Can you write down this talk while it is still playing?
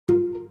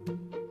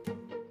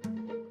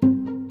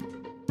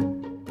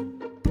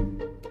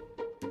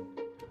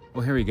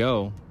Well, here we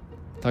go.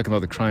 Talking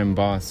about the crime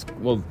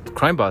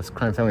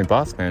family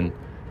boss man.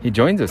 He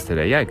joins us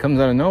today. Yeah, he comes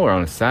out of nowhere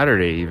on a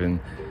Saturday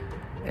even.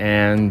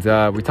 And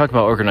we talk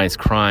about organized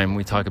crime.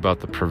 We talk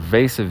about the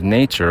pervasive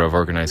nature of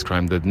organized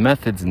crime, the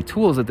methods and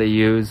tools that they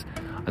use.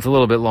 It's a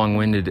little bit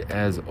long-winded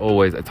as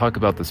always. I talk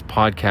about this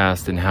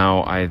podcast and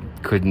how I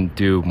couldn't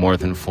do more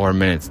than 4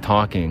 minutes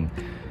talking.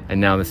 And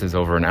now this is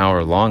over an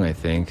hour long, I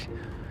think.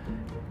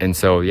 And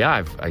so,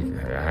 yeah, I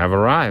have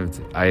arrived.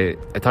 I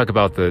talk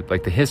about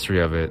the history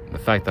of it, the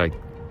fact that I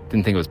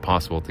didn't think it was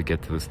possible to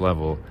get to this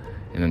level.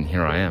 And then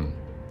here I am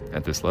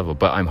at this level.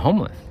 But I'm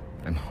homeless.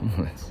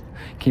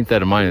 Keep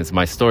that in mind. It's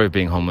my story of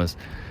being homeless.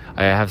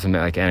 I have some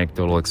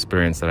anecdotal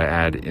experience that I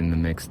add in the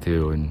mix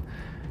too, and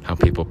how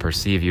people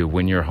perceive you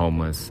when you're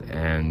homeless.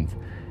 And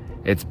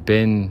it's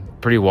been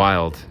pretty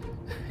wild.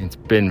 It's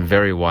been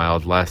very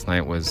wild. Last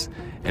night was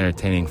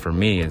entertaining for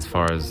me as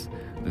far as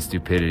the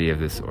stupidity of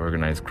this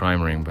organized crime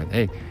ring. But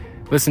hey,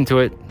 listen to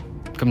it.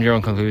 Come to your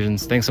own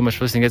conclusions. Thanks so much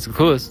for listening. It's the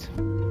coolest.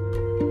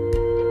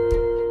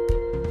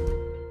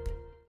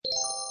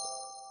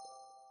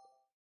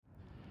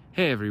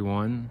 Hey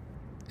everyone.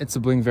 It's the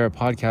Bling Viera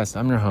podcast.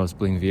 I'm your host,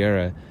 Bling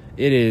Viera.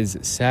 It is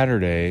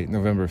Saturday,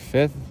 November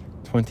 5th,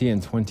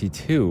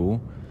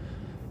 2022,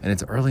 and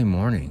it's early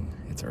morning.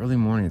 It's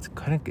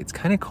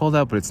kind of cold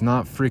out, but it's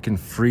not freaking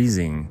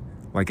freezing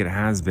like it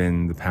has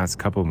been the past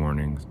couple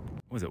mornings.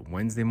 What was it,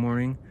 Wednesday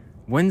morning?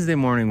 Wednesday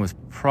morning was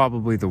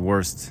probably the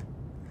worst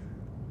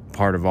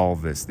part of all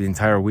of this. The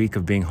entire week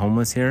of being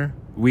homeless here.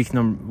 Week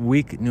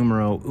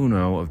numero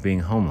uno of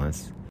being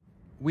homeless.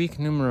 Week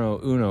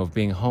numero uno of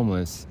being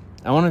homeless.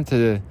 I wanted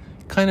to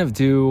kind of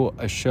do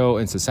a show.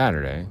 It's a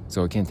Saturday,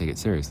 so I can't take it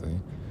seriously.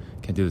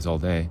 Can't do this all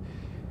day.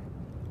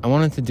 I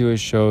wanted to do a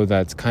show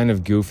that's kind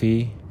of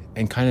goofy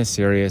and kind of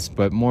serious,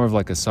 but more of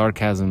like a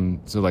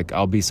sarcasm. So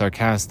I'll be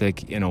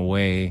sarcastic in a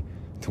way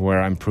to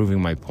where I'm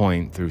proving my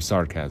point through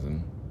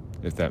sarcasm,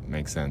 if that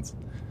makes sense.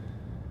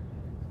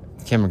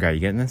 Camera guy, you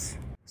getting this?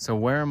 So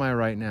where am I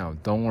right now?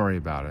 Don't worry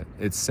about it.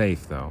 It's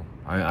safe though.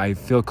 I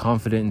feel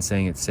confident in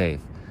saying it's safe.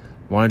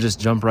 Want to just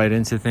jump right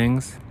into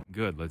things?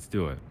 Good, let's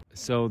do it.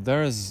 So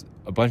there's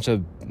a bunch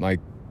of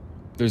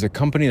there's a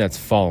company that's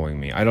following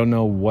me. I don't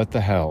know what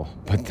the hell,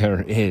 but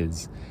there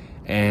is.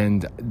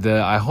 And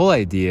the whole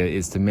idea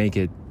is to make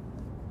it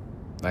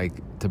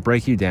to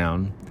break you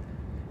down,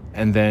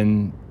 and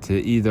then to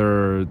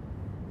either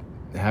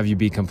have you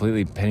be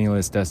completely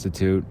penniless,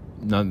 destitute,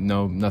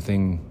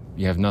 nothing,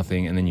 you have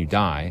nothing, and then you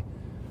die,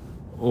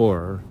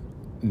 or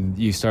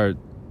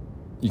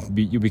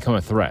you become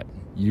a threat.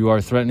 You are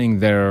threatening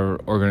their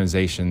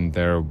organization,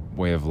 their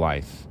way of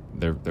life,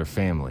 their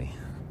family.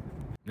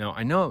 Now,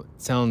 I know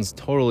it sounds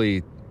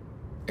totally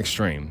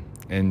extreme,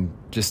 and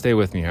just stay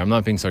with me here. I'm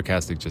not being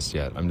sarcastic just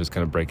yet. I'm just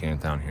kind of breaking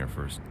it down here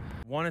first.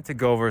 I wanted to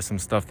go over some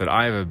stuff that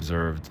I've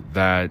observed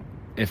that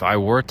if I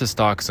were to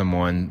stalk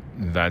someone,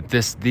 that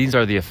these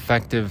are the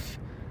effective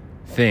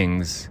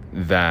things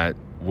that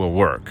will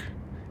work.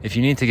 If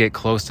you need to get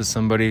close to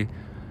somebody,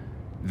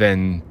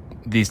 then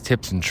these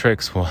tips and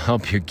tricks will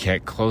help you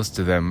get close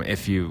to them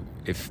if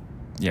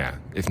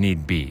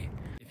need be.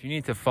 If you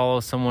need to follow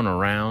someone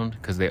around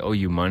because they owe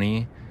you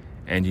money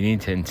and you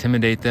need to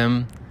intimidate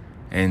them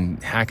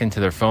and hack into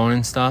their phone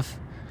and stuff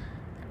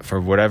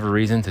for whatever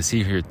reason to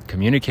see who you're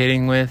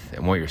communicating with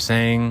and what you're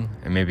saying,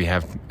 and maybe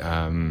have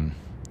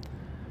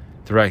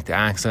direct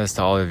access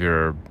to all of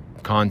your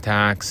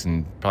contacts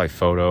and probably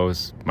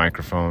photos,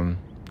 microphone,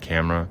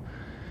 camera,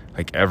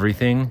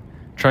 everything,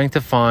 trying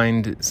to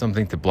find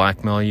something to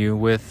blackmail you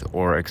with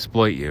or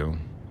exploit you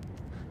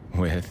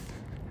with,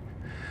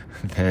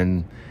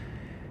 then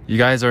you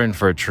guys are in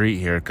for a treat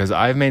here, because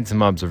I've made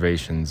some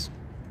observations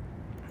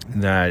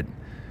that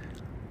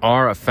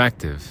are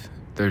effective.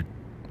 They're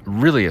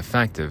really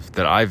effective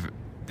that I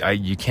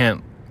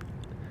can't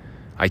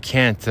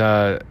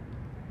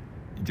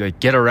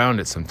get around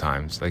it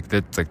sometimes.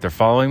 They're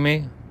following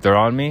me, they're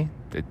on me.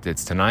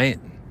 It's tonight.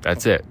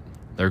 That's it.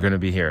 They're going to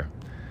be here.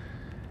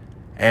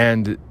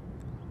 And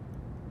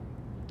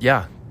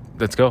yeah,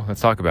 let's go.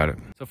 Let's talk about it.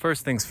 So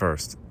first things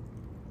first.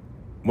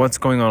 What's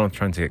going on with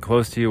trying to get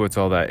close to you? What's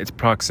all that? It's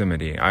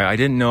proximity. I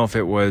didn't know if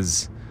it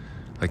was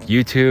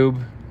YouTube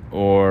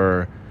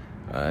or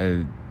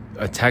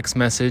a text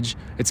message.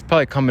 It's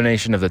probably a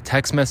combination of the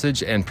text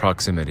message and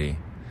proximity.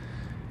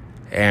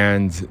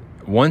 And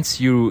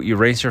once you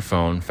erase your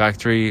phone,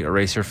 factory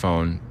erase your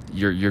phone,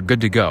 you're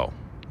good to go.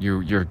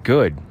 You're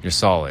good. You're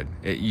solid.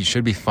 You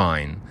should be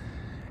fine.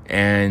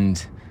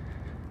 But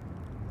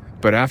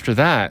after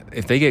that,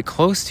 if they get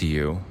close to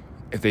you,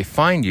 if they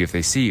find you, if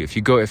they see you, if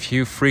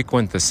you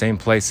frequent the same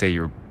place, say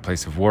your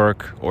place of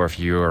work, or if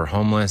you are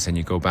homeless and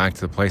you go back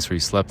to the place where you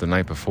slept the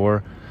night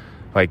before,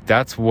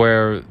 that's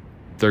where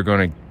they're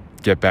going to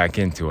get back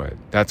into it.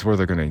 That's where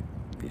they're going to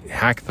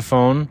hack the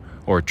phone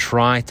or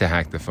try to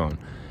hack the phone.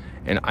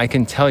 And I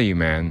can tell you,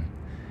 man,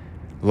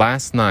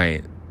 last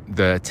night,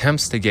 the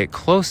attempts to get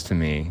close to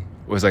me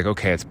was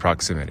okay, it's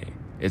proximity.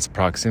 It's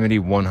proximity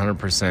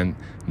 100%,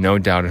 no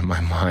doubt in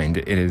my mind.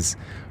 It is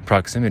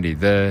proximity.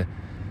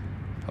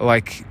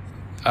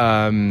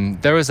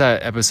 There was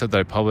that episode that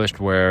I published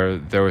where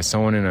there was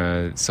someone in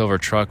a silver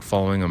truck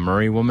following a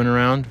Murray woman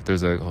around.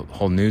 There's a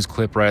whole news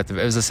clip right at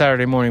it was a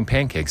Saturday morning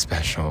pancake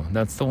special.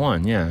 That's the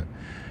one, yeah.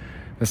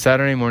 The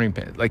Saturday morning,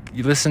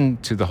 you listen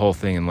to the whole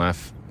thing and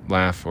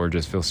laugh or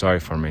just feel sorry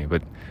for me.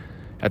 But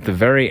at the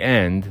very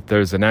end,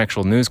 there's an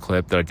actual news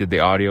clip that I did the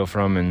audio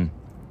from and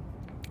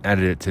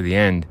added it to the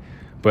end.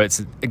 But it's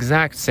the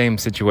exact same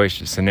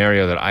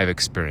scenario that I've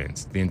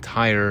experienced the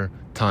entire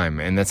time.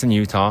 And that's in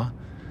Utah.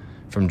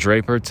 From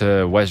Draper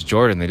to West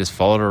Jordan, they just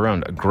followed her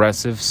around.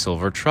 Aggressive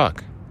silver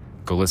truck.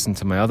 Go listen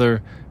to my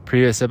other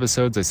previous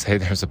episodes. I say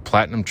there's a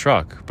platinum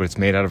truck, but it's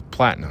made out of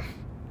platinum.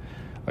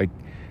 Like,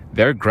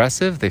 they're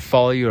aggressive. They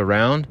follow you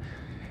around.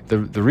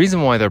 The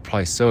reason why they're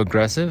probably so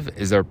aggressive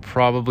is they're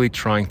probably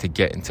trying to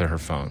get into her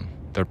phone.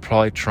 They're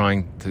probably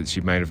she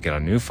might have got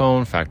a new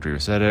phone, factory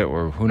reset it,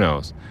 or who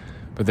knows.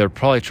 But they're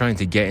probably trying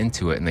to get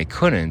into it, and they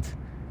couldn't.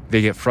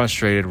 They get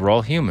frustrated. We're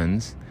all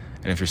humans.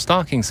 And if you're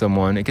stalking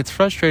someone, it gets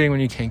frustrating when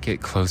you can't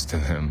get close to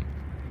them.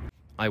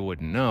 I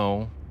wouldn't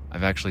know.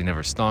 I've actually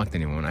never stalked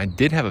anyone. I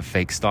did have a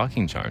fake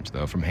stalking charge,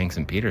 though, from Hanks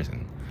and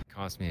Peterson. It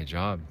cost me a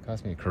job. It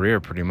cost me a career,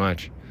 pretty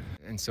much.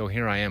 And so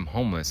here I am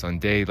homeless on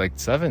day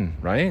 7,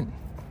 right?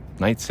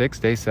 Night 6,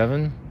 day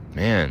 7.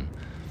 Man,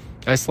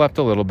 I slept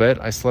a little bit.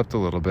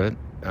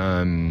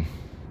 Feeling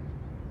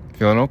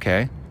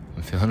okay.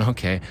 I'm feeling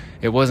okay.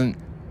 It wasn't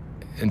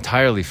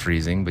entirely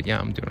freezing, but yeah,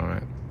 I'm doing all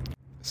right.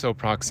 So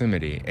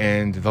proximity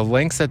and the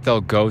lengths that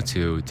they'll go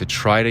to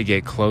try to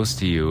get close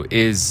to you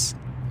is,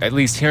 at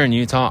least here in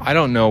Utah, I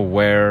don't know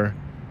where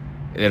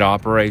it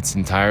operates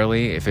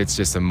entirely. If it's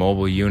just a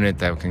mobile unit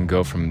that can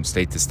go from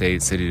state to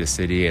state, city to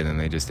city, and then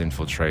they just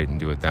infiltrate and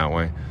do it that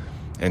way.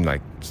 And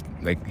like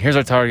here's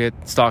our target,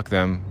 stalk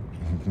them,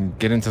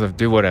 get into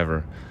do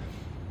whatever.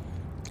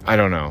 I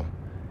don't know.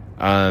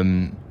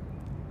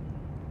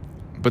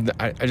 But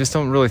I just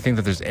don't really think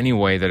that there's any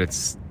way that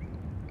it's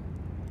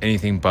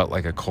anything but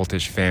like a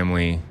cultish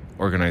family,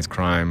 organized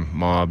crime,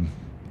 mob,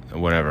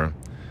 whatever.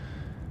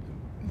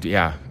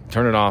 Yeah,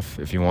 turn it off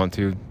if you want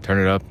to. Turn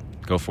it up,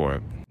 go for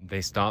it. They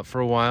stopped for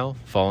a while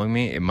following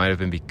me. It might have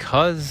been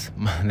because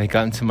they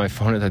got into my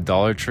phone at the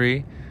Dollar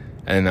Tree,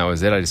 and that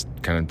was it. I just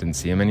kind of didn't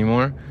see them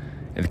anymore.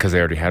 And because they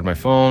already had my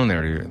phone, they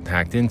already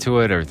hacked into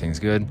it, everything's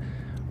good.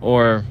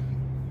 Or,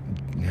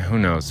 who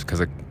knows, because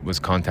I was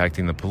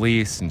contacting the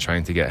police and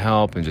trying to get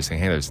help and just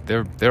saying, hey,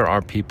 there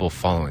are people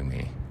following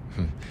me.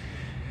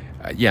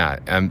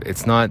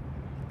 It's not,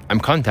 I'm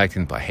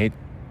contacting, I hate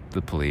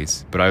the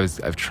police, but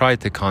I've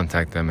tried to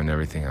contact them and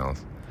everything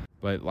else.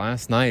 But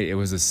last night, it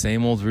was the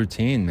same old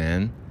routine,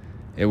 man.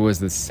 It was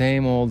the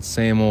same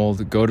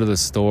old, go to the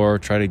store,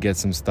 try to get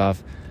some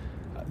stuff.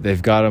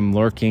 They've got them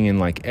lurking in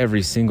like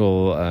every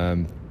single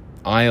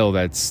aisle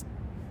that's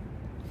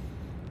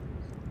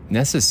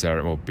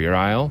necessary. Well, beer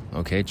aisle,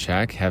 okay,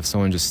 check. Have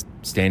someone just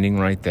standing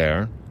right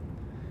there.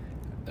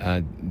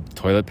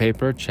 Toilet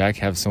paper, check.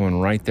 Have someone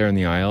right there in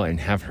the aisle and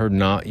have her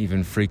not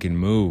even freaking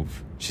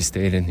move. She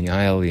stayed in the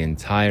aisle the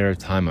entire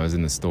time I was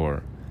in the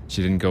store.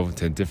 She didn't go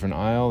to a different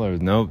aisle or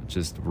nope,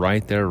 just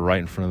right there, right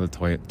in front of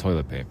the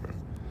toilet paper.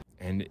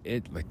 And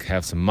it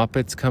have some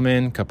Muppets come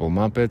in, a couple of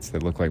Muppets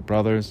that look like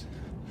brothers.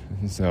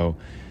 So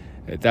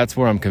that's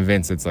where I'm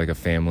convinced it's like a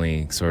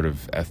family, sort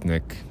of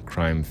ethnic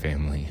crime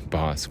family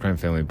boss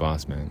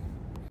man.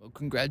 Well,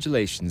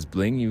 congratulations,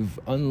 Bling. You've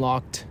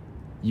unlocked,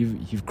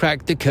 you've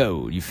cracked the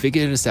code. You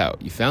figured us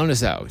out. You found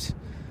us out.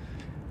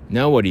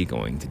 Now what are you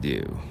going to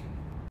do?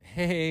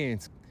 Hey,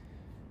 it's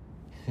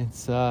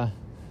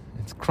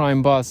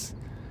crime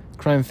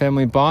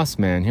family boss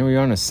man. Here we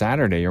are on a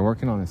Saturday. You're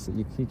working on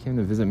you came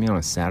to visit me on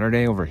a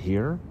Saturday over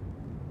here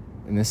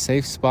in this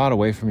safe spot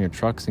away from your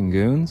trucks and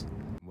goons.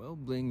 Well,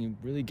 Bling, you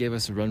really gave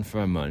us a run for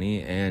our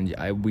money, and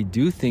we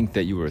do think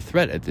that you were a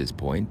threat at this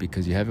point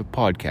because you have a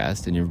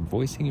podcast and you're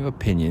voicing your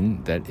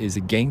opinion that is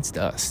against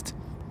us.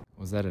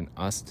 Was that an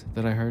us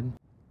that I heard?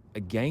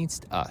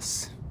 Against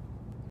us.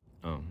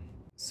 Oh.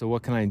 So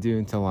what can I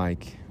do to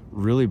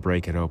really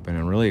break it open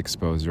and really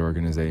expose your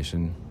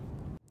organization?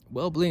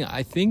 Well, Bling,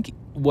 I think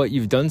what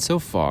you've done so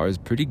far is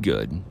pretty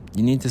good.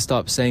 You need to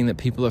stop saying that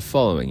people are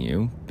following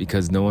you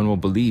because no one will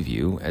believe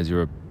you as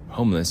you're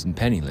homeless and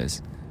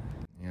penniless.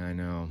 Yeah, I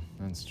know.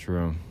 That's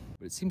true.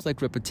 But it seems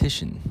like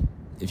repetition.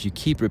 If you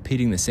keep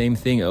repeating the same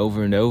thing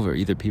over and over,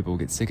 either people will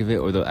get sick of it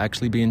or they'll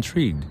actually be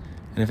intrigued.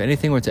 And if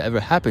anything were to ever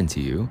happen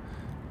to you,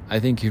 I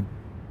think your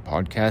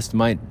podcast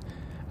might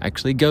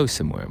actually go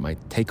somewhere. It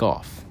might take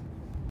off.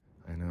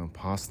 I know.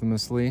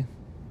 Posthumously.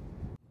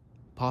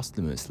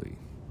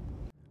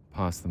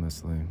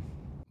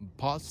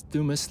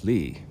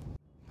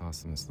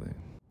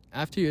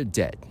 After you're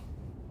dead.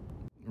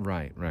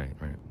 Right.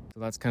 So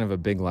that's kind of a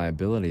big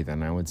liability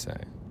then, I would say.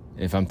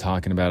 If I'm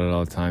talking about it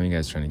all the time, you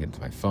guys trying to get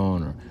into my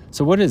phone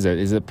So what is it?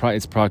 Is it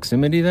it's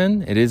proximity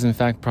then? It is in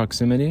fact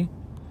proximity?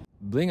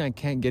 Bling, I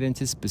can't get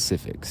into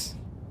specifics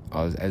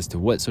as to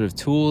what sort of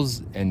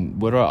tools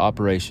and what our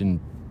operation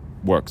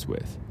works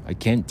with. I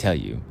can't tell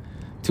you.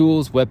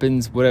 Tools,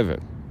 weapons, whatever.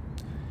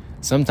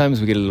 Sometimes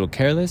we get a little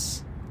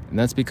careless, and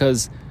that's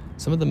because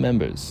some of the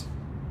members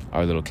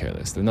are a little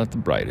careless. They're not the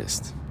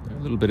brightest. They're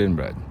a little bit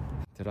inbred.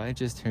 Did I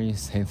just hear you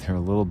say they're a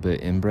little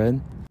bit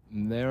inbred?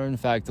 They're, in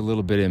fact, a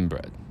little bit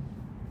inbred.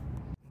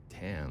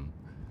 Damn.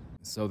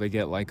 So they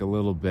get like a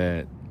little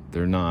bit,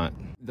 they're not.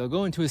 They'll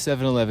go into a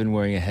 7-Eleven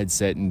wearing a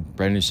headset and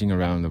brandishing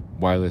around a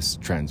wireless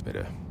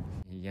transmitter.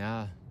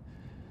 Yeah,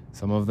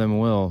 some of them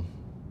will.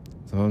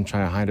 Some of them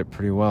try to hide it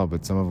pretty well,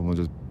 but some of them will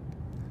just...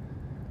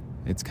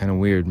 It's kind of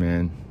weird,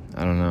 man.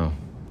 I don't know.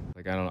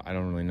 Like, I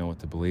don't really know what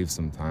to believe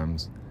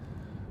sometimes.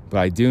 But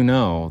I do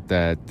know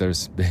that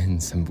there's been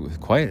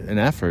quite an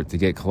effort to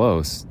get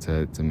close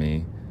to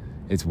me.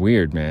 It's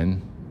weird,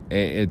 man.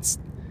 It's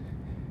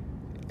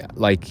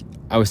like,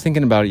 I was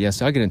thinking about it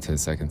yesterday. I'll get into the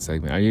second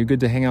segment. Are you good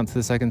to hang out to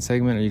the second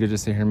segment? Are you good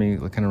just to hear me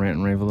kind of rant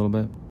and rave a little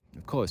bit?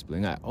 Of course,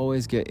 Bling. I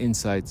always get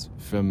insights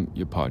from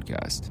your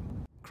podcast.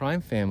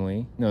 Crime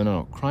Family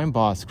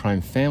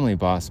Family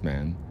Boss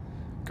Man,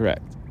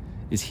 correct,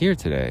 is here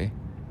today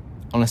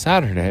on a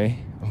Saturday.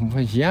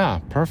 Yeah,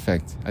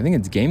 perfect. I think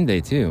it's game day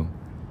too.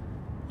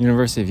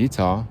 University of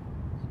Utah.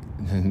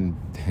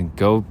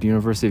 Go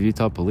University of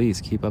Utah police.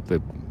 Keep up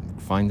the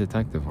fine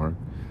detective work.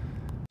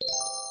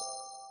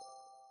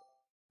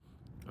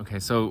 Okay,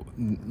 so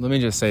let me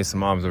just say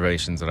some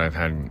observations that I've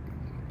had.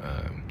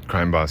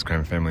 Crime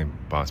Family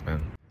Boss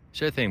Man.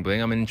 Sure thing,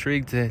 Bling. I'm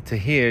intrigued to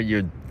hear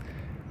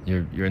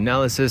your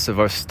analysis of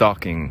our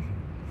stalking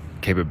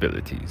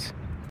capabilities.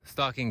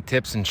 Stalking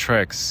tips and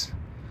tricks.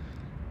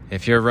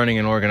 If you're running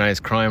an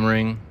organized crime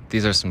ring,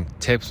 these are some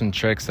tips and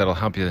tricks that'll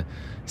help you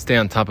stay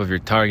on top of your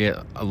target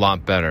a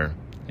lot better.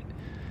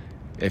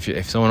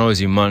 If someone owes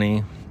you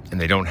money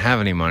and they don't have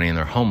any money and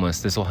they're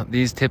homeless,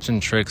 these tips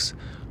and tricks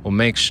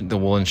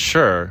will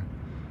ensure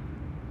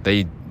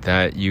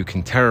that you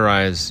can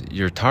terrorize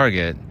your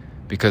target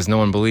because no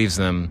one believes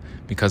them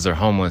because they're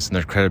homeless and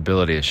their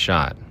credibility is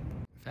shot.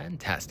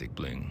 Fantastic,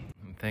 Bling.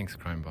 Thanks,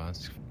 Crime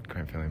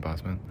Family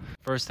Boss Man.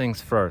 First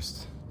things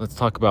first, let's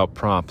talk about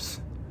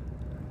props.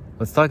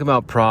 Let's talk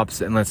about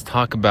props and let's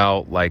talk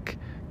about like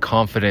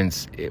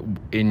confidence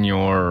in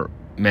your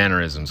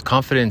mannerisms,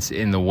 confidence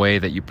in the way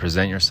that you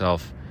present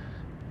yourself,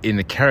 in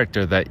the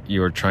character that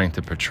you're trying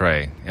to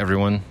portray.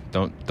 Everyone,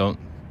 don't.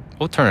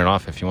 We'll turn it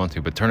off if you want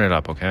to, but turn it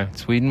up, okay?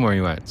 Sweden, where are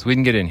you at?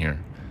 Sweden, get in here.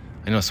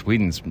 I know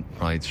Sweden's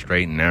probably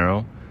straight and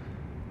narrow.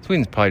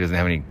 Sweden probably doesn't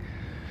have any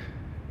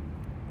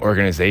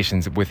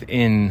organizations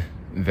within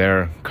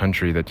their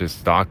country that just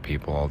stalk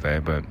people all day,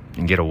 but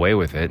and get away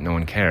with it. No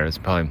one cares.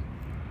 Probably,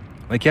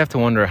 like, you have to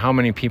wonder how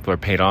many people are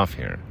paid off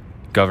here.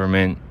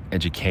 Government,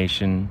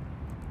 education,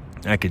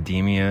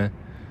 academia,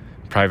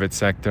 private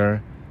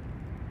sector,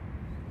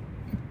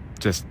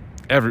 just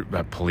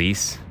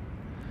police.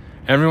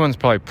 Everyone's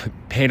probably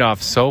paid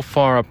off so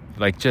far up,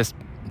 like, just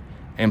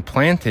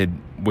implanted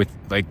with,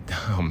 like,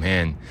 oh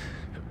man,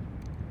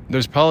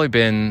 there's probably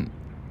been,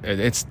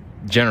 it's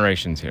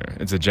generations here.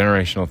 It's a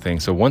generational thing.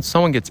 So once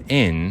someone gets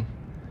in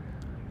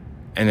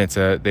and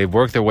they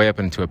work their way up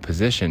into a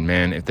position,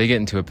 man, if they get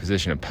into a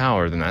position of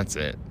power, then that's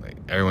it. Like,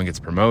 everyone gets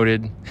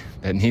promoted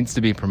that needs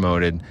to be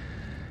promoted.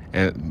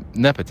 And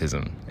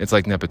nepotism, it's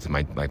like nepotism,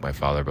 like my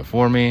father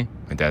before me,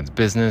 my dad's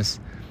business.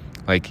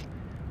 Like,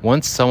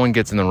 once someone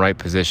gets in the right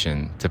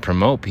position to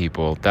promote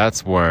people,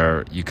 that's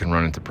where you can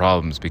run into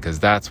problems, because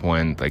that's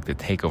when, like, the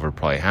takeover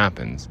probably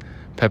happens.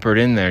 Peppered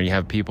in there, you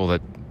have people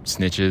that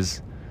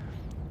snitches,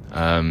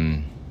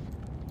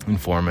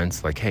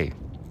 informants, like, hey,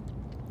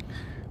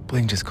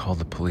 Bling just called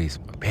the police.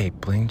 Hey,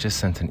 Bling just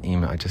sent an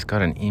email. I just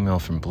got an email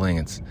from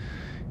Bling.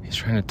 He's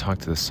trying to talk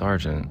to the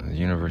sergeant at the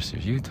University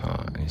of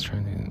Utah, and he's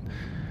trying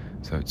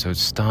to... So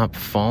stop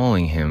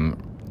following him.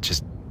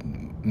 Just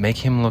make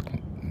him look...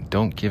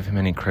 Don't give him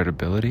any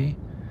credibility.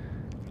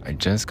 I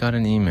just got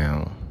an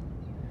email.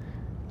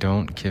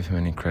 Don't give him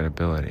any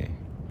credibility.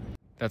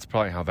 That's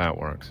probably how that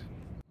works.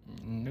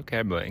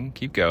 Okay, Bling,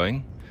 keep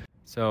going.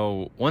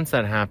 So once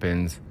that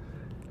happens,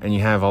 and you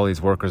have all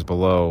these workers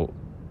below,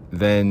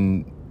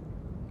 then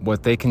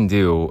what they can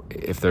do,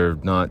 if they're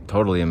not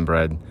totally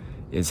inbred,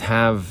 is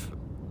have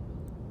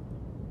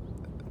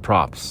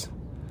props.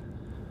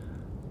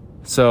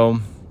 So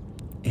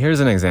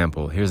here's an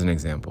example.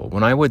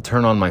 When I would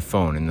turn on my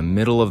phone in the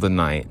middle of the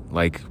night,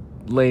 like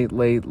late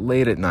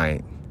at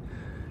night,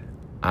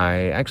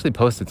 I actually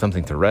posted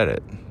something to Reddit.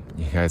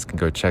 You guys can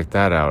go check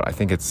that out. I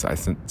think it's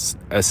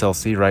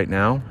SLC right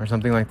now or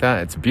something like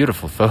that. It's a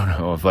beautiful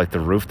photo of, like, the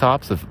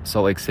rooftops of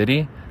Salt Lake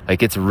City.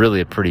 Like, it's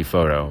really a pretty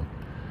photo.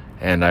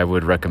 And I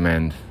would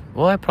recommend,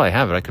 well, I probably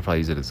have it. I could probably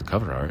use it as a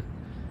cover art.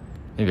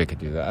 Maybe I could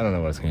do that. I don't know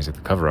what I was going to use it as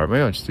the cover art.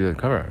 Maybe I'll just do the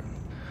cover art.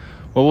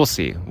 Well, we'll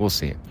see.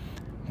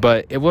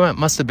 But it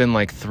must have been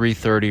like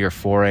 3:30 or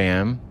 4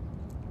 a.m.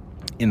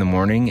 in the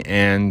morning,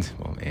 and,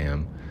 well,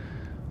 a.m.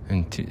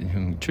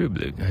 and true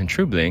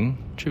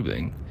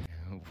bling.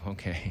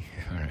 Okay,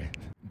 all right.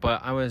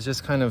 But I was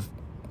just kind of,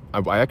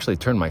 I actually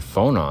turned my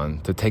phone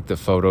on to take the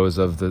photos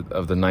of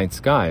the night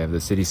sky, of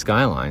the city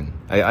skyline.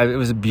 It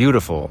was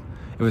beautiful.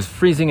 It was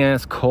freezing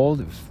ass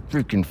cold. It was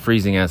freaking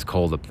freezing ass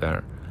cold up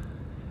there.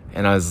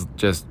 And I was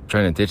just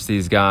trying to ditch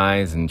these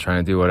guys and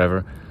trying to do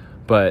whatever.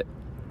 But,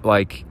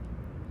 like,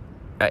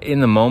 in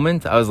the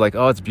moment, I was like,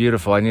 oh, it's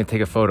beautiful. I need to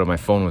take a photo. My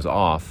phone was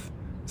off.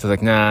 So I was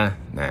like, nah.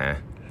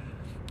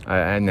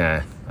 I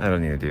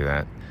don't need to do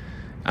that.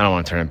 I don't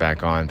want to turn it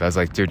back on. But I was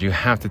like, dude, you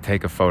have to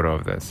take a photo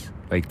of this.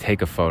 Like,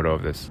 take a photo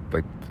of this,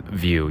 like,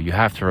 view. You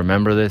have to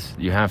remember this.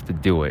 You have to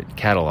do it.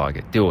 Catalog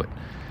it. Do it.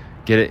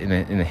 Get it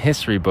in the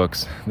history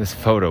books, this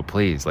photo,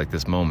 please, like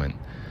this moment.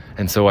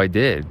 And so I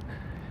did.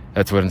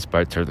 That's what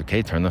inspired, turn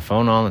the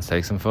phone on, let's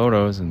take some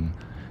photos. And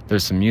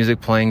there's some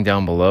music playing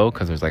down below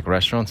because there's like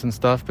restaurants and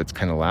stuff, but it's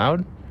kind of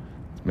loud.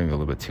 It's maybe a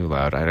little bit too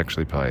loud. I'd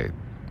actually probably,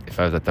 if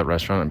I was at that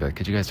restaurant, I'd be like,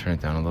 could you guys turn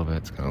it down a little bit?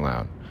 It's kind of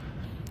loud.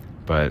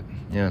 But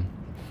yeah,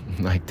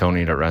 like, don't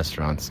eat at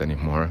restaurants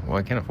anymore. Well,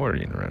 I can't afford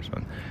to eat in a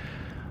restaurant.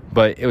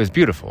 But it was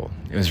beautiful.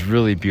 It was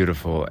really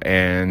beautiful.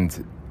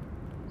 And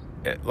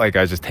like,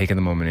 I was just taking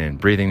the moment in,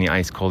 breathing the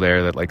ice cold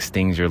air that like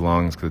stings your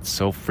lungs because it's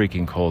so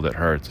freaking cold it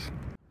hurts.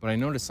 But I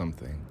noticed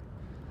something.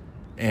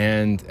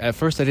 And at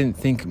first I didn't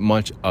think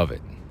much of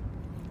it.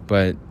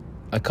 But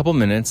a couple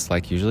minutes,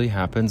 like usually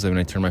happens when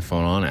I turn my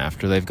phone on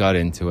after they've got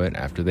into it,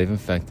 after they've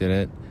infected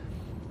it,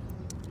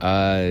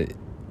 I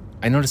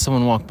noticed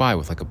someone walk by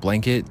with like a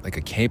blanket, like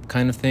a cape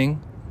kind of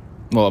thing.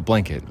 Well, a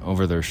blanket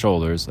over their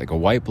shoulders, like a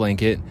white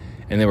blanket.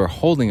 And they were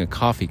holding a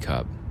coffee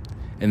cup.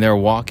 And they were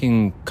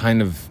walking kind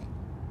of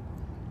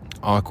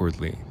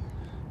awkwardly,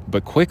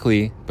 but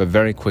quickly, but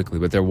very quickly.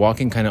 But they're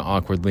walking kind of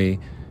awkwardly,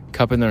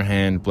 cup in their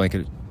hand,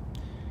 blanket.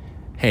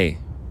 Hey,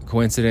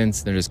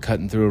 coincidence? They're just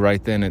cutting through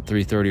right then at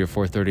 3:30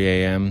 or 4:30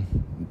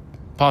 a.m.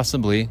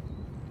 Possibly.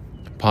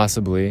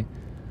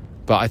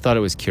 But I thought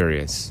it was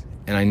curious,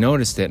 and I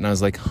noticed it, and I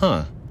was like,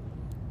 huh,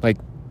 like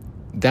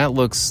that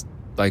looks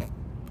like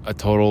a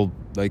total,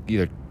 like,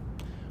 either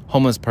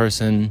homeless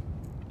person,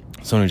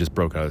 someone who just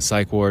broke out of the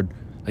psych ward.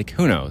 Like,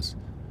 who knows?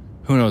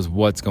 Who knows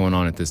what's going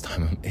on at this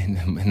time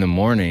in the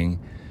morning?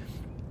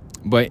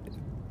 But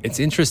it's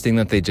interesting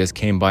that they just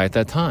came by at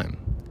that time.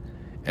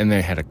 And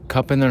they had a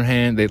cup in their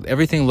hand.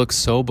 Everything looks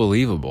so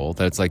believable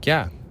that it's like,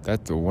 yeah, I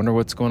wonder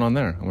what's going on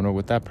there. I wonder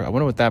what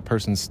that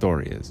person's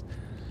story is.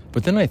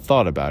 But then I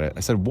thought about it. I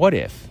said, what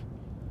if?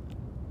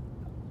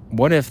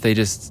 What if they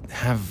just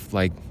have,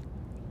 like,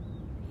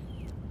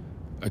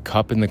 a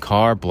cup in the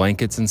car,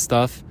 blankets and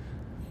stuff?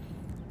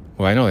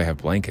 Well, I know they have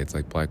blankets,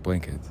 like black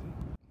blankets.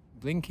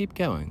 They can keep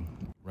going.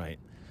 Right.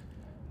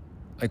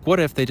 Like, what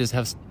if they just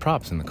have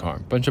props in the car? A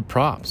bunch of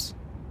props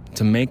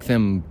to make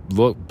them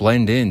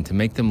blend in, to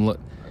make them look.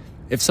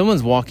 If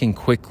someone's walking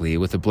quickly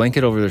with a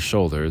blanket over their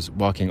shoulders,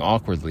 walking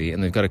awkwardly,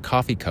 and they've got a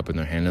coffee cup in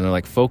their hand, and they're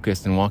like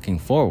focused and walking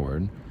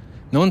forward,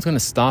 no one's going to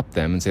stop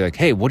them and say like,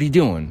 hey, what are you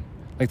doing?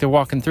 Like, they're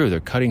walking through, they're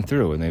cutting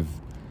through, and they've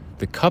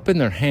the cup in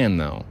their hand,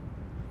 though.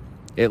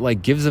 It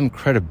like gives them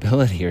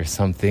credibility or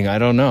something. I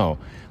don't know.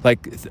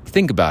 Like,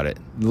 think about it.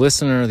 The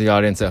listener, the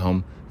audience at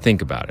home,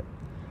 think about it.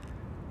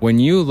 When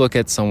you look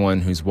at someone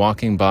who's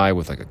walking by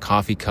with like a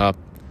coffee cup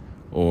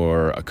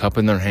or a cup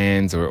in their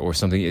hands or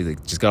something, they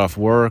just got off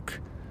work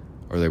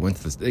or they went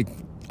to this,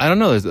 I don't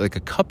know, there's like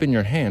a cup in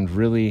your hand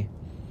really,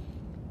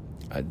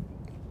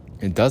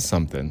 it does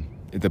something.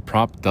 The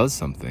prop does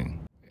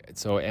something.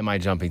 So am I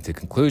jumping to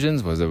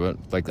conclusions? Was it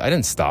like, I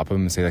didn't stop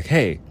him and say like,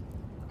 hey,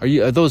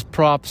 are those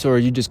props or are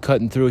you just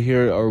cutting through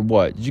here or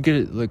what? Did you get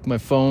it, like my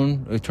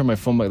phone? I turned my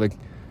phone like,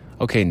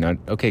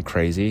 okay,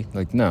 crazy.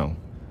 Like, no.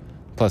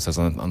 Plus, I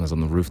was on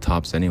the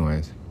rooftops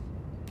anyways.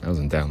 I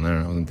wasn't down there.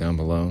 I wasn't down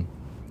below.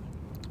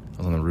 I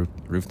was on the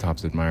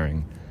rooftops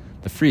admiring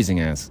the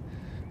freezing-ass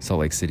Salt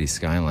Lake City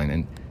skyline.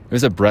 And it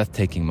was a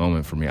breathtaking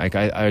moment for me. Like,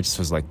 I just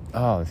was like,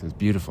 oh, this is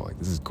beautiful. Like,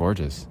 this is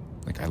gorgeous.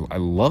 Like, I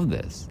love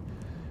this.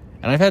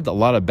 And I've had a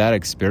lot of bad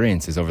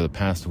experiences over the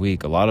past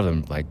week. A lot of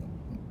them, like,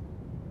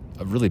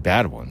 really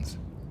bad ones.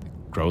 Like,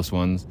 gross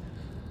ones.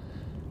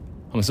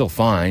 I'm still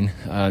fine.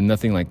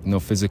 Nothing like, no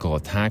physical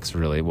attacks,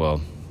 really.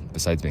 Well,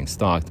 besides being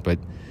stalked. But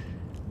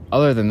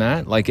other than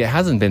that, like, it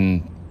hasn't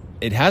been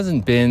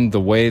the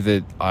way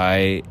that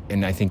I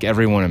think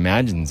everyone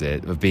imagines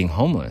it, of being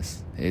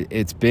homeless.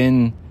 It's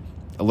been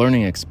a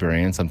learning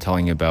experience. I'm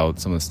telling you about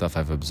some of the stuff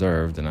I've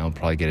observed, and I'll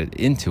probably get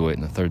into it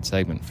in the third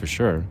segment for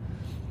sure.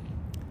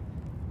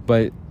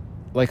 But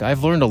like,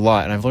 I've learned a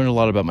lot, and I've learned a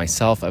lot about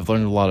myself. I've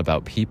learned a lot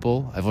about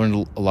people. I've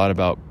learned a lot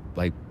about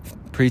like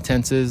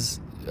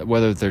pretenses,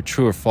 whether they're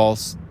true or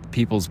false,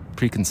 people's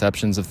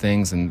preconceptions of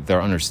things and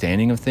their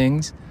understanding of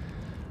things,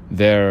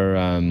 their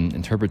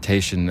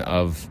interpretation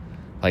of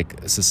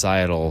like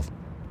societal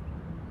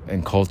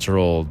and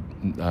cultural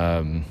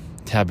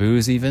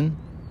taboos even,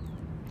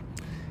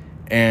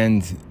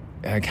 and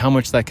like how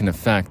much that can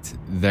affect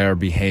their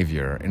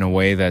behavior in a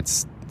way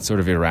that's sort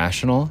of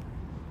irrational.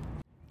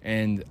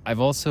 And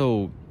I've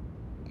also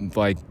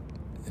like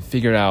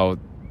figured out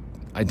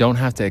I don't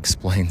have to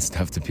explain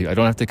stuff to people. I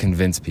don't have to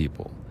convince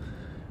people.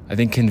 I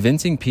think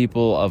convincing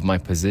people of my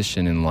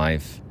position in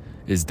life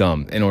is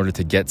dumb in order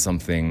to get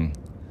something.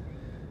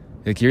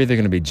 Like, you're either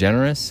going to be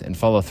generous and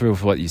follow through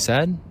with what you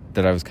said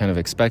that I was kind of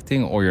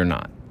expecting, or you're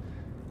not.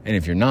 And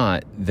if you're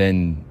not,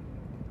 then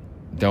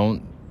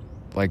don't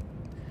like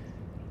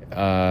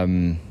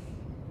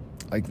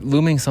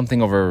looming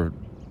something over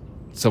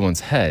someone's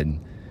head.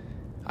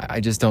 I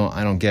just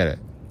I don't get it.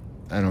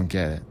 I don't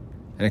get it.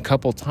 And a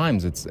couple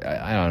times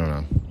I don't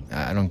know.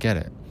 I don't get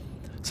it.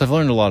 So I've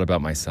learned a lot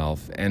about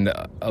myself and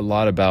a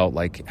lot about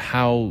like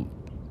how,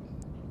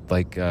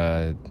 like,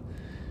 the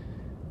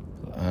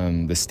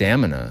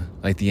stamina,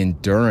 like the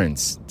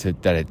endurance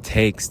that it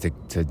takes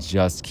to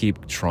just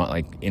keep trying,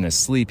 like in a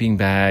sleeping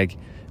bag,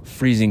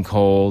 freezing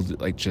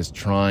cold, like just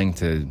trying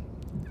to,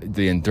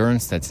 the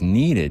endurance that's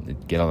needed to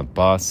get on the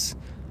bus,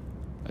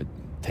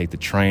 take the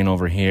train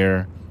over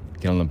here,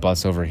 get on the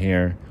bus over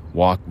here,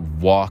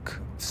 walk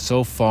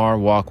so far,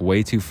 walk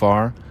way too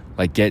far,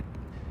 like get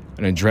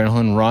an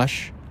adrenaline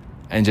rush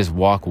and just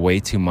walk way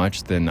too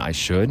much than I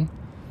should.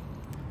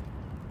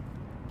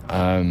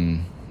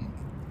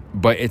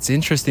 But it's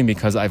interesting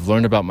because I've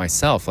learned about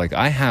myself. Like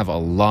I have a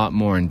lot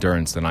more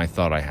endurance than I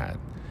thought I had.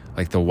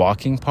 Like the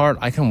walking part,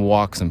 I can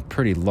walk some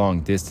pretty long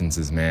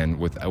distances, man,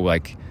 with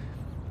like,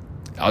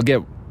 I'll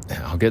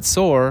get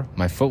sore,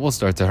 my foot will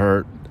start to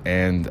hurt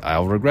and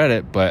I'll regret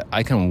it, but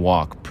I can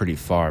walk pretty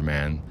far,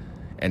 man.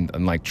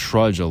 And like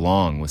trudge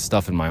along with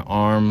stuff in my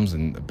arms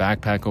and a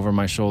backpack over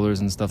my shoulders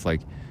and stuff.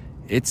 Like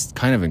it's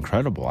kind of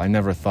incredible. I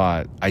never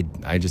thought,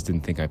 I just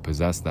didn't think I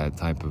possessed that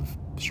type of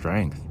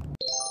strength.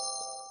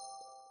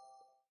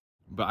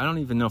 But I don't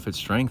even know if it's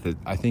strength.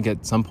 I think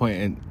at some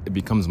point it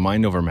becomes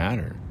mind over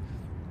matter.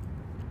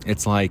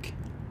 It's like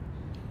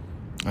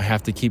I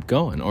have to keep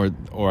going,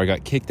 or I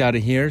got kicked out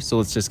of here, so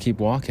let's just keep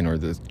walking. Or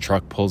the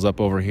truck pulls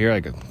up over here, I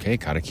go, okay,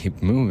 gotta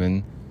keep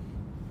moving.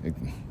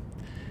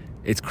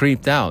 It's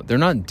creeped out. They're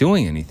not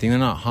doing anything. They're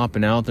not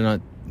hopping out. They're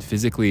not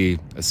physically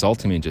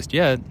assaulting me just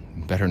yet.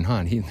 Better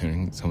not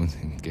either. Someone's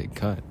gonna get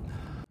cut.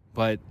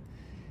 But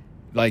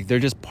like they're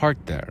just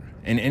parked there.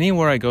 And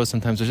anywhere I go,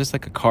 sometimes there's just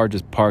like a car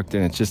just parked,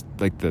 and it's just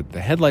like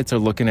the headlights are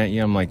looking at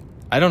you. I'm like,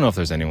 I don't know if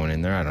there's anyone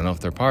in there. I don't know if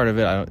they're part of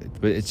it.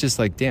 But it's just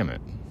like, damn it.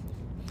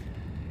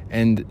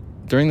 And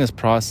during this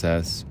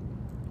process,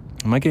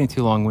 am I getting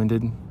too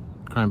long-winded?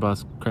 Crime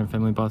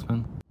family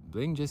bossman?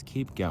 Bling, just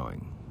keep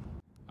going.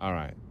 All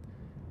right.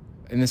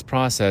 In this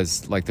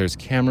process, like there's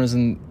cameras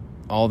and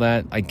all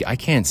that. I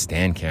can't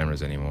stand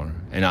cameras anymore.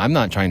 And I'm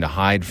not trying to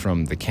hide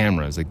from the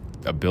cameras, like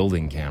a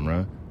building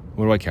camera.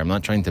 What do I care? I'm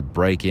not trying to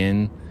break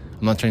in.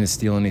 I'm not trying to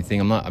steal anything.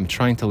 I'm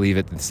trying to leave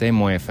it the same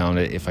way I found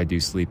it. If I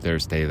do sleep there,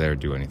 stay there,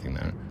 do anything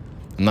there.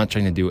 I'm not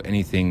trying to do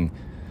anything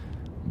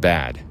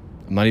bad.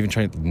 I'm not even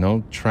trying to,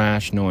 no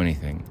trash, no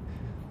anything.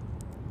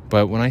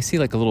 But when I see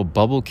like a little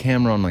bubble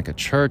camera on like a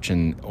church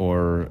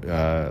or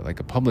like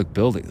a public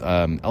building,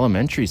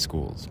 elementary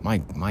schools, my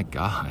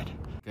God.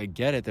 I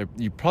get it.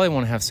 You probably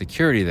want to have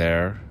security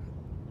there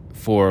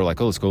for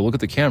like, oh, let's go look at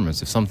the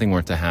cameras if something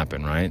were to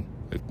happen, right?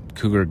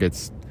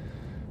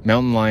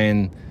 Mountain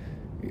lion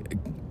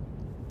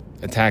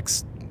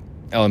attacks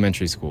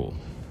elementary school.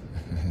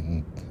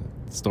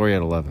 Story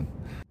at 11.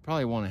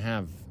 Probably want to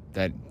have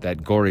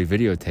that gory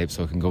videotape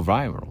so it can go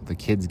viral. The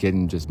kid's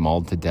getting just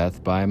mauled to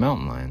death by a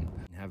mountain lion.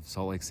 Have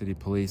Salt Lake City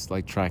police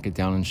like track it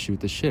down and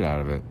shoot the shit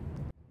out of it.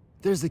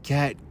 There's the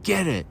cat,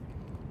 get it!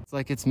 It's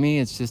like it's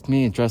just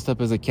me dressed up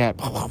as a cat.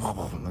 I'm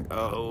like,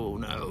 oh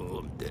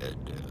no, I'm dead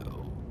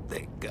now.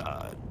 Thank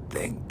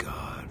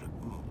God.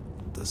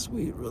 The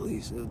sweet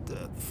release of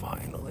death,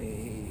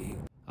 finally.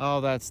 Oh,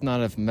 that's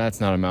not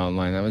a mountain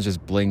lion. That was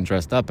just Bling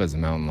dressed up as a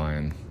mountain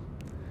lion.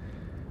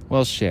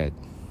 Well, shit.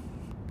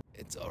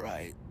 It's all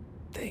right.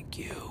 Thank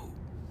you.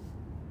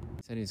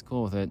 Said he's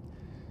cool with it.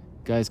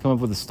 Guys, come up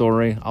with a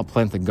story. I'll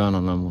plant the gun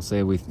on him. We'll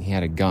say he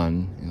had a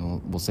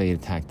gun. We'll say he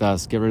attacked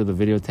us. Get rid of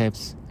the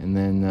videotapes, and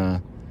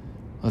then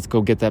let's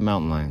go get that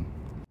mountain lion.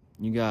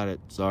 You got it,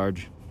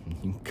 Sarge.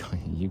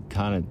 You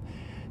got it,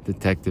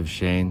 Detective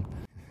Shane.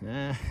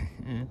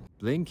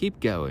 Bling, keep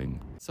going.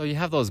 So you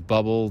have those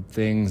bubble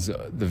things,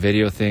 the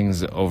video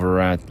things over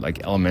at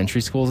like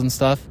elementary schools and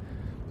stuff,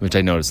 which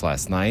I noticed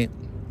last night.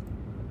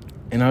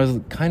 And I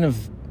was kind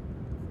of,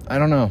 I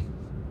don't know.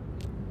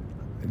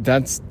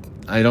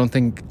 I don't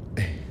think,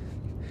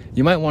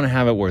 you might want to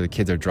have it where the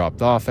kids are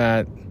dropped off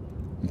at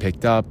and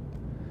picked up.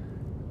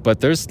 But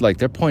there's like,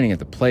 they're pointing at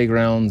the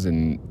playgrounds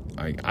and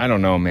I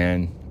don't know,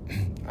 man.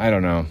 I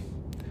don't know.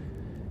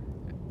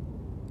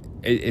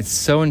 It's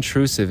so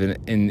intrusive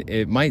and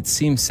it might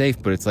seem safe,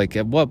 but it's like,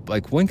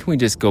 when can we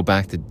just go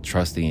back to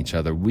trusting each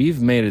other?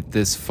 We've made it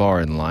this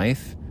far in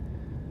life.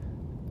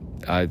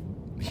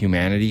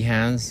 Humanity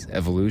has,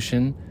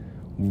 evolution.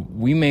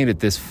 We made it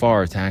this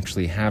far to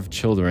actually have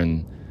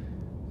children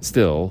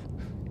still.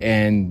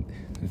 And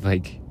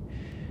like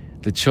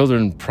the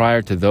children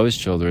prior to those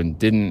children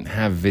didn't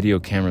have video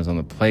cameras on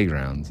the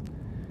playgrounds.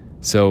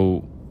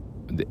 So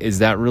is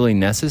that really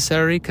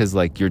necessary? Because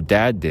like your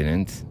dad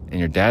didn't, and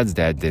your dad's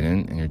dad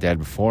didn't, and your dad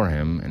before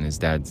him, and his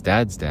dad's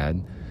dad's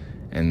dad,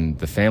 and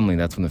the family,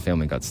 that's when the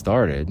family got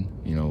started,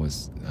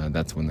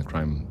 that's when the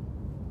crime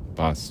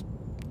boss,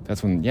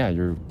 that's when,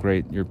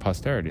 your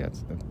posterity,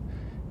 that's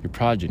your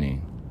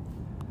progeny.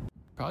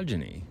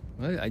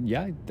 Well,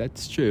 yeah,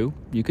 that's true.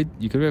 You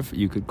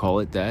could call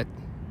it that.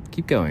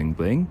 Keep going,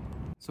 Bling.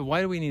 So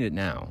why do we need it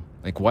now?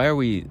 Like, why are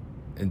we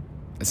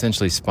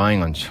essentially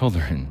spying on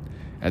children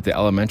at the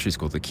elementary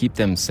school to keep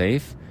them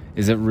safe?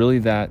 Is it really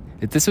that?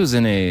 This was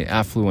in a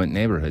affluent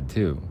neighborhood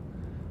too.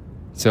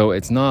 So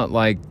it's not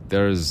like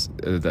there's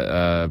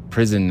a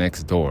prison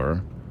next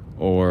door,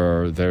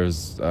 or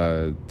there's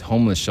a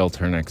homeless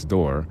shelter next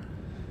door,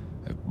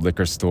 a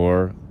liquor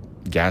store,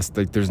 gas.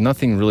 Like, there's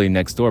nothing really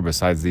next door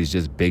besides these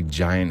just big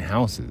giant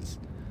houses,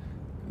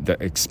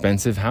 the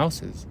expensive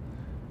houses.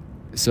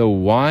 So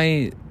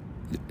why?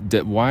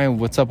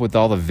 What's up with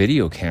all the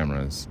video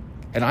cameras?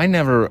 And I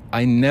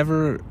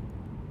never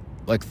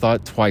like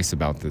thought twice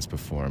about this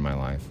before in my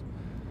life.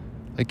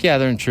 Like, yeah,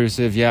 they're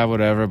intrusive, yeah,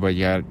 whatever, but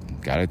yeah,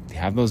 gotta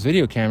have those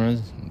video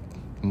cameras,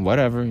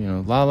 whatever,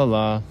 la la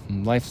la,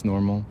 life's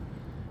normal.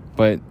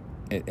 But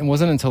it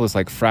wasn't until this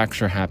like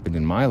fracture happened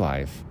in my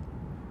life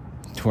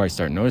to where I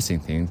start noticing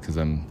things, because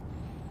I'm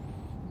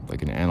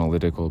like an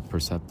analytical,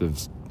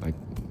 perceptive, like,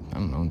 I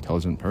don't know,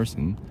 intelligent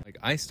person. Like,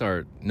 I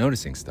start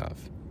noticing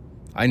stuff.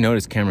 I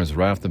notice cameras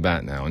right off the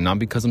bat now, and not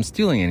because I'm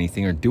stealing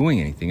anything or doing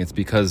anything. It's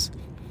because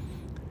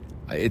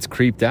it's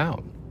creeped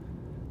out.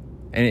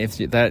 And if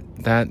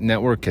that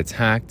network gets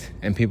hacked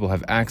and people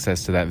have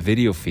access to that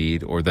video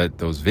feed or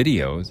those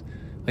videos,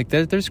 like,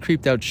 there's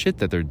creeped out shit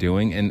that they're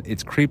doing, and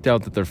it's creeped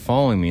out that they're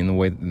following me in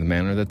the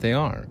manner that they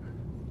are.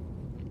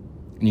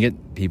 And you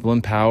get people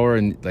in power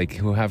and like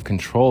who have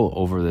control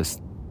over this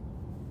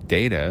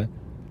data.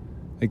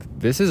 Like,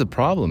 this is a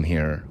problem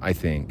here, I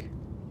think,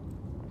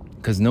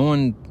 because no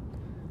one.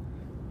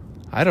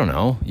 I don't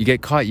know. You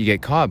get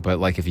caught, but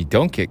like, if you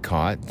don't get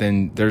caught,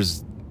 then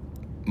there's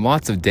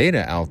lots of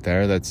data out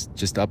there that's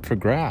just up for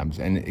grabs,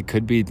 and it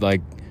could be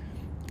like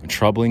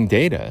troubling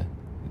data,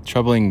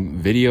 troubling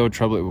video,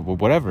 troubling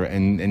whatever,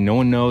 and no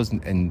one knows,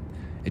 and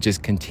it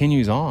just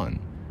continues on,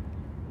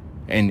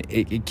 and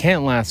it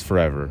can't last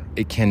forever.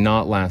 It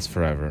cannot last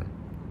forever.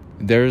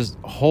 There's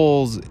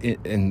holes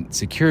and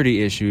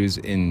security issues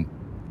in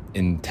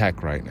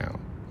tech right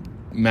now,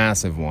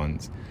 massive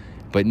ones.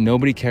 But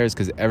nobody cares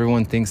because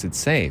everyone thinks it's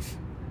safe.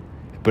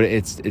 But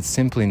it's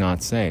simply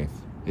not safe.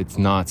 It's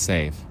not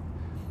safe.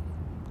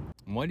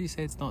 Why do you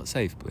say it's not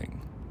safe,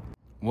 Bling?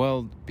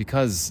 Well,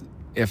 because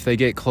if they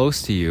get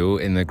close to you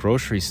in the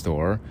grocery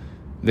store,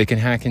 they can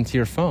hack into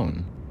your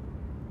phone.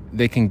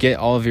 They can get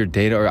all of your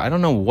data, or I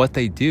don't know what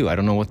they do. I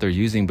don't know what they're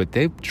using, but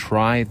they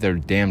try their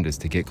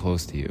damnedest to get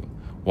close to you.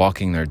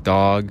 Walking their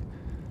dog,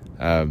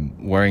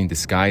 wearing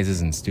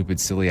disguises and stupid,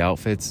 silly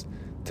outfits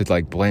to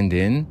like blend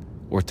in,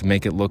 or to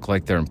make it look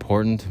like they're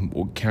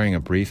important, carrying a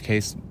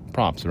briefcase.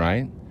 Props,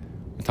 right?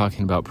 We're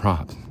talking about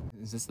props.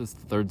 Is this the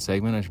third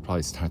segment? I should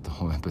probably start the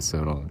whole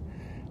episode on.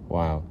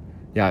 Wow.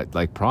 Yeah,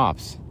 like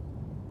props.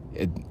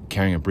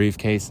 Carrying a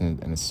briefcase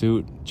and a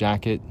suit,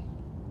 jacket,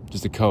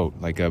 just a coat,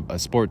 like a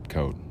sport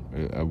coat,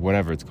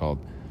 whatever it's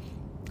called.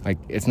 Like,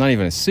 it's not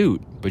even a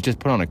suit, but just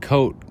put on a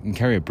coat and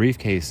carry a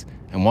briefcase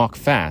and walk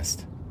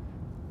fast.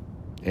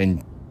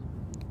 And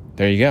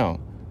there you go.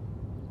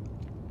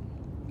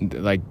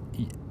 Like,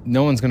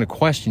 no one's going to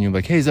question you,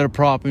 like, hey, is that a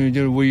prop? Were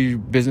you a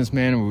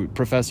businessman or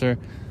professor?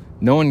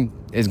 No one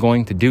is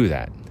going to do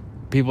that.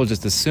 People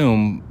just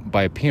assume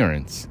by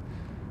appearance.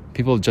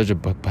 People judge a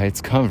book by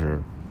its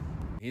cover.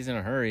 He's in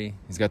a hurry.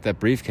 He's got that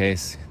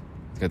briefcase.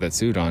 He's got that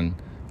suit on,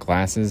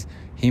 glasses.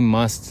 He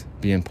must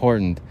be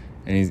important,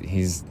 and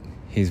he's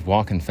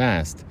walking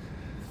fast.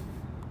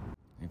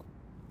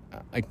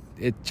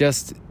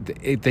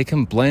 They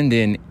can blend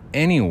in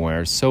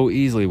anywhere so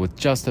easily with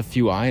just a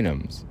few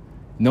items.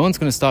 No one's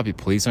going to stop you.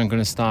 Police aren't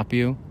going to stop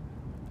you.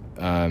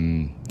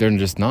 They're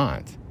just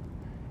not.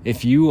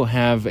 If you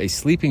have a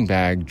sleeping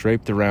bag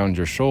draped around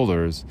your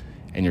shoulders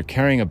and you're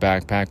carrying a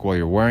backpack while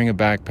you're wearing a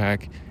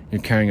backpack,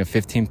 you're carrying a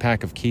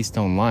 15-pack of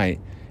Keystone Light,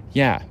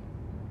 yeah,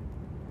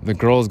 the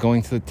girls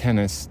going to the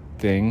tennis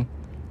thing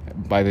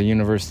by the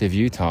University of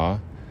Utah,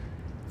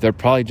 they're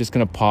probably just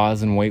going to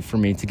pause and wait for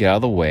me to get out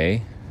of the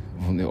way,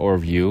 or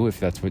you, if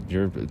that's what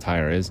your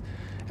attire is,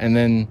 and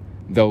then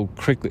they'll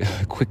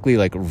quickly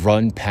like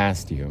run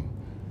past you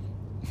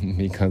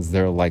because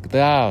they're like,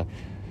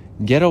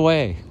 get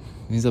away.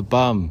 He's a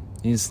bum.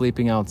 He's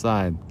sleeping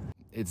outside.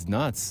 It's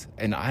nuts.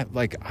 And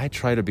I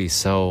try to be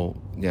so,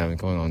 I'm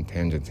going on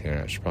tangents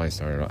here.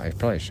 I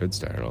probably should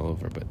start it all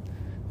over, but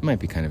it might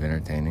be kind of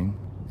entertaining.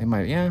 It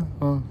might, I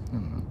don't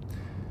know.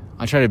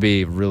 I try to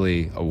be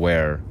really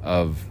aware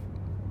of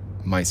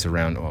my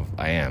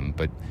I am,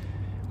 but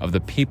of the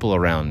people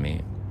around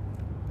me.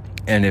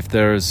 And if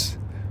there's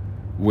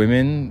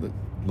women,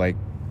 like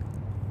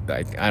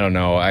I don't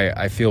know,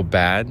 I feel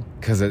bad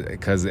because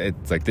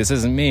it's like, this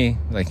isn't me.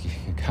 Like,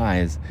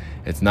 guys,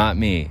 it's not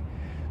me.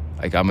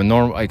 Like, I'm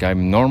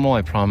normal,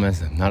 I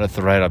promise. I'm not a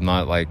threat. I'm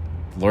not like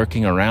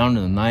lurking around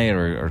in the night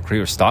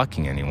or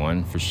stalking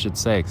anyone, for shit's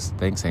sakes.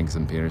 Thanks,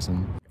 Hankson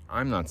Peterson.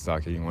 I'm not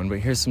stalking anyone, but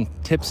here's some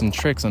tips and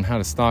tricks on how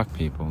to stalk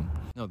people.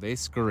 No, they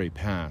scurry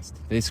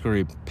past. They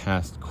scurry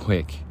past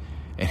quick,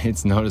 and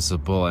it's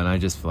noticeable, and I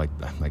just feel like,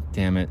 I'm like,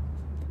 damn it.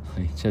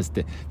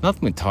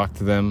 Nothing to talk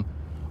to them,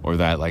 or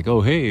that, like,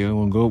 oh, hey,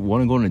 want to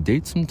go on a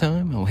date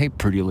sometime? Oh, hey,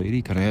 pretty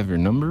lady, can I have your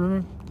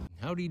number?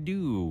 Howdy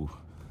do.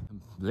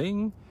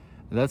 Bling.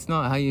 That's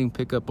not how you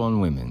pick up on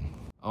women.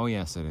 Oh,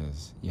 yes, it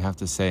is. You have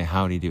to say,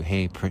 howdy do.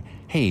 Hey,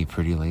 hey,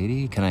 pretty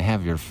lady, can I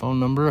have your phone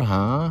number,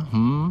 huh?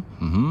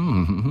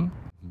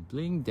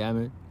 Bling,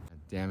 damn it.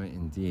 Damn it,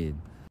 indeed.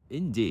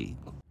 Indeed.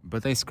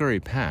 But they scurry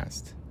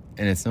past,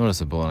 and it's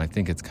noticeable, and I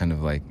think it's kind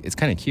of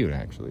cute,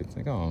 actually. It's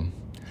like, like,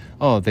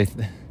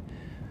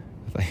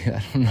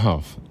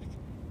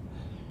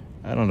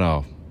 I don't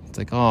know. It's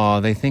like,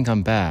 they think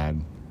I'm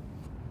bad.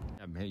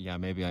 Yeah,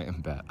 maybe I am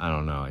bad. I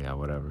don't know. Yeah,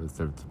 whatever.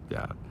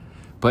 Yeah.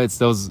 But it's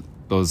those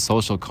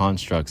social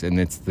constructs, and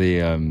it's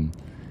the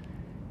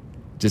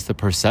just the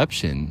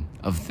perception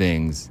of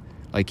things.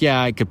 Like,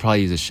 yeah, I could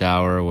probably use a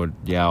shower, or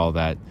all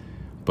that,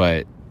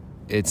 but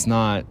it's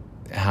not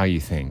how you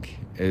think.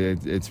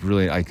 It's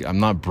really like, I'm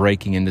not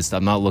breaking into stuff.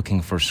 I'm not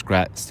looking for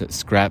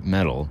scrap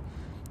metal.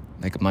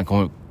 Like, I'm not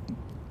going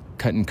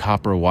cutting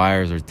copper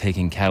wires or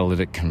taking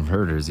catalytic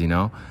converters,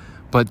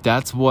 But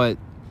that's what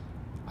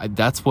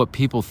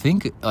people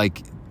think.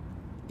 Like,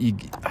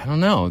 I don't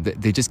know.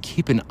 They just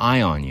keep an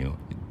eye on you.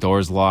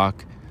 Doors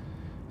lock,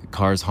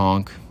 cars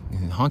honk.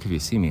 Honk if you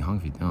see me,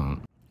 honk if you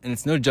don't. And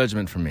it's no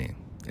judgment for me.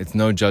 It's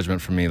no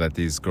judgment for me that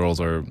these girls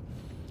are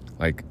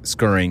like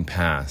scurrying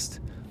past.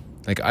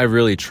 Like, I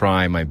really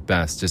try my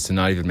best just to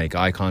not even make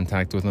eye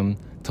contact with them,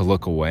 to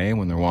look away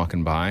when they're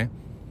walking by.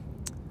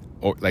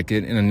 Or like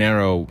in a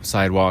narrow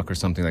sidewalk or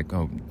something, like,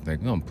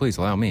 no, please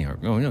allow me. Or,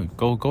 no,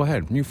 go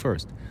ahead, you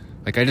first.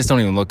 Like, I just don't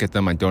even look at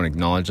them. I don't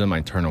acknowledge them.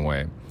 I turn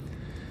away.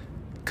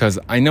 Because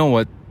I know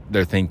what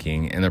they're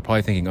thinking, and they're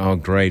probably thinking, oh,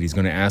 great, he's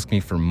going to ask me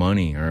for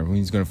money, or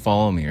he's going to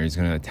follow me, or he's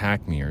going to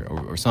attack me,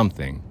 or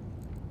something.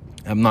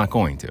 I'm not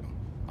going to.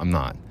 I'm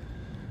not.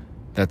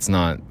 That's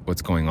not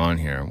what's going on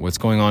here. What's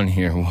going on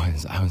here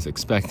was I was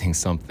expecting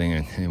something,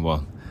 and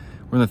well,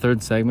 we're in the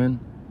third segment.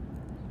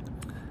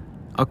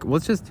 Okay,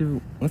 let's just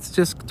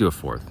do a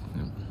fourth.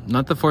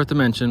 Not the fourth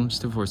dimension,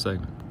 just do a fourth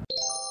segment.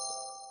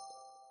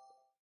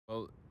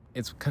 Well,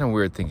 it's kind of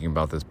weird thinking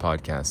about this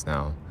podcast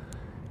now.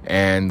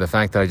 And the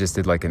fact that I just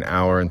did like an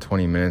hour and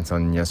 20 minutes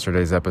on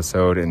yesterday's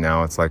episode, and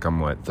now it's like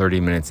I'm 30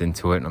 minutes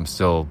into it, and I'm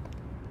still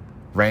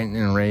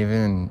ranting and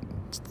raving,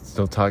 and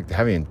still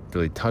haven't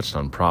really touched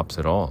on props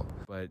at all.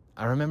 But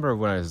I remember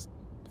when I was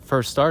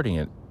first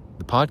starting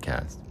the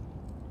podcast.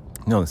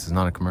 No, this is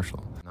not a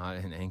commercial, not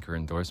an Anchor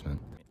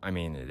endorsement. I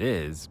mean, it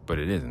is, but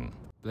it isn't.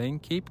 Then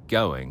keep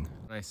going.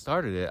 When I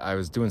started it, I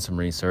was doing some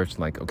research,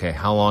 like, okay,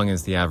 how long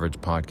is the average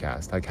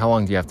podcast? Like, how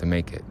long do you have to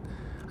make it?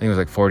 I think it was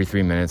like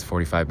 43 minutes,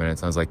 45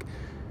 minutes. I was like,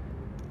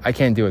 I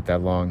can't do it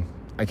that long.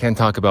 I can't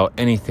talk about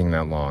anything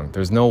that long.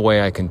 There's no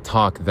way I can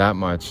talk that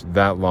much,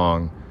 that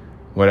long,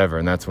 whatever.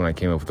 And that's when I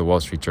came up with the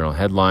Wall Street Journal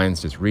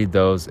headlines. Just read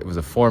those. It was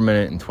a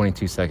 4-minute and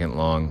 22-second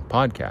long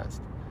podcast.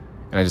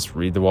 And I just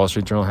read the Wall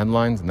Street Journal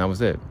headlines, and that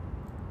was it.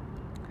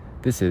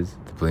 This is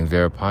the Bling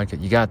Vera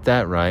podcast. You got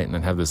that right. And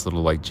I'd have this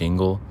little like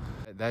jingle.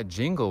 That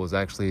jingle was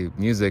actually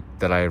music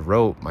that I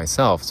wrote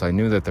myself. So I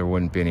knew that there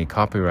wouldn't be any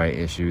copyright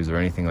issues or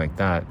anything like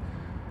that.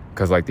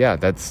 Because, like, yeah,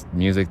 that's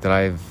music that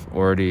I've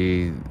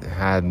already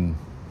had,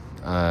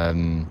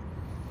 I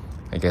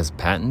guess,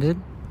 patented.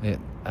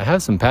 I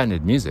have some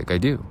patented music. I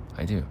do.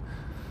 I don't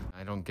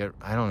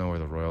know where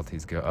the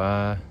royalties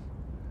go.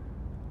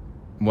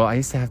 Well, I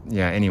used to have,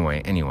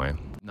 anyway,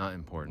 not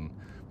important.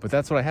 But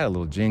that's what I had, a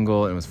little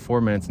jingle. It was 4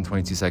 minutes and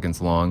 22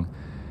 seconds long.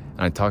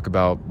 And I talk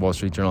about Wall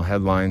Street Journal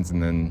headlines,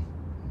 and then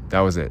that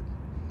was it.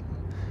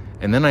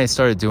 And then I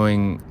started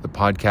doing the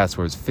podcast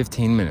where it was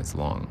 15 minutes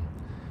long.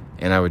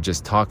 And I would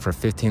just talk for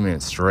 15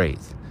 minutes straight.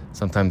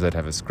 Sometimes I'd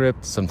have a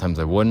script, sometimes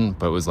I wouldn't,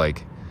 but it was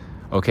like,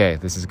 okay,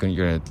 you're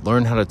going to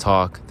learn how to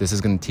talk. This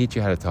is going to teach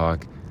you how to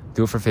talk.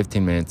 Do it for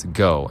 15 minutes,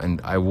 go.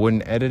 And I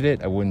wouldn't edit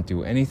it. I wouldn't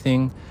do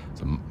anything.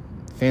 So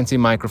fancy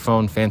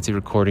microphone, fancy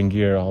recording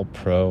gear, all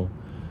pro.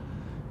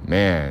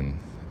 Man,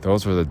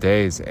 those were the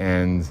days.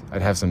 And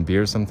I'd have some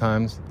beer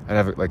sometimes. I'd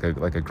have like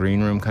a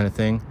green room kind of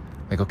thing.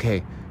 Like, okay,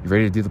 you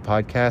ready to do the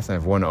podcast? And I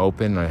have one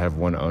open, and I have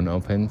one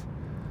unopened.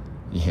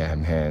 Yeah,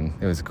 man,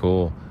 it was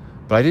cool.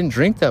 But I didn't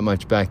drink that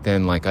much back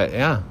then. Like,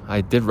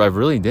 I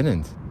really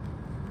didn't.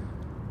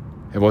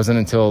 It wasn't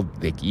until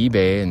like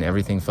eBay and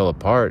everything fell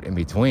apart in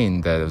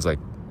between that it was like,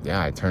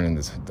 yeah, I turned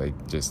into like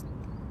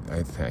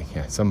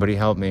somebody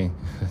help me.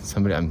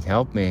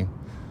 Help me.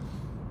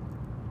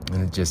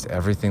 And it just,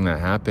 everything that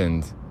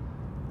happened,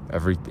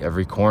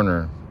 every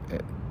corner,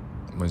 it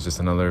was just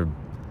another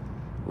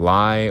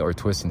lie or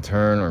twist and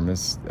turn or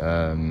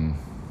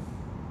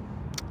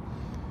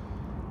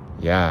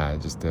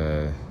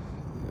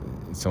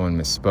someone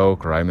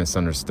misspoke, or I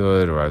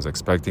misunderstood, or I was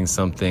expecting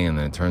something, and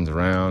then it turns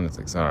around. It's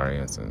like, sorry,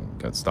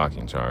 got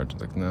stalking charge.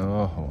 It's like,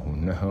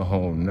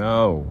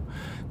 no,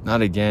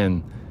 not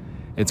again.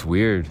 It's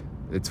weird.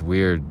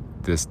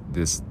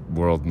 This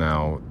world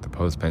now, the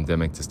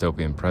post-pandemic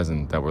dystopian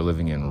present that we're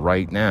living in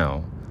right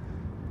now.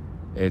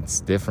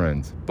 It's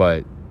different,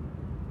 but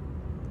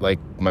like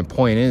my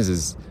point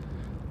is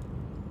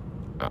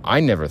I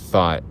never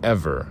thought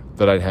ever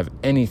that I'd have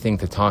anything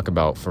to talk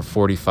about for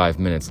 45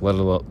 minutes, let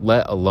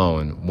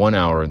alone 1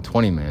 hour and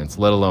 20 minutes,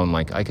 let alone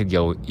like I could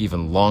go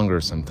even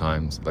longer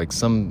sometimes. Like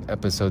some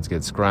episodes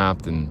get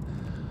scrapped, and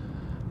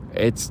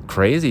It's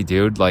crazy,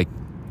 dude. Like,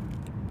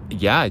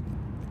 yeah,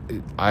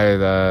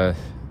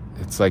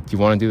 it's like, do you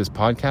want to do this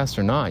podcast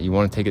or not? You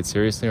want to take it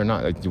seriously or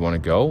not? Like, do you want to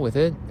go with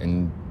it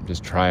and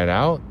just try it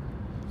out?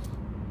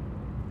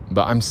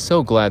 But I'm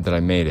so glad that I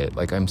made it.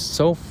 Like, I'm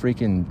so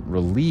freaking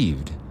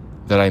relieved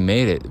that I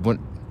made it. When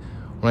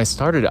I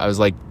started, I was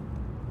like,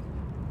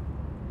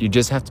 you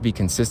just have to be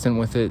consistent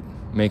with it.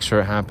 Make sure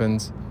it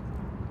happens.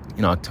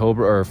 In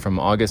October, or from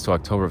August to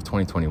October of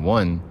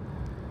 2021,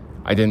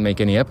 I didn't make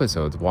any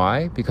episodes.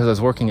 Why? Because I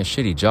was working a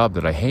shitty job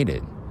that I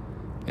hated.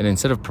 And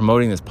instead of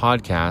promoting this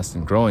podcast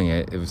and growing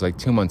it, it was like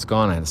 2 months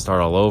gone. I had to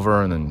start all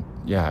over. And then,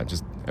 yeah,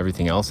 just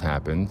everything else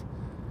happened.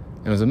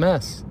 And it was a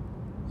mess.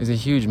 It was a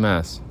huge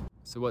mess.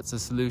 So what's the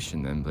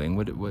solution then, Bling?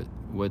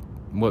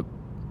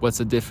 What's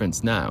the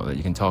difference now that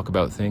you can talk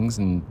about things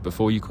and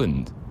before you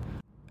couldn't?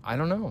 I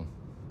don't know.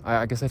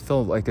 I guess I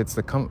feel like it's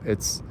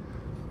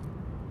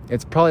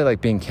probably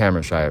like being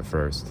camera shy at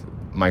first.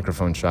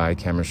 Microphone shy,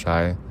 camera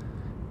shy.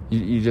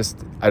 You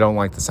just, I don't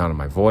like the sound of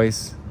my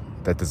voice.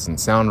 That doesn't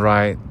sound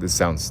right. This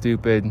sounds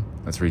stupid.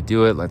 Let's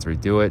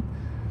redo it.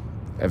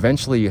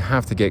 Eventually you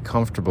have to get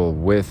comfortable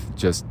with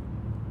just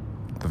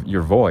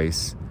your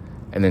voice,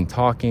 and then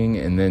talking,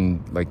 and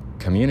then like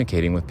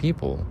communicating with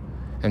people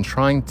and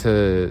trying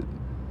to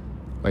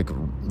like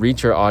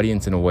reach your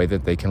audience in a way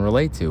that they can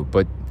relate to.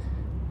 But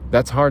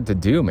that's hard to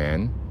do,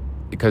 man.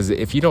 Because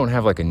if you don't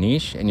have like a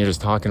niche and you're just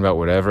talking about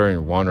whatever and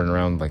you're wandering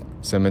around like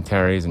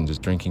cemeteries and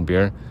just drinking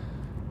beer,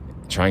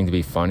 trying to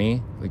be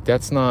funny, like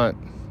that's not,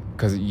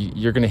 because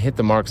you're going to hit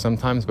the mark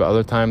sometimes, but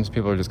other times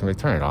people are just going to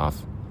be, turn it off.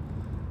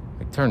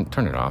 Like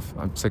turn it off.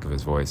 I'm sick of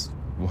his voice.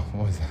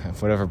 What was that?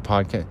 Whatever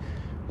podcast.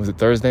 Was it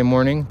Thursday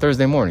morning?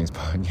 Thursday morning's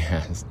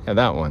podcast. Yeah,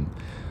 that one.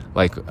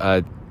 Like,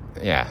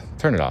 yeah,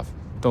 turn it off.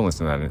 Don't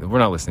listen to that. We're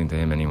not listening to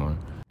him anymore.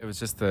 It was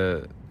just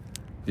the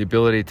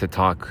ability to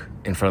talk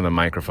in front of the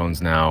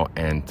microphones now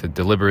and to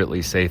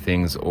deliberately say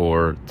things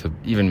or to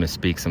even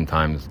misspeak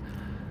sometimes.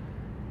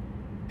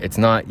 It's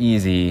not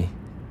easy,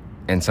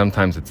 and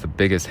sometimes it's the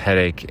biggest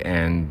headache,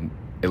 and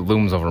it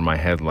looms over my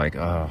head like,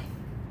 oh.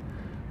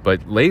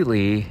 But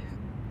lately,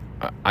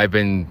 I've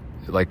been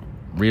like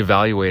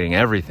reevaluating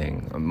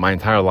everything, my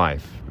entire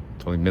life,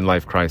 totally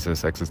midlife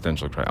crisis,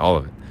 existential crisis, all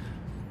of it.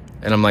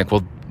 And I'm like,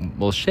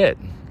 well, shit.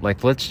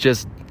 Like, let's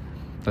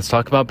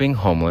talk about being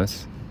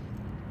homeless.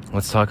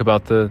 Let's talk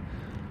about the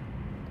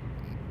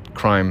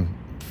crime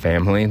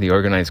family, the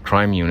organized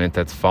crime unit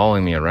that's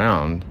following me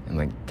around and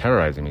like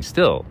terrorizing me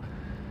still.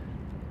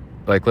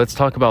 Like, let's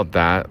talk about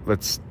that.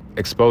 Let's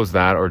expose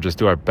that, or just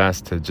do our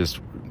best to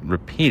just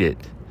repeat it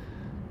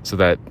so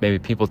that maybe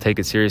people take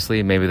it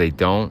seriously, maybe they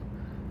don't.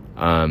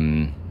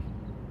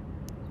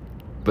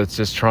 Let's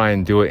just try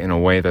and do it in a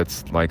way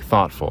that's like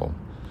thoughtful.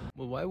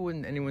 Well, why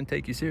wouldn't anyone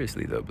take you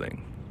seriously though,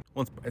 Bling?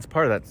 Well, it's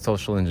part of that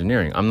social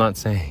engineering. I'm not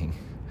saying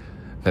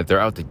that they're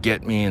out to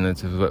get me and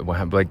that's what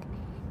happened. Like,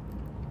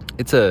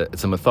 it's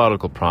a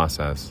methodical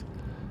process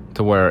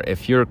to where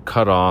if you're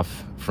cut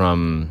off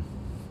from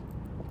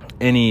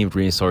any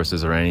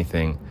resources or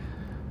anything,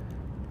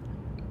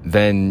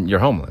 then you're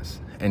homeless.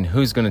 And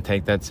who's going to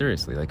take that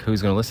seriously? Like,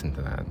 who's going to listen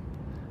to that?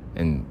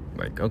 And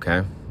like,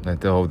 okay,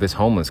 this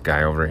homeless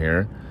guy over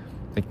here,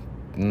 like,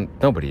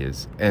 nobody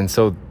is. And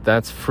so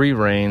that's free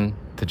reign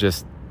to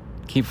just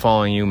keep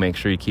following you. Make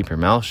sure you keep your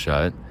mouth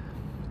shut.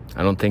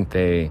 I don't think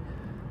they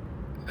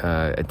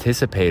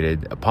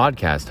anticipated a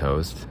podcast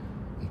host.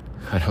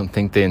 I don't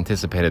think they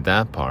anticipated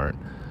that part.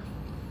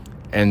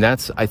 And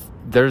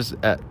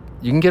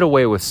you can get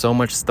away with so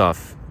much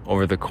stuff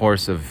over the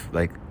course of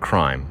like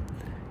crime,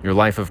 your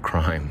life of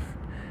crime.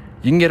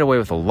 You can get away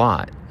with a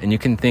lot, and you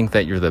can think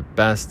that you're the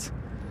best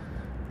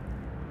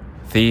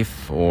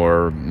thief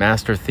or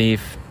master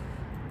thief,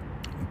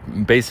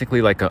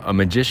 basically like a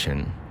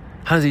magician.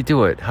 How does he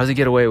do it? How does he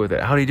get away with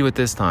it? How do you do it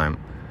this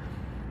time?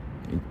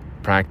 You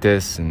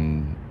practice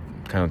and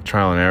kind of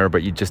trial and error,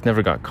 but you just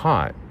never got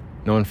caught.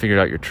 No one figured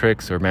out your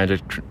tricks or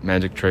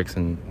magic tricks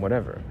and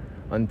whatever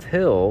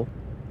until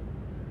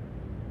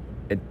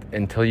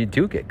you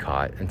do get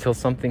caught, until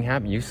something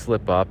happens. You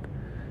slip up,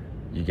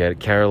 you get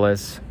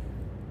careless,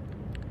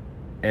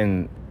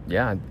 and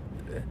yeah,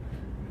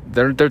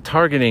 they're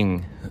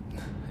targeting,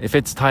 if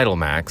it's Title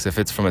Max, if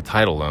it's from a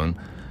title loan,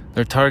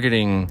 they're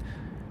targeting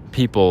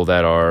people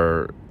that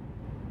are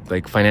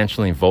like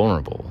financially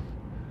vulnerable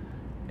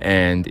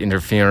and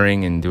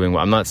interfering and doing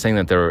I'm not saying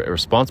that they're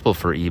responsible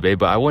for eBay,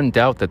 but I wouldn't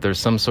doubt that there's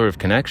some sort of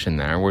connection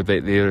there where they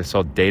either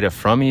saw data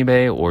from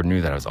eBay or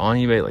knew that I was on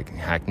eBay, like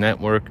Hack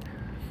Network.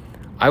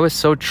 I was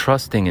so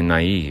trusting and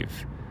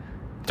naive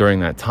during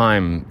that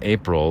time,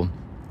 April,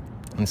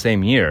 in the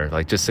same year,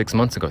 like just 6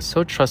 months ago,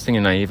 so trusting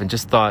and naive, and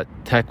just thought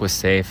tech was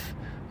safe,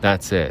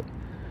 that's it.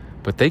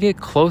 But they get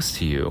close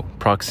to you,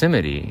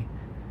 proximity,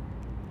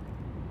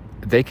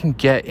 they can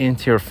get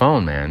into your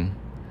phone, man.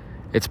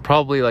 It's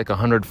probably like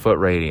 100-foot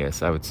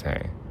radius, I would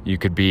say. You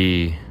could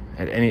be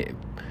at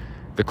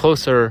the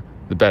closer,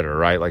 the better,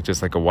 right? Like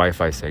just like a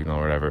Wi-Fi signal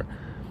or whatever.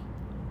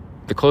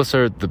 The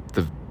closer,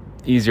 the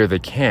easier they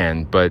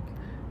can, but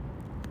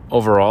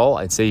overall,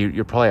 I'd say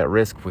you're probably at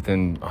risk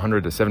within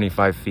 100 to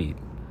 75 feet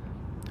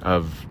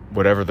of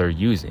whatever they're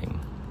using.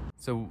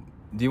 So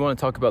do you want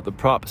to talk about the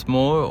props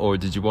more, or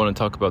did you want to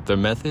talk about their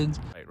methods?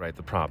 Right,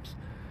 the props.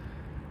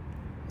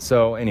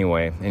 So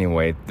anyway,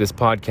 this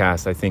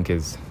podcast I think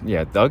is,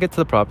 I'll get to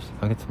the props.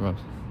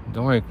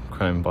 Don't worry,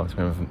 Crime Boss.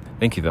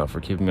 Thank you, though, for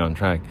keeping me on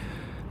track.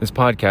 This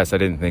podcast, I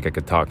didn't think I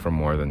could talk for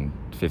more than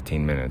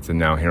 15 minutes. And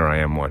now here I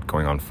am,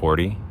 going on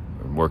 40?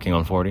 Working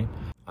on 40?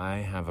 I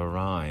have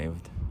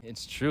arrived.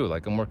 It's true,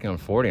 like I'm working on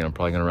 40 and I'm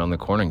probably going to round the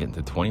corner and get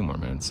into 20 more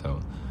minutes. So,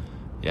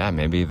 yeah,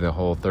 maybe the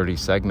whole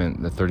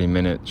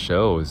 30-minute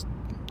show is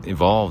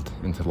evolved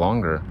into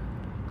longer.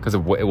 Because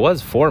it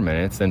was 4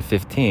 minutes, then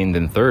 15,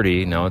 then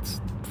 30. Now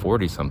it's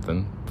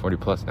 40-something. 40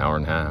 plus, an hour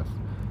and a half.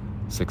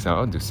 6 hours.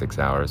 I'll do 6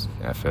 hours.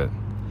 F it.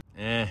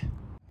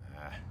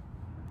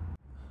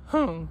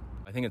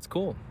 I think it's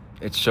cool.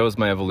 It shows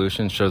my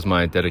evolution, shows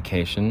my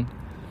dedication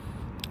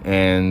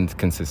and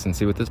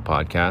consistency with this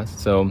podcast.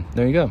 So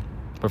there you go.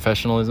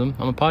 Professionalism.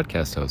 I'm a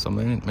podcast host.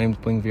 My name's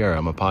Bling Vieira.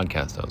 I'm a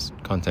podcast host,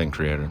 content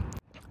creator.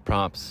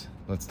 Props.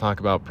 Let's talk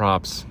about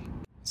props.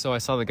 So I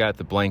saw the guy at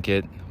the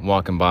blanket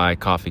walking by,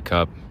 coffee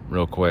cup,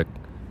 real quick.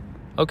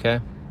 Okay.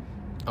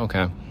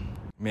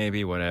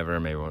 Maybe whatever.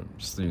 Maybe we'll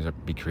just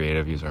be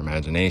creative, use our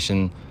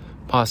imagination.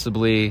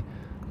 Possibly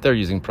they're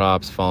using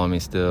props. Follow me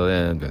still.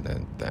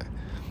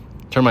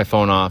 Turn my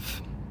phone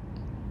off.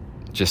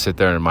 Just sit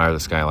there and admire the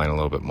skyline a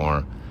little bit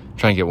more.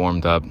 Try and get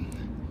warmed up.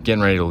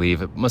 Getting ready to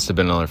leave. It must have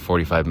been another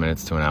 45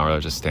 minutes to an hour. I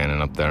was just standing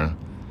up there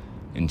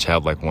in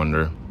childlike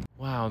wonder.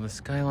 Wow, the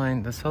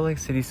skyline, the Salt Lake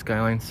City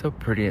skyline, so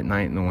pretty at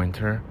night in the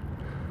winter.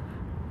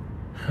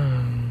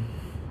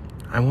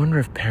 I wonder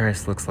if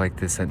Paris looks like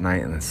this at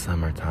night in the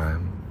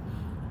summertime.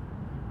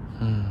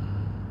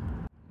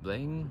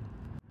 Bling?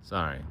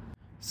 Sorry.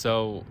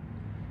 So,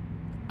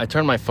 I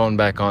turned my phone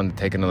back on to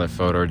take another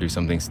photo or do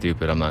something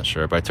stupid, I'm not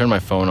sure. But I turned my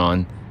phone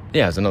on.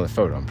 Yeah, it's another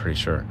photo, I'm pretty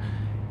sure.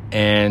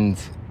 And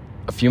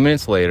a few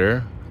minutes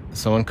later,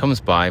 someone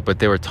comes by, but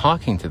they were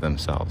talking to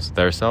themselves.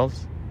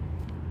 Theirselves?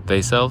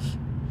 Theyselves?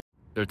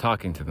 They're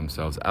talking to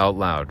themselves out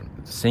loud.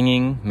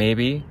 Singing,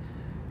 maybe.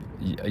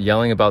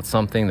 Yelling about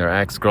something. Their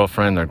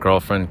ex-girlfriend, their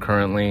girlfriend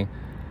currently.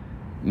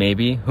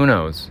 Maybe. Who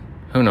knows?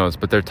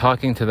 But they're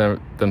talking to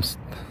them.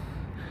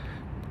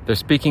 They're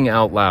speaking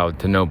out loud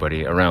to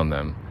nobody around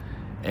them.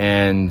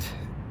 And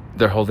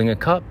they're holding a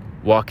cup.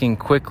 Walking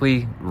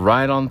quickly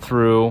right on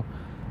through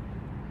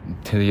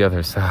to the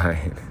other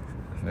side.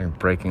 They're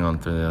breaking on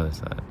through the other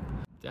side.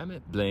 Damn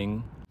it,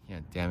 Bling. Yeah,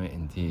 damn it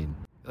indeed.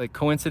 Like,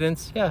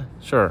 coincidence? Yeah,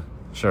 sure.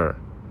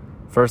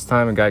 First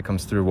time a guy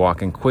comes through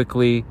walking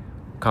quickly,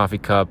 coffee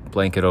cup,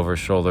 blanket over his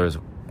shoulders,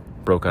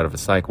 broke out of a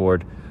psych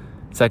ward.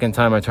 Second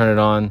time I turn it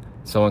on,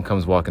 someone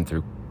comes walking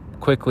through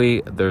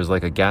quickly. There's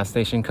like a gas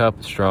station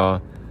cup, straw,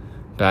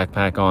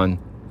 backpack on,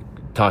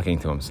 talking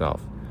to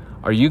himself.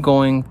 Are you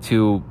going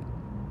to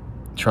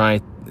try,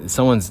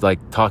 someone's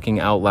like talking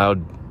out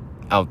loud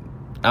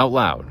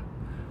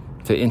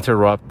to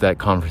interrupt that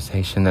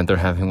conversation that they're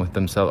having with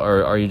themselves?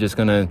 Or are you just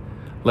going to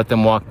let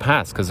them walk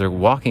past? Because they're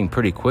walking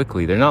pretty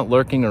quickly. They're not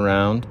lurking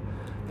around.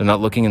 They're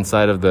not looking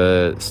inside of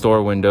the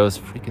store windows.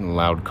 Freaking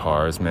loud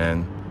cars,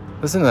 man.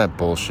 Listen to that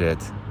bullshit.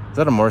 Is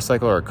that a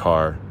motorcycle or a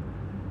car?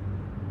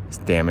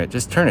 Damn it.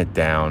 Just turn it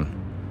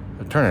down.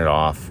 Or turn it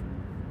off.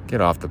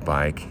 Get off the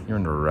bike. You're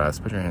under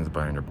arrest. Put your hands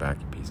behind your back,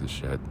 you piece of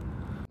shit.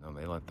 No,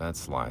 they let that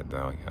slide,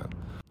 though. Yeah.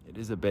 It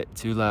is a bit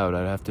too loud.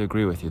 I'd have to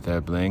agree with you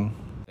there, Bling.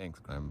 Thanks,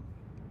 crime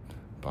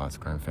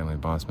family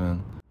boss,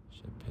 man.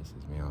 Shit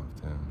pisses me off,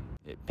 too.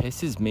 It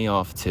pisses me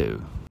off,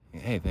 too.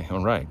 Hey,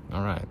 all right.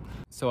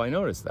 So I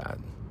noticed that.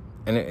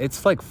 And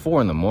it's like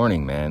 4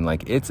 a.m, man.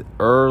 Like, it's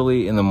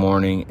early in the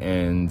morning,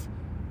 and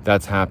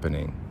that's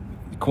happening.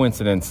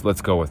 Coincidence,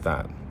 let's go with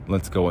that.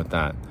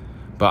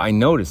 But I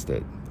noticed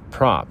it.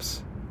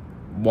 Props.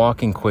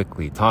 Walking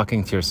quickly,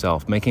 talking to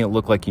yourself, making it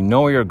look like you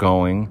know where you're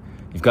going.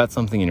 You've got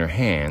something in your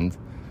hand.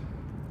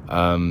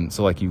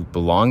 So like you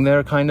belong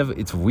there, kind of.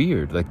 It's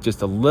weird. Like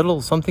just a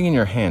little something in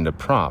your hand, a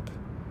prop,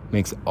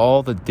 makes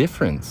all the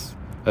difference.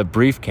 A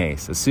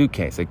briefcase, a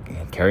suitcase,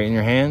 like carry it in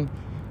your hand,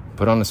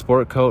 put on a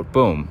sport coat,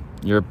 boom.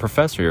 You're a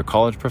professor, you're a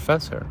college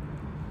professor.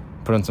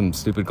 Put on some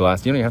stupid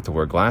glasses. You don't even have to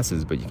wear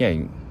glasses, but you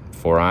can,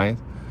 4 eyes.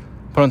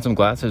 Put on some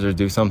glasses or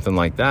do something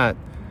like that.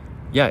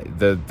 Yeah,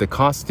 the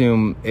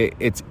costume,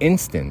 it's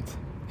instant.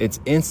 It's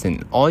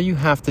instant. All you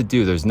have to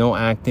do, there's no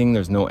acting,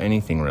 there's no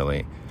anything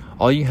really.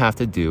 All you have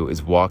to do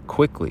is walk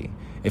quickly.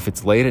 If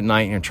it's late at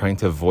night and you're trying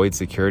to avoid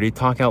security,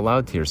 talk out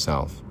loud to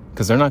yourself.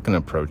 Because they're not going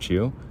to approach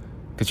you.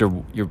 Because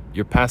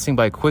you're passing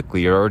by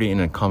quickly. You're already in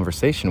a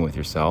conversation with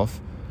yourself.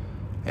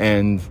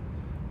 And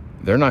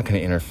they're not going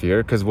to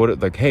interfere. Because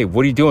hey,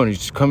 what are you doing? Are you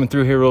just coming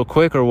through here real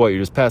quick or what?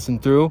 You're just passing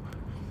through?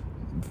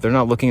 They're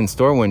not looking in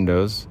store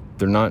windows.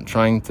 They're not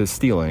trying to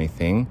steal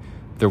anything.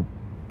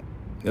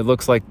 It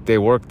looks like they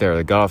work there.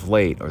 They got off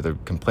late, or they're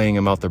complaining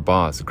about their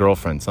boss,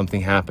 girlfriend.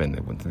 Something happened. They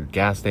went to the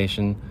gas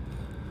station,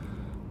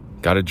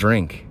 got a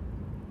drink.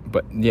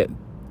 But yet,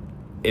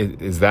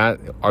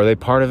 are they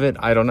part of it?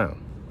 I don't know.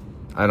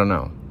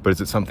 But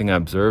is it something I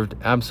observed?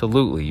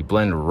 Absolutely. You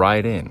blend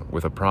right in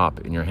with a prop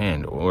in your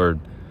hand, or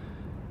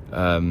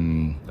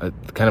kind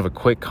of a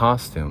quick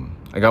costume.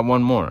 I got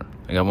one more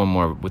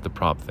with the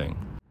prop thing.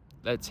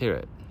 Let's hear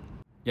it.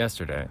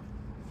 Yesterday,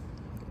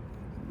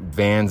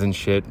 vans and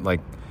shit, like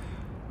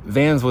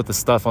vans with the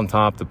stuff on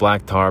top, the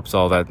black tarps,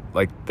 all that,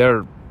 like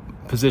they're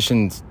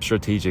positioned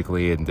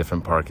strategically in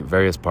different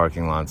various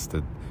parking lots.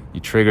 You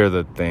trigger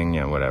the thing,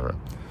 whatever.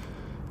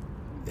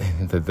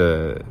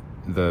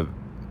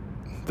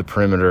 The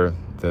perimeter,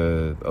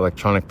 the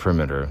electronic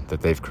perimeter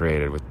that they've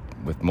created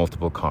with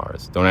multiple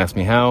cars. Don't ask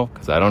me how,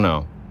 because I don't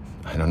know.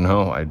 I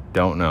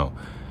don't know.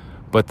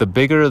 But the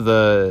bigger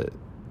the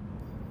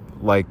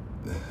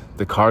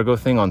cargo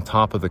thing on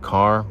top of the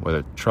car,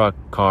 whether truck,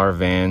 car,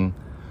 van,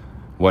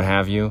 what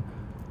have you,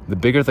 the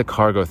bigger the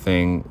cargo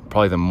thing,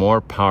 probably the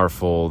more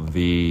powerful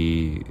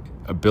the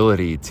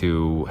ability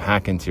to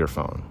hack into your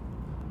phone.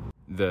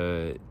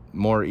 The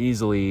more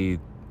easily,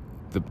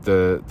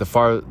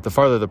 the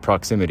farther the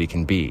proximity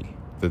can be,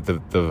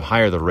 the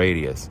higher the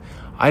radius.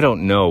 I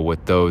don't know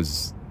what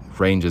those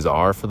ranges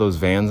are for those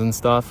vans and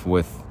stuff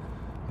with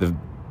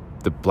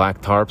the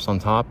black tarps on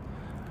top.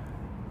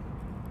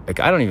 Like,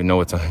 I don't even know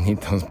what's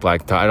underneath those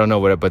black tarps. I don't know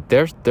what, but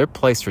they're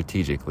placed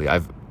strategically.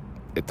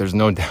 There's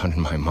no doubt in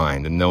my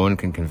mind, and no one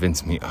can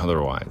convince me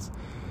otherwise.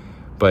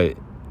 But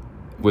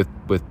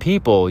with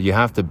people, you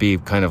have to be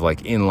kind of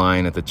like in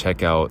line at the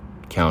checkout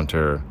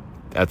counter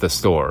at the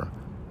store.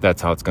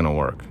 That's how it's going to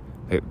work.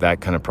 That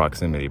kind of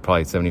proximity,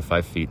 probably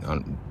 75 feet.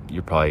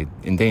 You're probably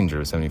in danger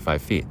of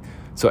 75 feet.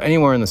 So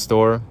anywhere in the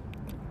store,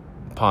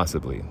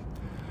 possibly.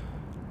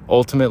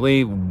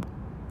 Ultimately,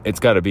 it's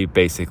got to be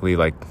basically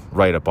like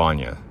right up on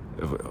you,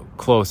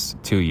 close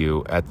to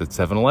you at the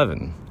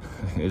 7-Eleven.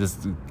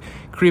 Just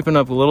creeping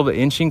up a little bit,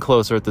 inching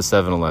closer at the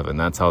 7-Eleven.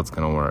 That's how it's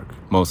going to work,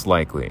 most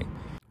likely.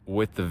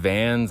 With the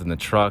vans and the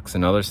trucks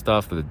and other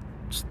stuff, the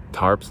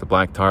tarps, the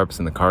black tarps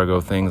and the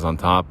cargo things on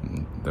top,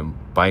 and the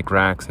bike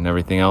racks and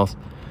everything else,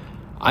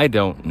 I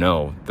don't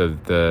know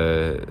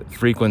the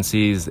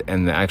frequencies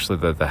and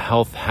the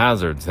health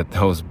hazards that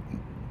those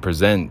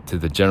present to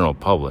the general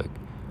public.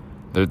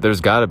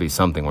 There's got to be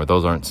something where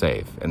those aren't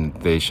safe, and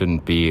they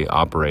shouldn't be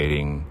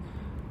operating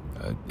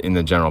in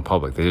the general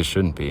public. They just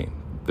shouldn't be.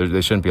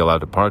 They shouldn't be allowed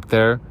to park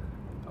there.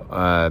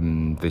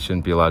 They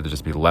shouldn't be allowed to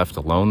just be left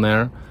alone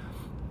there.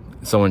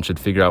 Someone should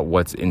figure out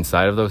what's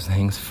inside of those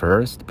things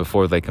first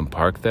before they can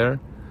park there.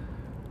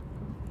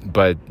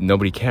 But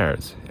nobody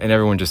cares. And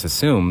everyone just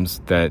assumes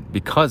that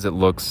because it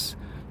looks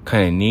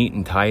kind of neat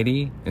and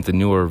tidy, it's a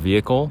newer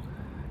vehicle,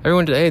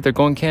 everyone, hey, they're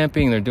going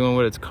camping, they're doing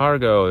what it's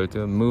cargo,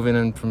 they're moving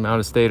in from out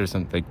of state or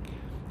something.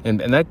 And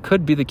that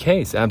could be the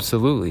case,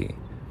 absolutely.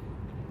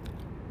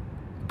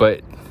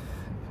 But,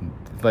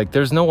 like,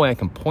 there's no way I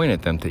can point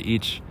at them to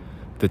each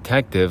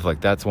detective,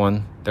 like, that's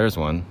one, there's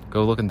one,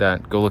 go look at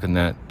that,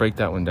 break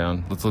that one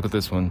down, let's look at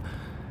this one.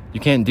 You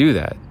can't do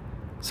that.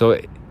 So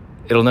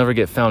it'll never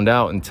get found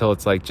out until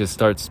it's like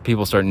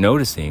people start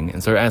noticing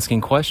and start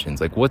asking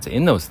questions, like, what's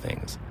in those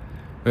things?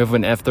 We have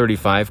an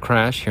F-35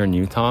 crash here in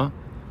Utah,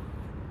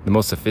 the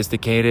most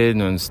sophisticated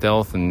and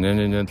stealth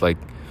and like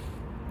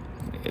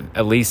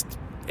at least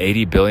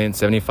 $80 billion,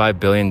 $75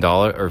 billion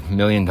or $1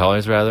 million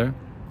rather.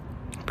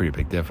 Pretty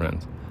big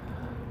difference.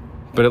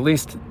 But at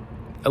least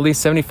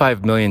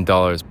 $75 million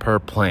per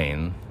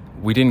plane.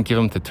 We didn't give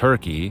them to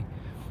Turkey,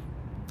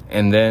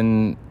 and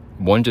then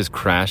one just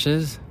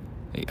crashes.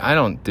 I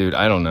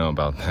don't know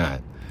about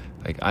that.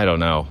 Like, I don't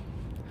know.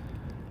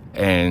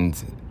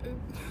 And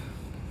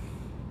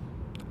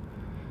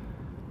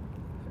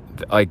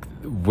like,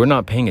 we're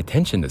not paying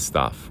attention to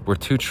stuff. We're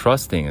too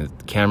trusting.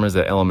 Cameras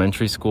at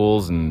elementary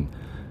schools and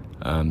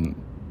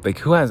like,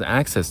 who has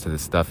access to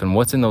this stuff, and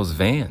what's in those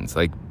vans?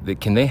 Like,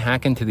 can they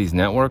hack into these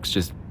networks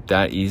just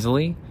that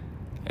easily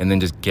and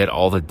then just get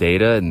all the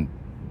data, and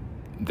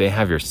they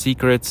have your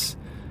secrets,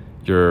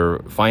 your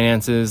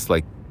finances,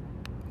 like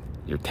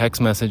your text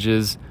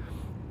messages,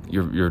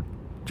 your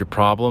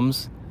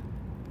problems.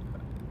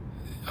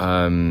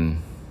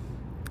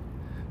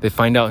 They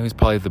find out who's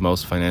probably the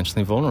most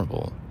financially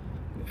vulnerable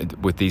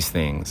with these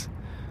things.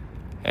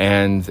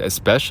 And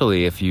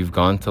especially if you've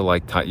gone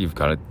to you've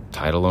got a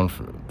title loan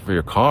for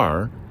your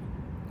car,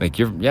 like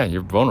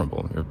you're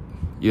vulnerable. You're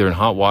either in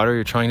hot water or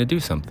you're trying to do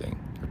something.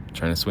 You're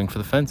trying to swing for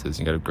the fences.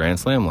 You got a grand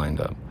slam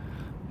lined up.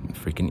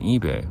 Freaking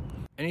eBay.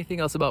 Anything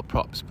else about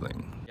props,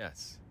 Bling?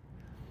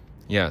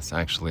 Yes,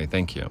 actually,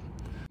 thank you.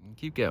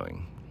 Keep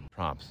going.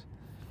 Props.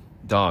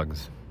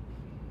 Dogs,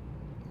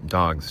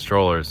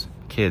 strollers,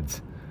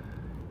 kids.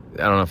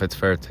 I don't know if it's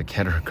fair to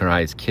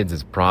categorize kids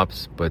as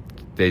props, but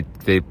they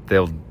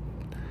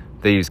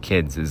use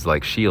kids as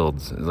like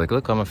shields. It's like,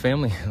 look, I'm a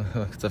family.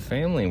 It's a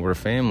family. We're a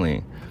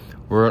family.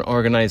 We're an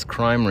organized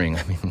crime ring.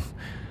 I mean,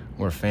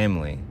 we're a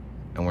family,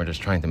 and we're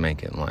just trying to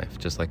make it in life,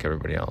 just like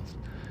everybody else.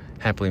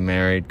 Happily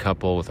married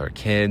couple with our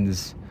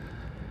kids,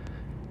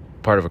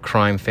 part of a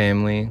crime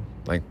family,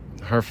 like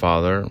her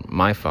father,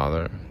 my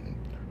father,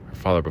 her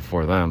father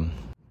before them.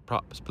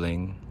 Props,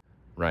 Bling.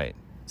 Right.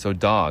 So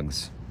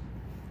dogs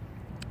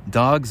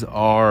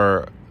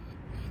are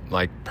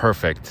like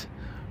perfect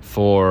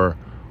for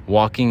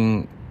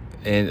walking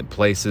in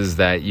places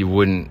that you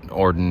wouldn't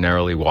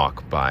ordinarily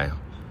walk by.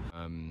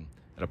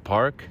 At a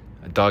park,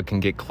 a dog can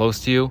get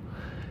close to you,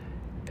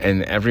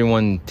 and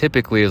everyone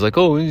typically is like,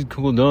 "Oh, he's a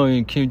cool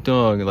dog, cute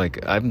dog."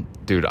 Like,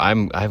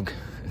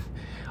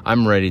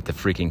 I'm ready to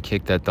freaking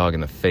kick that dog in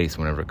the face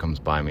whenever it comes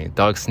by me.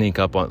 Dogs sneak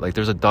up on, like,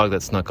 there's a dog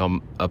that snuck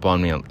up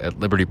on me at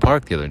Liberty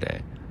Park the other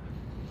day.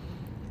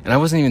 And I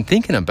wasn't even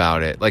thinking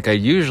about it. Like, I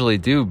usually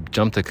do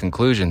jump to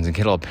conclusions and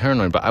get all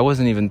paranoid, but I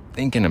wasn't even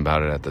thinking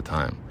about it at the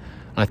time.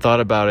 And I thought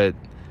about it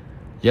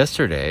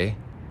yesterday,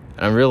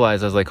 and I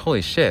realized, I was like,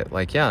 holy shit,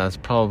 like, yeah, that's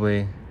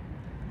probably...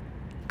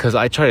 Because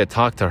I tried to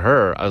talk to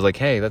her. I was like,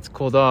 hey, that's a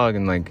cool dog.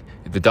 And, like,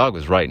 the dog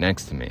was right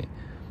next to me.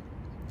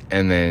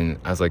 And then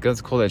I was like,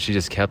 that's cool. That she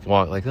just kept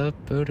walking, like, oh,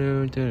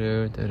 doo-doo,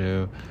 doo-doo,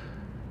 doo-doo.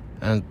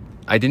 And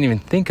I didn't even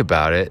think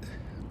about it,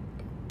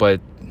 but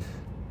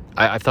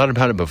I thought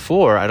about it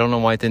before. I don't know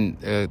why it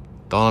didn't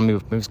dawn on me.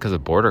 Maybe it's because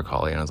of Border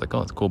Collie. And I was like,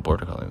 oh, it's a cool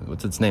Border Collie.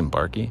 What's its name?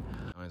 Barky?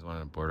 I always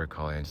wanted a Border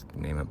Collie. I just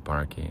name it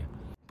Barky.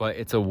 But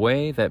it's a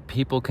way that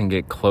people can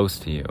get close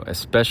to you,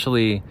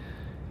 especially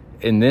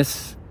in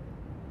this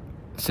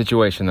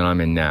situation that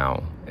I'm in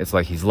now. It's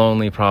like he's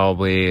lonely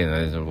probably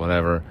and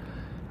whatever.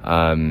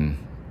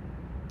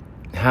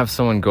 Have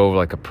someone go,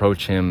 like,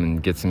 approach him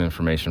and get some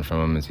information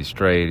from him. Is he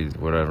straight? Is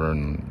whatever?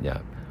 And yeah,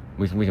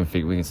 we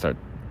can start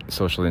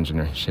social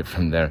engineering shit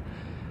from there.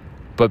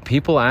 But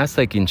people ask,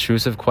 like,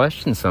 intrusive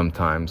questions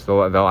sometimes.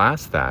 They'll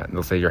ask that.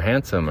 They'll say, you're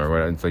handsome, or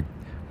what. It's like,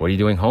 what are you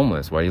doing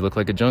homeless? Why do you look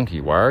like a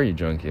junkie? Why are you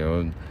junkie? You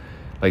know,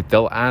 like,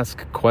 they'll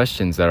ask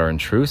questions that are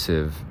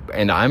intrusive,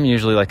 and I'm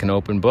usually like an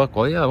open book.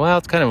 Well,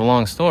 it's kind of a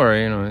long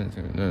story, you know.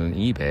 On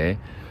eBay,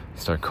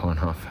 start going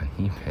off on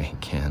eBay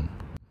again.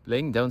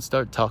 Bling, don't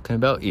start talking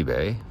about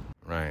eBay.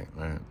 Right.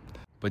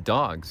 But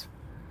dogs,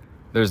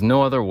 there's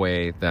no other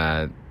way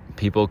that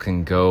people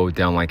can go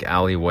down, like,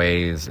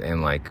 alleyways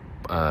and, like,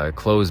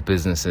 closed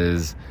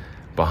businesses,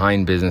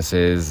 behind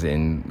businesses,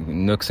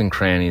 in nooks and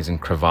crannies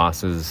and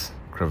crevasse.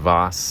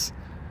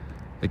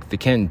 Like, they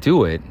can't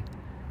do it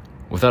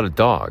without a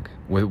dog.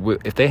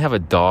 If they have a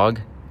dog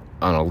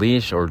on a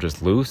leash or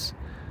just loose,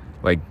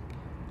 like,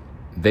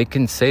 they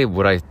can say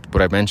what I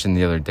mentioned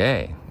the other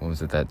day. What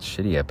was it, that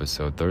shitty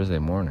episode, Thursday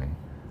morning?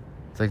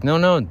 It's like,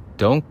 no,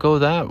 don't go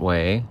that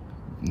way.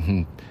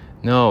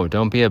 No,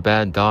 don't be a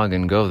bad dog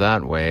and go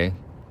that way.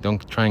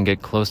 Don't try and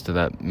get close to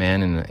that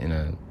man in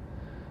a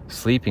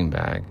sleeping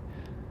bag.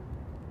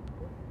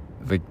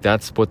 Like,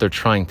 that's what they're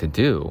trying to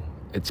do.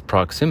 It's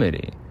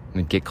proximity.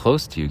 And get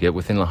close to you. Get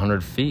within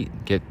 100 feet.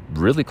 Get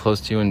really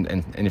close to you.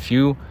 And if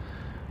you...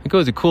 Like, oh,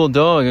 it's a cool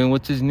dog, and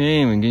what's his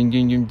name? And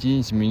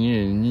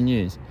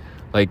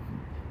like,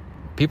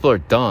 people are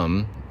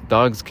dumb.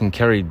 Dogs can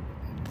carry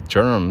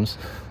germs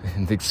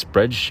and they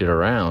spread shit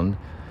around.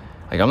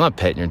 Like, I'm not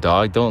petting your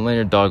dog. Don't let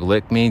your dog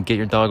lick me. Get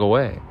your dog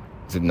away.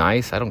 Is it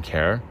nice? I don't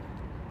care.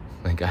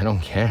 Like, I don't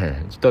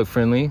care. It's dog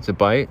friendly. It's a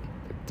bite.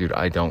 Dude,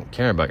 I don't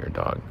care about your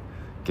dog.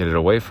 Get it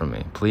away from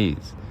me,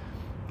 please.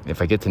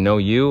 If I get to know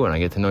you and I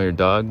get to know your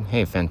dog,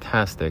 hey,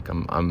 fantastic.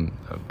 I'm an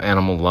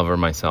animal lover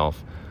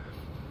myself.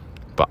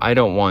 But I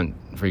don't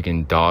want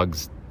freaking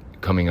dogs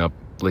coming up,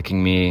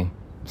 licking me,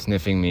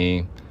 sniffing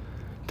me,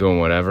 doing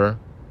whatever,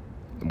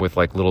 with,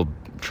 like, little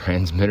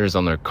transmitters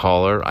on their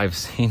collar. I've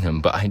seen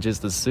them, but I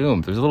just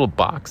assumed there's a little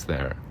box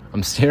there.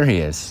 I'm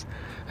serious.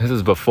 This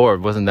was before. It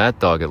wasn't that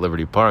dog at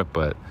Liberty Park,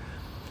 but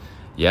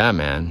yeah,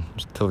 man.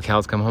 Just till the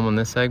cows come home on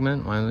this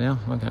segment? Why, yeah,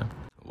 okay.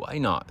 Why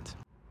not?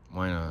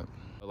 But,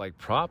 like,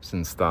 props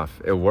and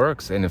stuff, it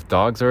works. And if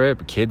dogs are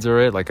it, kids are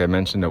it, like I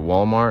mentioned at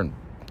Walmart,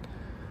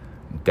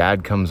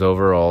 dad comes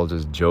over all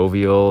just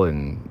jovial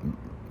and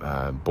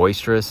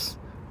boisterous,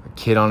 a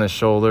kid on his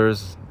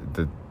shoulders.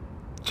 The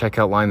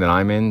checkout line that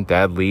I'm in,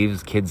 dad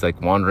leaves, kids,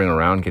 like, wandering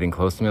around, getting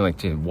close to me. Like,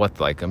 dude, what?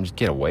 Like, I'm just,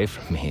 get away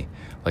from me.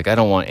 Like, I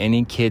don't want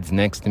any kids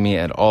next to me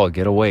at all.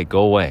 Get away,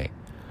 go away.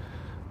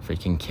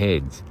 Freaking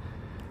kids.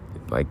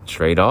 Like,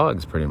 stray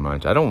dogs, pretty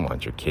much. I don't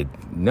want your kid.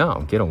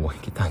 No, get away.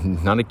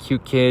 Not a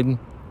cute kid,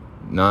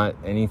 not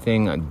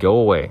anything. Go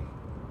away.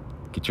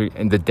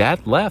 And the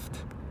dad left.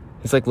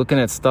 He's, like, looking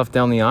at stuff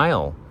down the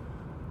aisle.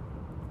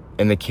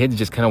 And the kids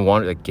just kind of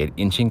wanted to, like, get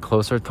inching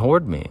closer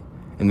toward me.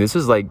 And this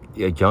was, like,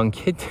 a young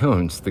kid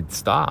doing, just, like,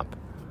 stop.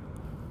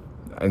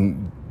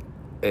 And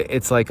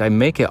it's like I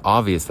make it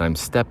obvious that I'm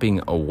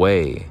stepping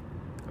away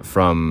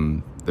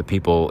from the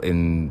people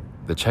in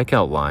the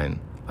checkout line.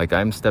 Like,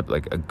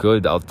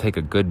 I'll take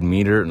a good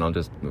meter and I'll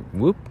just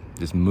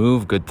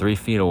move good 3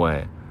 feet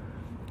away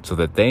so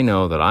that they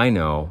know that I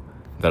know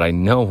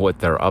what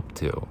they're up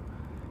to.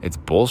 It's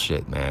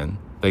bullshit, man.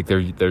 Like,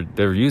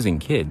 they're using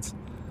kids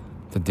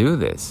to do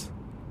this.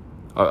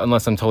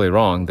 Unless I'm totally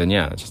wrong, then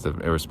yeah, it's just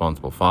an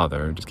irresponsible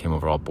father who just came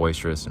over all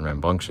boisterous and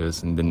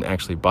rambunctious and didn't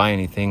actually buy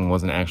anything,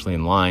 wasn't actually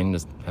in line,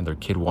 just had their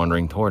kid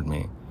wandering toward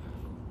me.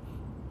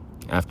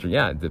 After,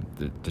 yeah,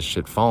 the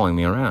shit following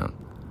me around.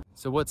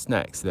 So what's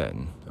next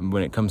then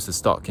when it comes to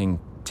stalking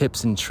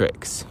tips and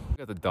tricks? You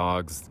got the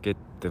dogs, get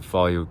to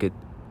follow you, get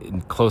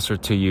closer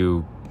to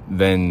you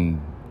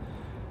than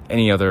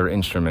any other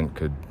instrument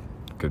could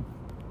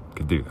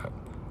do that.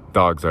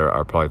 Dogs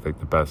are probably like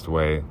the best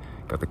way.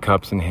 Got the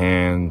cups in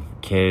hand,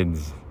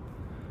 kids,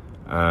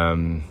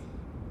 other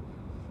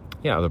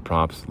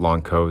props,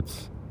 long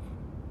coats,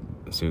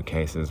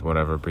 suitcases,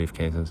 whatever,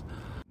 briefcases.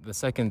 The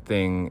second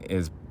thing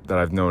is that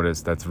I've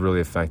noticed that's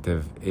really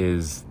effective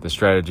is the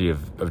strategy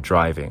of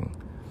driving.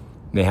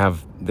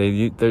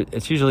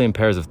 It's usually in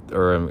pairs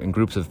or in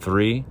groups of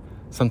 3.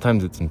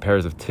 Sometimes it's in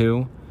pairs of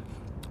 2.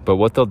 But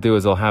what they'll do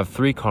is they'll have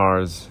 3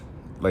 cars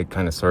like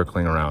kind of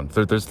circling around.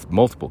 There's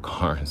multiple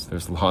cars.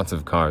 There's lots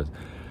of cars.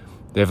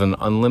 They have an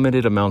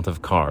unlimited amount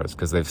of cars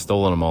because they've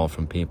stolen them all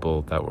from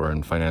people that were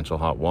in financial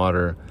hot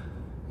water,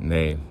 and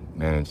they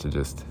managed to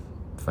just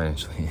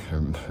financially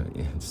or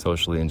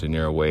socially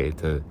engineer a way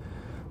to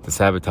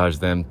sabotage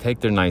them, take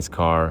their nice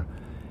car,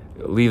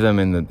 leave them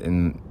in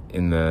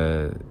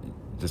the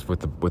just with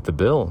the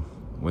bill,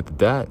 with the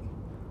debt.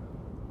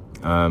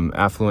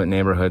 Affluent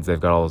neighborhoods, they've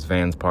got all those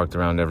vans parked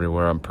around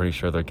everywhere. I'm pretty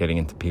sure they're getting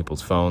into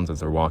people's phones as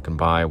they're walking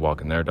by,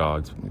 walking their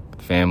dogs,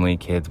 family,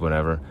 kids,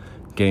 whatever,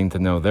 getting to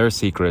know their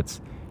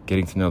secrets,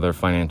 getting to know their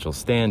financial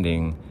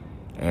standing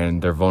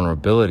and their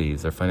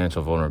vulnerabilities, their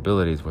financial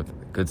vulnerabilities, with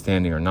good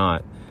standing or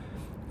not.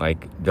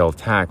 Like, they'll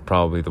attack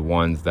probably the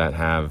ones that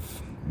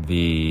have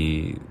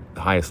the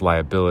highest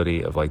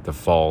liability of like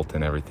default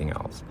and everything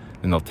else.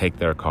 And they'll take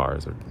their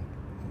cars or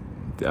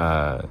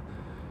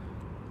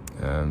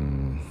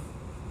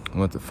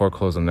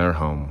foreclose on their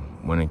home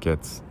when it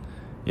gets,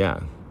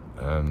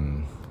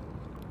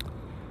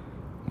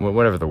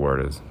 whatever the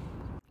word is.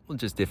 Well,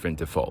 just different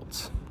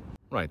defaults.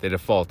 Right, they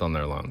default on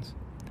their loans.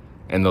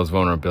 And those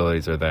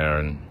vulnerabilities are there,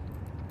 and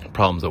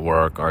problems at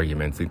work,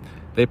 arguments.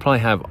 They probably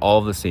have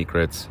all the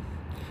secrets.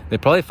 They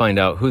probably find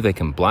out who they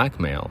can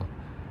blackmail,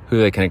 who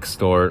they can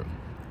extort,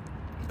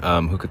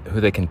 who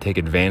they can take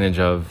advantage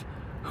of,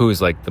 who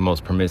is like the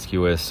most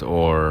promiscuous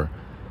or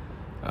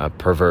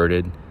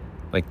perverted.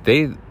 Like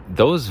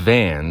those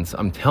vans,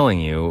 I'm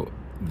telling you,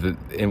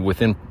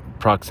 within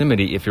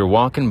proximity, if you're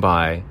walking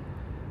by,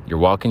 you're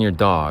walking your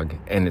dog,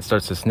 and it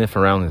starts to sniff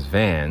around this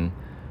van,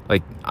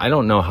 like, I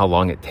don't know how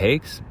long it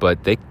takes, but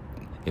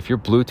if your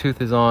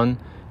Bluetooth is on,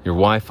 your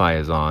Wi-Fi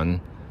is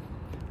on,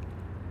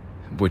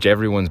 which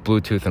everyone's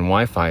Bluetooth and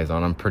Wi-Fi is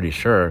on, I'm pretty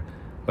sure,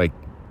 like,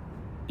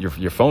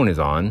 your phone is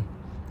on,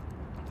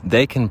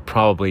 they can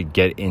probably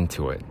get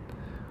into it.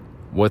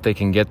 What they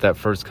can get that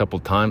first couple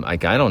times,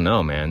 like, I don't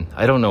know, man.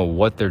 I don't know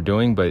what they're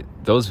doing, but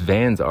those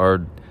vans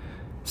are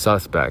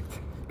suspect.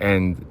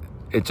 And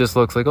it just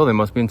looks like, oh, they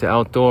must be into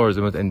outdoors.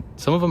 And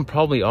some of them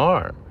probably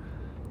are.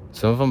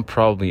 Some of them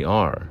probably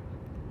are.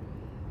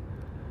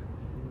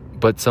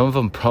 But some of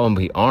them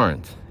probably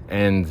aren't.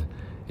 And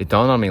it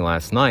dawned on me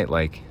last night,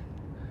 like,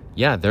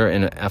 yeah, they're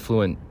in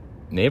affluent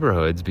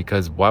neighborhoods,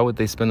 because why would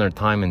they spend their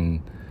time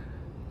in,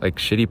 like,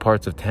 shitty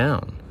parts of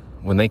town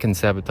when they can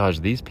sabotage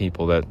these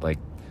people that, like,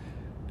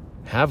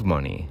 have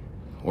money,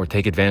 or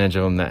take advantage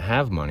of them that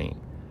have money?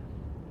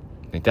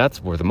 Like,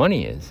 that's where the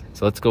money is.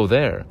 So let's go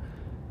there.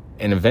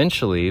 And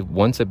eventually,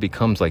 once it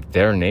becomes like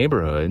their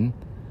neighborhood,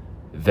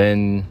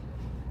 then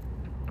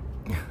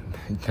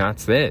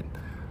that's it.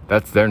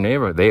 That's their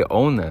neighborhood. They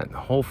own that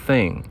whole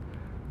thing.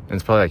 And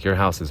it's probably like, your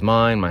house is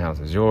mine, my house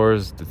is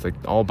yours. It's like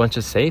all a bunch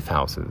of safe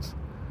houses.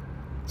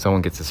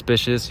 Someone gets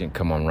suspicious, you can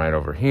come on right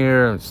over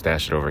here,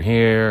 stash it over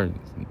here,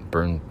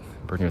 burn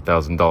your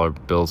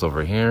 $1,000 bills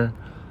over here.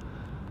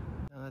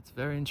 Now, that's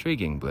very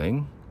intriguing,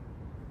 Bling.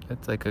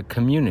 It's like a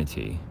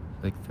community.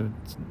 Like,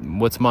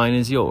 what's mine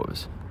is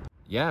yours.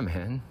 Yeah,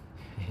 man.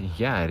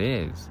 Yeah, it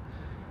is.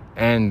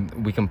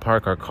 And we can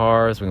park our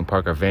cars, we can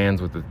park our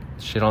vans with the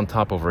shit on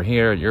top over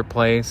here at your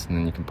place, and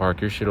then you can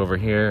park your shit over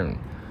here and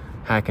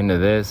hack into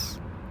this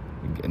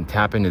and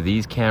tap into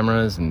these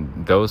cameras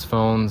and those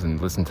phones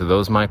and listen to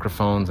those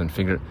microphones and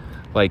figure,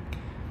 like,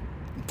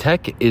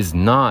 tech is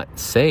not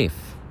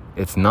safe.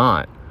 It's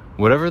not.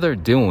 Whatever they're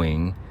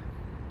doing,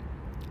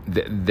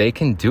 they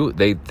can do.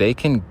 They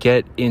can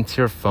get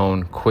into your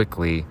phone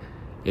quickly.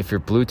 If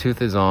your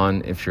Bluetooth is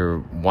on, if your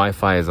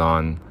Wi-Fi is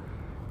on,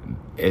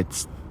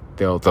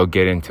 they'll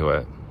get into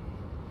it.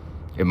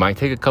 It might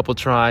take a couple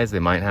tries. They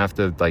might have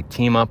to, like,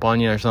 team up on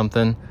you or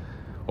something,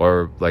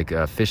 or like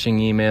a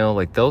phishing email.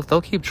 Like,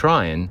 they'll keep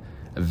trying.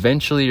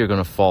 Eventually, you're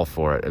gonna fall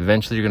for it.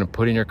 Eventually, you're gonna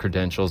put in your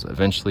credentials.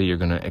 Eventually, you're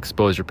gonna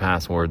expose your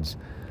passwords,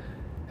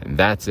 and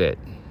that's it.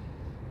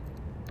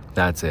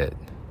 That's it.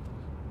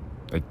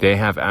 Like, they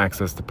have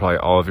access to probably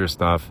all of your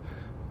stuff,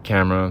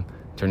 camera,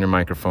 turn your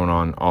microphone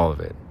on, all of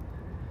it.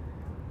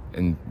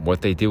 And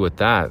what they do with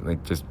that,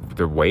 like, just,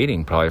 they're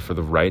waiting probably for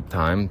the right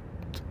time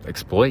to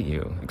exploit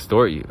you,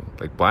 extort you,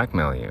 like,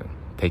 blackmail you,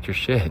 take your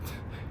shit.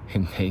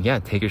 And, yeah,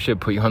 take your shit,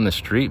 put you on the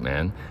street,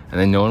 man. And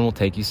then no one will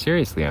take you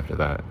seriously after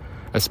that.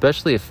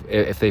 Especially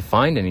if they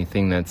find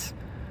anything that's,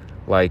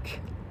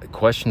 like,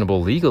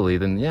 questionable legally,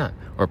 then yeah.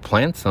 Or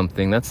plant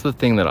something. That's the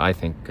thing that I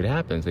think could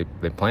happen, is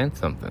they plant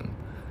something.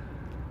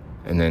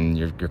 And then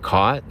you're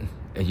caught.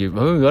 And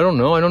I don't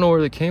know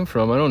where they came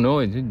from. I don't know.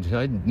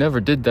 I never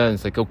did that. And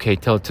it's like, okay,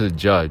 tell it to the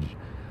judge.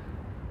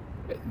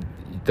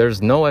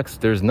 there's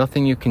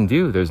nothing you can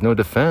do. There's no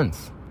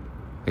defense.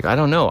 Like, I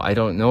don't know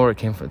where it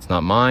came from. It's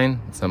not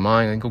mine.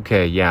 Like,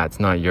 okay, yeah, it's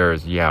not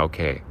yours. Yeah,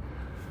 okay.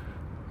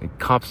 Like,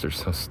 cops are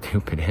so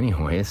stupid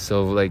anyway.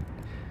 So, like,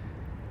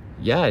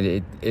 yeah,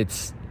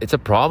 it's a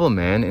problem,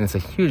 man, and it's a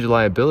huge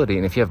liability.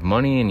 And if you have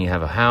money and you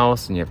have a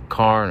house and you have a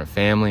car and a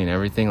family and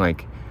everything,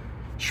 like,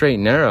 straight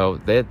and narrow,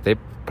 they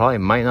probably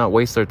might not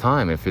waste their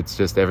time if it's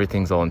just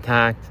everything's all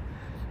intact,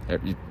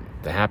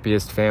 the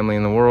happiest family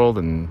in the world,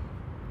 and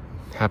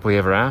happily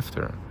ever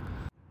after.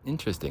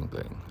 Interesting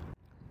thing.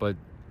 But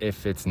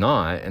if it's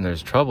not, and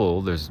there's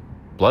trouble, there's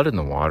blood in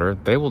the water,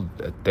 they'll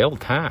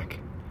attack.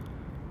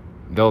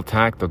 They'll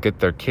get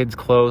their kids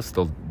close,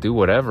 they'll do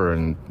whatever,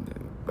 and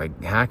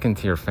like hack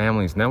into your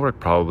family's network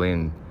probably,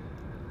 and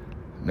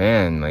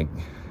man, like,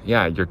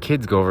 yeah, your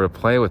kids go over to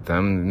play with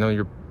them, know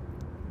your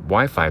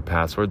Wi-Fi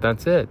password,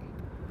 that's it.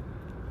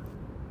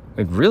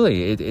 Like,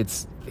 really,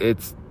 it's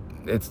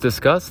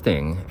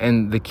disgusting.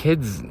 And the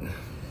kids,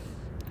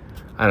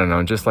 I don't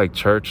know, just like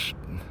church,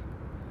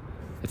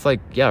 it's like,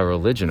 yeah,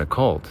 religion, a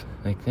cult.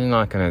 Like, they're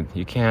not gonna,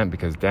 you can't,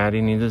 because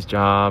daddy needs his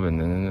job, and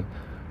then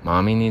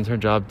mommy needs her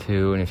job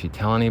too, and if you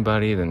tell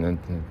anybody,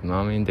 then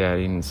mommy and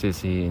daddy and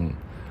sissy and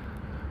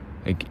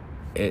like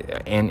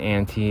and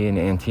auntie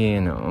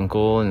and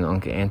uncle and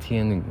auntie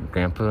and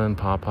grandpa and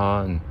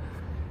papa, and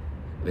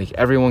like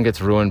everyone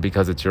gets ruined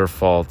because it's your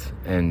fault,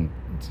 and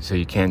so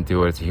you can't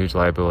do it. It's a huge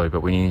liability,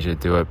 but we need you to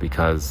do it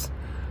because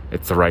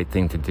it's the right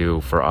thing to do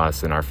for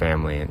us and our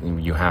family,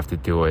 and you have to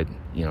do it.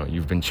 You know,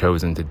 you've been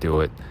chosen to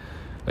do it.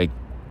 Like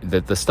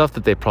the stuff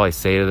that they probably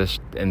say to this,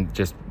 and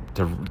just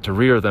to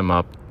rear them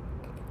up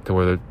to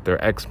where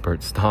they're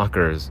expert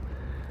stalkers.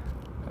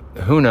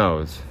 Who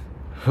knows?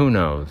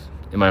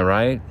 Am I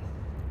right?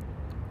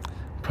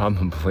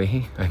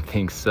 Probably. I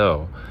think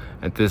so.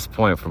 At this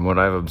point, from what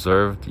I've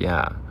observed,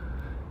 yeah,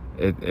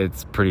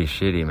 it's pretty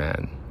shitty,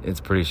 man.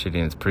 It's pretty shitty,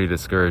 and it's pretty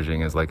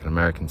discouraging as like an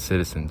American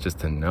citizen, just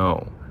to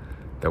know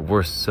that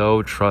we're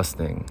so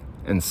trusting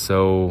and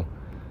so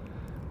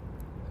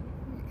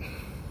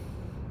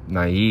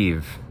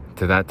naive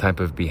to that type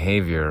of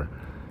behavior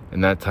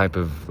and that type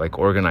of like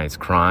organized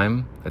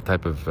crime, that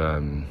type of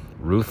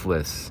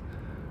ruthless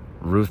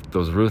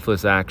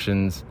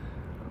actions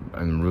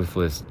and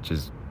ruthless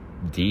just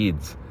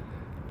deeds,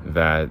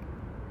 that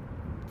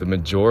the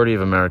majority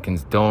of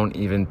Americans don't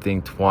even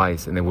think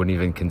twice, and they wouldn't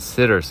even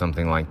consider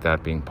something like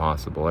that being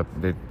possible.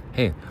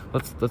 Hey,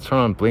 let's turn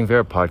on Bling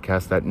Vera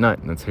podcast, that nut,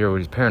 and let's hear what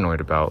he's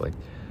paranoid about. Like,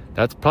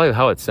 that's probably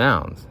how it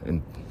sounds.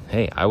 And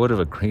hey, I would have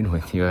agreed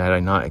with you had I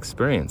not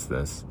experienced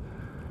this.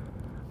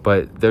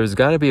 But there's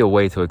got to be a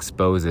way to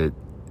expose it.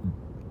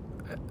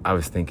 I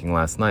was thinking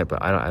last night,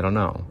 but I don't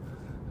know.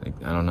 Like,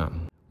 I don't know.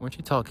 Weren't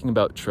you talking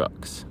about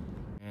trucks?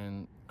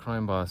 And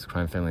crime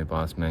family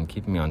boss, man,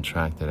 keeping me on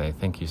track today.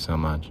 Thank you so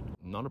much.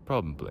 Not a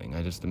problem, Bling.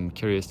 I just am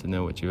curious to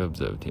know what you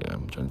observed here.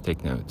 I'm trying to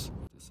take notes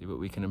to see what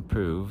we can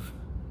improve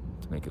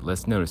to make it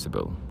less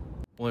noticeable.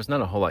 Well, there's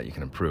not a whole lot you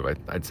can improve.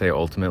 I'd say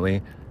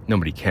ultimately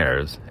nobody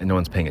cares and no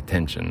one's paying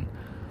attention.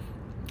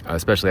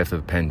 Especially after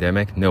the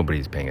pandemic,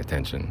 nobody's paying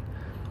attention.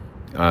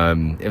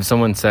 If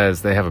someone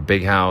says they have a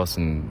big house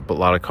and a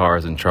lot of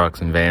cars and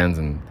trucks and vans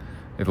and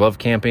they love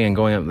camping and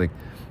going up, like,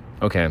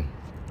 okay,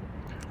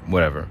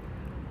 whatever.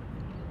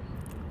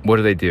 What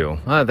do?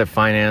 They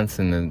finance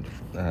and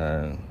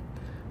the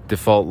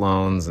default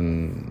loans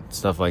and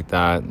stuff like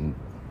that. And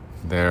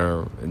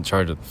they're in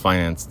charge of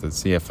finance, the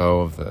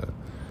CFO of the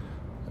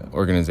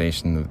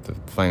organization, the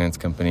finance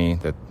company,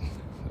 that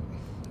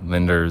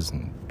lenders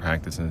and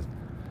practices.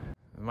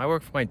 I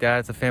work for my dad.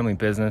 It's a family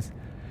business.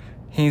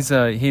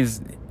 We're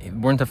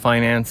into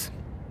finance,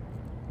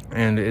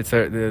 and it's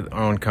our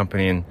own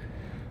company, and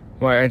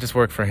well, I just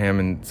work for him,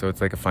 and so it's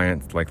like a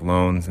finance, like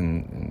loans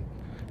and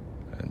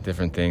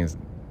different things.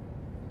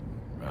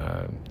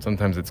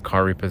 Sometimes it's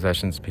car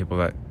repossessions, people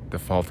that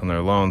default on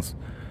their loans.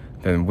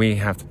 Then we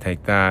have to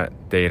take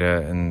that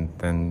data, and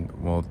then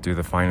we'll do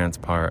the finance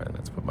part. And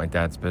that's what my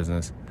dad's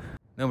business.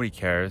 Nobody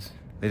cares.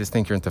 They just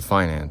think you're into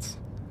finance.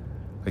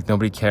 Like,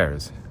 nobody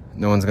cares.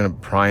 No one's going to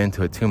pry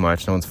into it too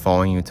much. No one's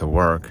following you to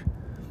work.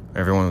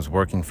 Everyone was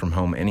working from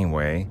home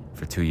anyway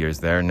for 2 years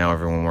there. Now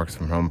everyone works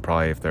from home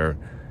probably if they're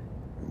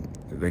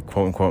like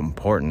quote unquote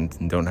important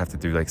and don't have to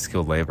do like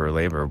skilled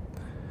labor,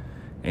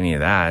 any of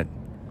that.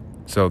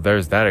 So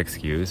there's that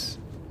excuse.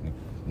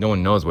 No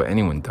one knows what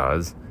anyone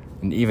does.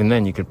 And even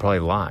then you could probably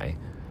lie.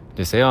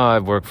 Just say, oh, I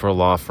work for a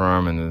law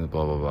firm and then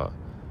blah, blah, blah.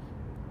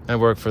 I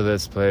work for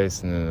this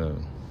place and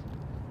then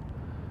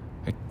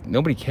like,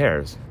 nobody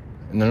cares.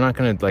 And they're not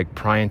going to like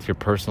pry into your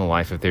personal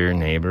life if they're your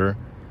neighbor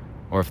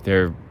or if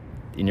they're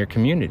in your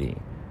community.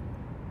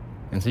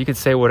 And so you could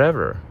say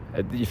whatever.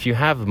 If you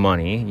have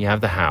money, you have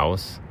the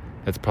house,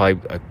 that's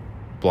probably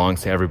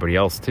belongs to everybody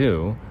else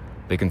too.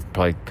 They can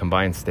probably come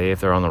by and stay if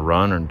they're on the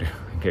run or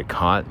get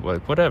caught,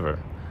 whatever.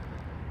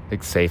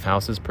 Like safe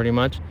houses pretty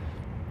much.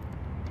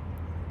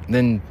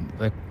 Then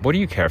like, what do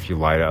you care if you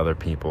lie to other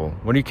people?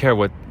 What do you care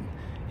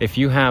if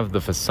you have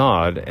the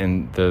facade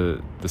and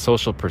the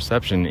social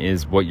perception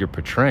is what you're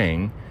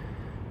portraying,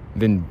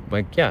 then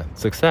like, yeah,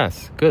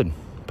 success, good,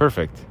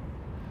 perfect.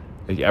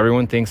 Like,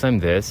 everyone thinks I'm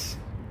this.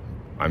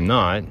 I'm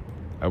not.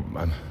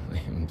 I'm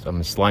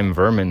a slime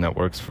vermin that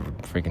works for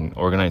freaking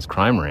organized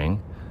crime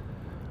ring.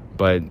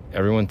 But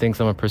everyone thinks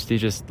I'm a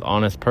prestigious,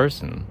 honest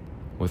person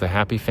with a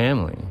happy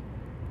family.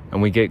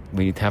 And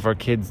we have our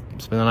kids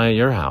spend the night at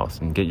your house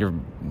and get your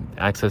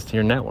access to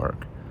your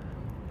network.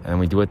 And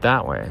we do it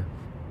that way.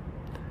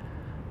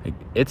 Like,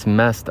 it's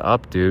messed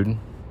up, dude.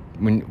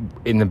 When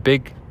in the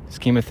big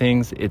scheme of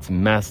things, it's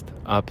messed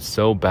up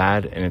so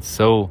bad, and it's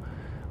so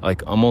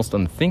like almost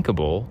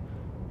unthinkable.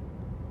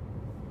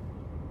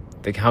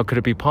 Like, how could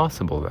it be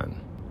possible then?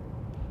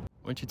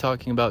 Weren't you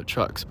talking about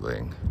trucks,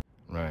 Bling?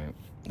 Right,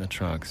 the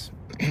trucks.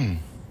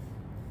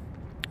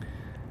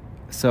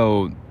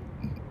 So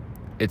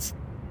it's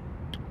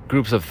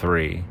groups of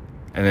 3,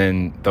 and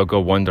then they'll go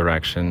one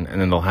direction, and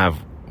then they'll have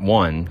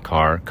one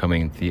car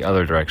coming the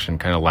other direction,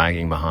 kind of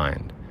lagging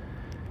behind.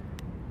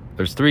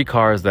 There's 3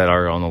 cars that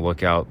are on the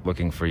lookout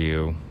looking for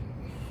you.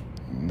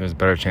 There's a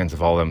better chance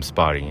of all of them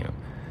spotting you.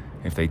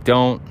 If they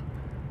don't,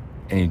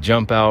 and you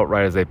jump out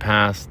right as they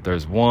pass,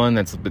 there's one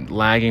that's been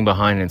lagging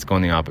behind and it's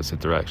going the opposite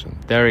direction.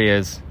 There he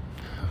is.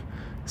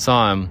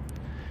 Saw him.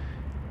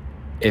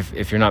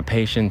 If you're not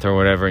patient or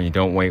whatever, and you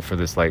don't wait for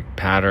this like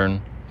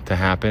pattern to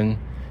happen,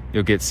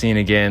 you'll get seen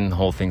again. The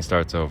whole thing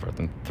starts over.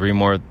 Then 3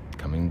 more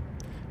coming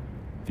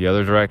the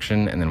other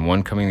direction, and then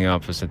 1 coming the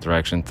opposite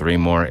direction. 3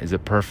 more. Is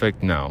it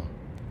perfect? No.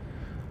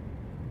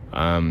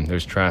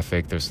 There's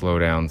traffic, there's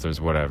slowdowns, there's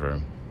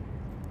whatever.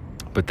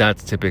 But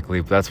that's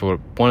what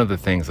one of the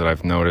things that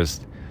I've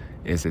noticed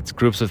is it's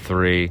groups of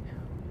 3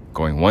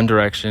 going one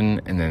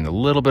direction, and then a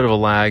little bit of a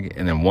lag,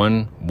 and then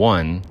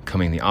one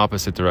coming the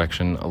opposite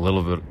direction, a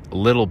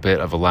little bit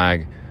of a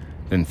lag,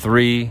 then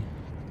 3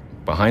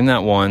 behind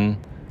that one,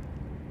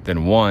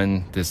 then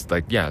 1, just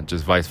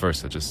vice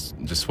versa,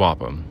 just swap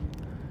them.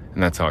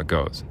 And that's how it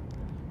goes.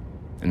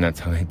 And that's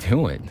how they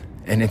do it.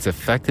 And it's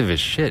effective as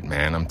shit,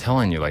 man. I'm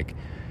telling you, like,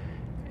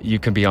 you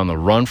can be on the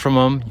run from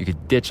them, you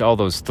could ditch all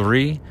those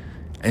 3,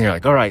 and you're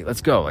like, all right,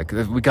 let's go. Like,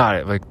 we got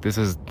it. Like, this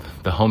is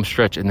the home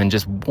stretch. And then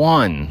just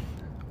one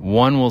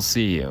will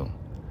see you.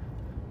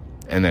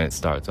 And then it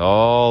starts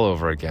all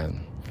over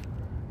again.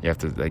 You have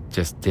to, like,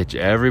 just ditch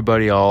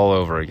everybody all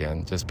over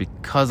again. Just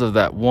because of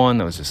that one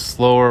that was just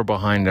slower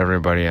behind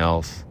everybody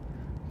else,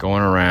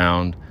 going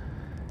around.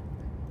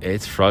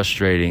 It's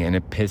frustrating, and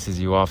it pisses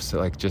you off. So,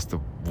 like, just the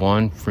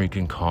one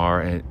freaking car,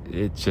 and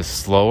it's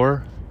just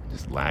slower,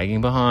 just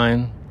lagging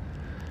behind.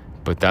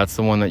 But that's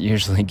the one that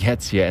usually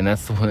gets you, and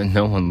that's the one that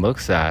no one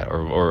looks at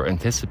or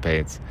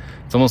anticipates.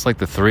 It's almost like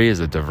the 3 is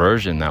a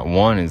diversion. That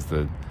 1 is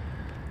the...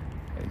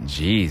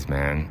 Jeez,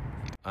 man.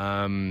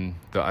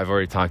 I've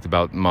already talked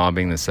about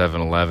mobbing the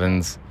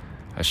 7-Elevens.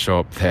 I show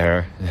up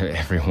there.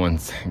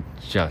 Everyone's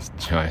just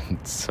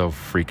it's so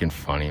freaking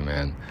funny,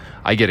 man.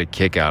 I get a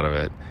kick out of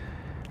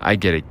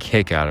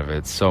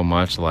it so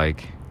much.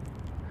 Like,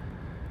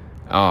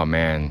 oh,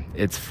 man,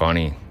 it's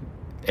funny.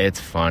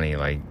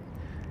 Like,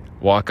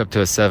 walk up to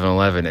a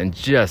 7-Eleven and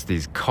just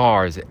these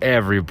cars,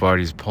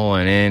 everybody's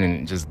pulling in,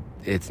 and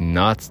it's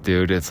nuts,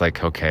 dude. It's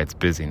like, okay, it's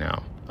busy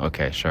now.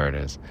 Okay, sure it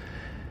is.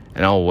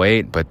 And I'll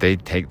wait, but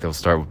they'll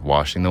start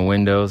washing the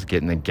windows,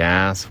 getting the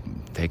gas,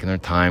 taking their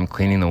time,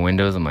 cleaning the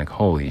windows. I'm like,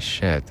 holy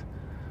shit.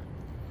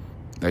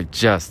 Like,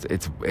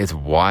 it's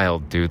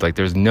wild, dude. Like,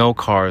 there's no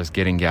cars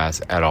getting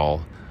gas at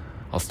all.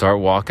 I'll start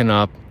walking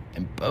up,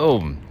 and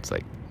boom, it's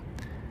like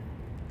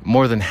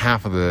more than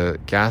half of the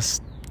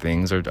gas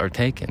things are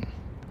taken.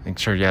 Like,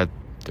 sure, yeah,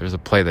 there's a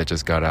play that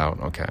just got out.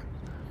 Okay.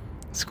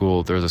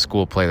 There's a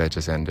school play that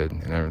just ended,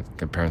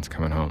 and parents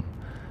coming home.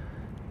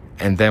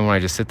 And then when I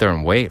just sit there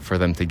and wait for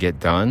them to get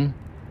done,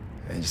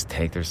 they just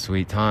take their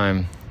sweet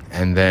time.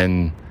 And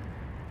then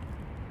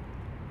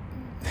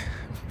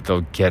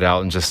they'll get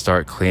out and just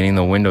start cleaning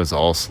the windows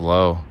all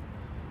slow.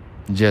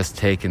 Just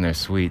taking their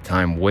sweet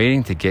time,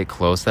 waiting to get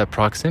close, that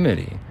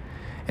proximity.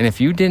 And if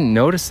you didn't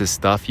notice this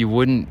stuff, you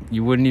wouldn't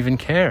even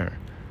care.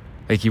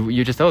 Like,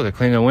 you just, they're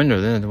cleaning the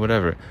window, then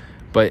whatever.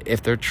 But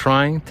if they're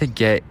trying to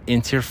get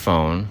into your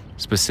phone,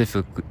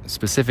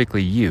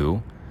 specifically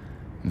you,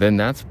 then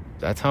that's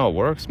how it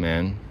works,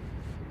 man.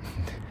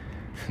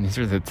 These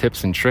are the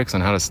tips and tricks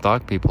on how to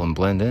stalk people and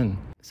blend in.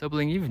 So,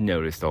 Bling, you've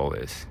noticed all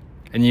this,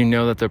 and you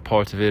know that they're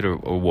parts of it, or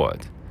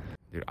what?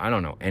 Dude, I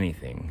don't know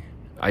anything.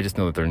 I just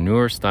know that they're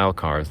newer style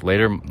cars,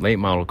 late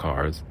model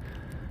cars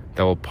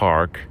that will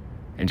park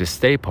and just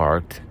stay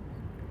parked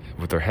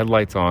with their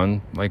headlights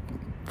on, like,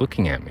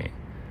 looking at me.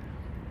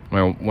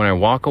 When I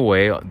walk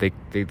away,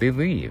 they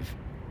leave.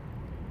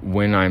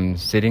 When I'm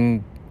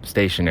sitting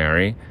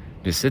stationary,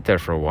 just sit there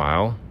for a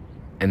while,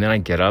 and then I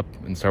get up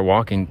and start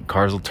walking,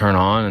 cars will turn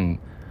on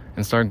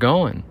and start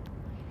going.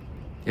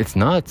 It's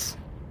nuts.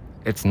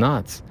 It's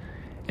nuts.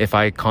 If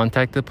I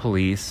contact the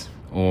police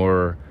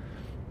or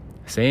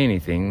say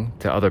anything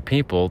to other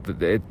people,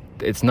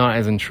 it's not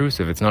as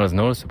intrusive. It's not as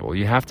noticeable.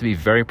 You have to be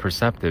very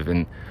perceptive.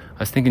 And I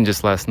was thinking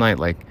just last night,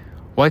 like,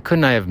 why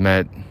couldn't I have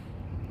met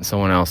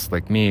someone else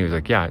like me who's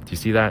like, yeah, do you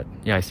see that?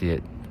 Yeah, I see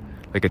it.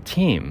 Like a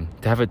team.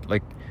 To have it,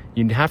 like,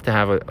 You'd have to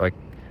have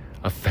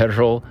a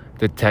federal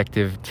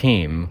detective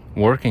team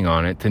working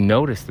on it to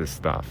notice this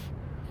stuff.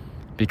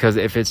 Because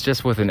if it's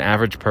just with an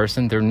average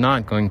person, they're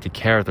not going to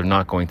care. They're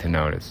not going to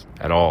notice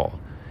at all.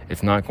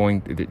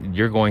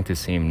 You're going to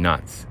seem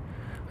nuts.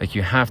 Like,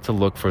 you have to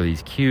look for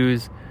these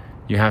cues.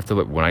 You have to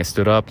look. When I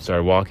stood up,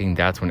 started walking,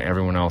 that's when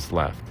everyone else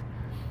left.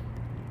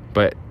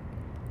 But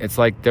it's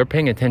like they're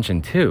paying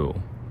attention too.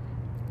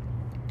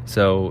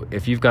 So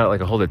if you've got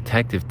like a whole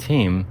detective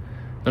team,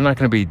 they're not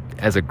going to be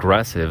as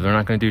aggressive. They're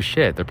not going to do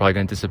shit. They're probably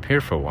going to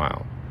disappear for a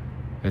while.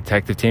 The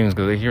detective team is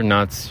going, you're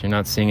nuts. You're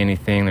not seeing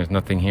anything. There's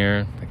nothing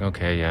here. Like,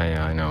 okay,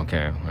 yeah, I know.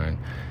 Okay, all right.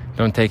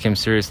 Don't take him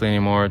seriously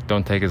anymore.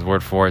 Don't take his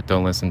word for it.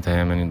 Don't listen to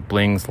him. And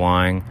Bling's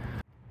lying.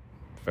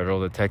 Federal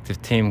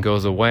detective team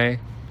goes away.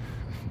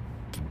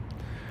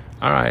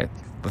 All right,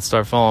 let's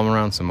start following him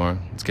around some more.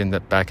 Let's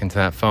get back into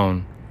that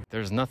phone.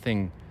 There's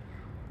nothing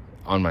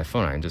on my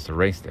phone. I just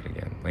erased it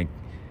again. Like,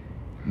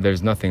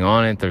 there's nothing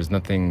on it. There's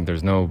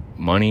no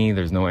money.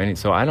 There's no any.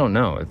 So I don't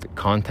know. It's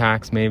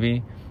contacts,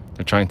 maybe.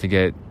 They're trying to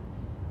get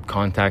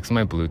contacts in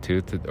my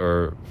Bluetooth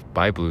or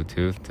by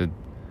Bluetooth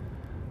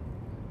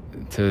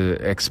to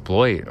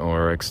exploit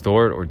or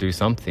extort or do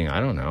something. I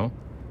don't know.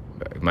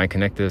 Am I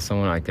connected to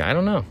someone like that? I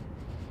don't know.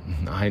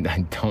 I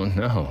don't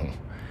know.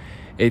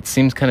 It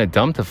seems kind of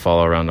dumb to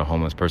follow around a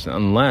homeless person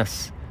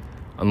unless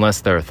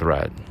they're a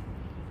threat.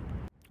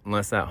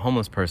 Unless that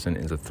homeless person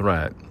is a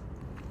threat.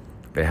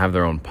 They have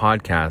their own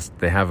podcast.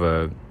 They have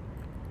a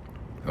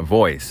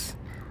voice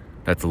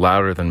that's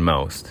louder than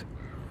most.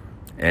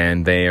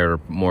 And they are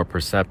more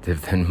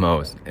perceptive than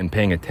most and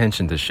paying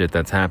attention to shit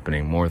that's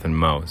happening more than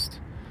most.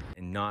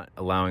 And not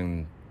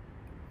allowing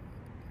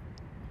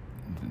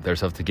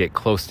themselves to get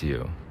close to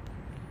you.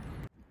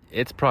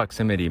 It's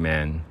proximity,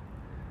 man.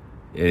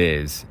 It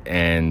is.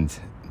 And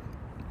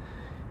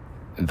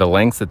the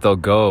lengths that they'll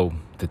go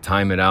to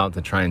time it out,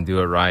 to try and do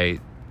it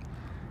right.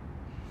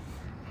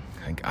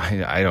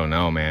 I don't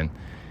know, man.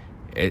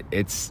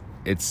 It's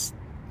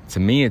to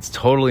me, it's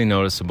totally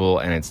noticeable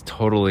and it's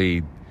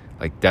totally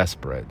like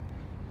desperate.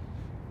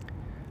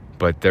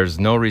 But there's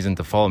no reason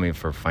to follow me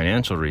for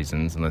financial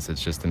reasons unless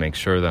it's just to make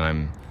sure that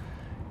I'm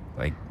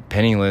like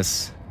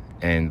penniless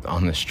and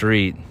on the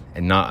street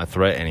and not a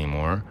threat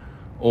anymore,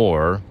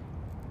 or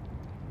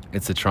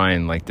it's to try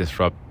and like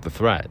disrupt the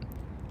threat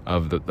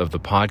of the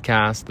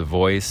podcast, the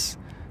voice,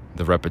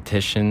 the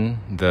repetition,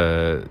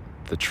 the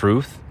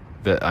truth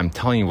that I'm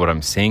telling you what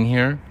I'm seeing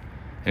here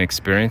and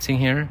experiencing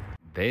here.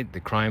 The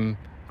crime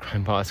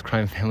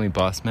family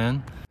boss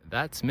man,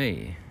 that's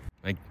me.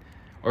 Like,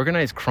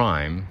 organized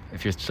crime,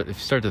 if you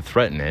start to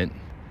threaten it,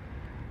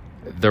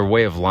 their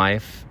way of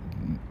life,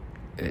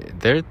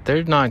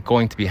 they're not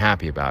going to be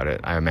happy about it,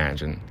 I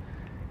imagine.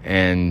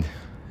 And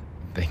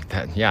think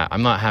that, yeah,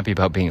 I'm not happy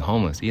about being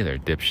homeless either,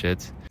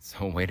 dipshits.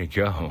 So way to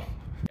go.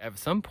 At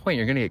some point,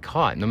 you're going to get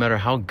caught, no matter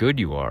how good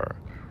you are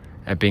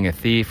at being a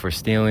thief or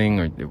stealing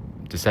or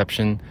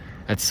deception.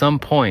 At some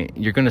point,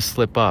 you're going to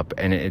slip up,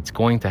 and it's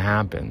going to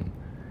happen.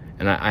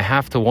 And I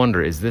have to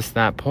wonder, is this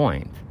that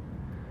point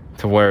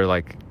to where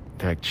like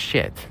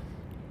shit?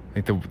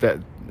 Like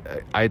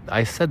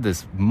I said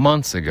this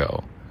months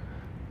ago.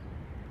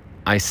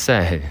 I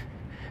said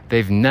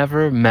they've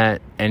never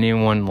met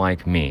anyone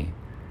like me,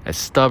 as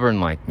stubborn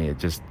like me,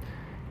 just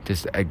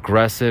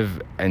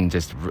aggressive and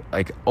just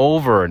like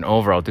over and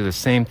over. I'll do the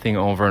same thing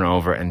over and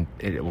over, and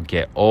it will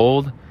get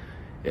old.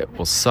 It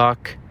will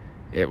suck.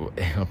 It'll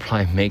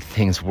probably make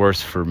things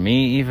worse for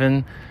me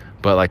even.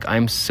 But like,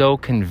 I'm so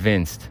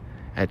convinced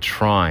at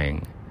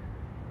trying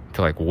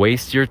to like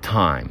waste your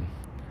time,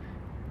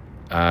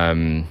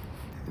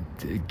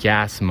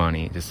 gas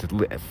money, just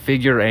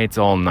figure eights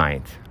all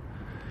night.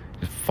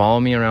 Just follow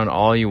me around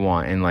all you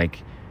want, and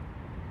like,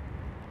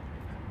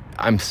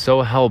 I'm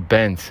so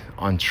hell-bent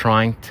on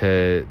trying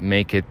to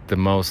make it the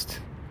most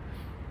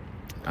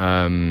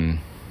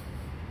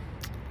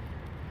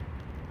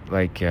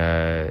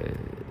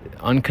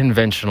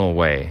unconventional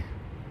way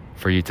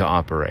for you to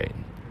operate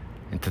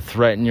and to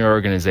threaten your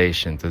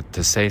organization,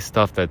 to say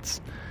stuff that's,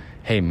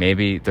 hey,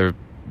 maybe they're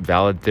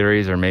valid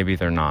theories or maybe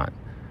they're not,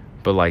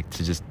 but like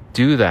to just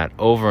do that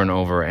over and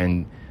over,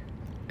 and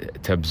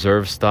to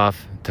observe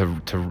stuff,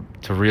 to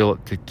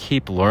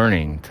keep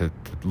learning, to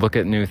look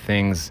at new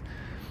things.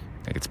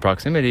 Like, it's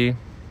proximity.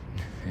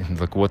 And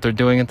look what they're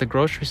doing at the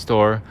grocery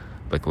store.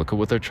 Like, look at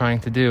what they're trying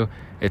to do.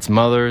 It's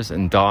mothers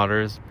and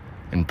daughters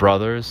and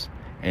brothers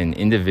and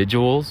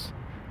individuals.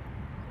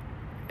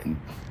 And,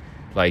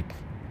 like,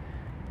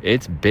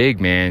 it's big,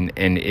 man.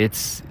 And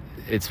it's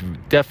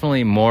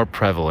definitely more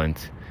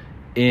prevalent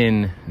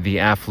in the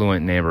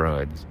affluent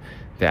neighborhoods,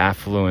 the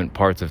affluent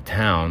parts of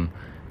town.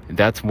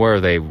 That's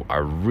where they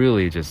are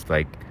really just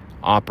like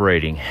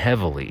operating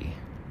heavily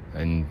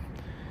and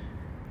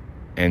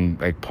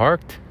like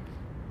parked.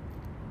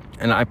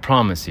 And I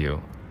promise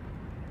you,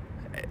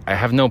 I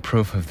have no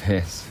proof of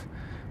this,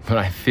 but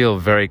I feel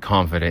very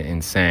confident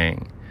in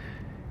saying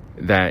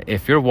that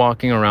if you're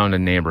walking around a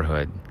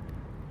neighborhood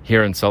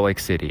here in Salt Lake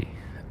City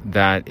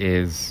that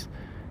is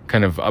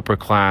kind of upper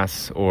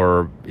class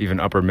or even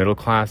upper middle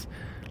class,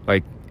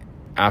 like,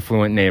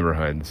 affluent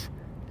neighborhoods,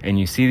 and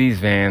you see these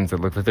vans that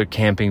look like they're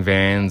camping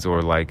vans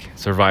or like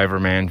Survivor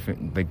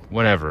Man, like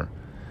whatever,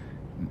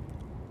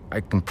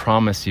 I can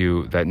promise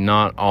you that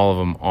not all of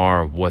them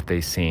are what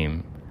they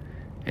seem.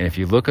 And if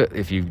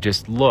you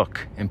just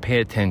look and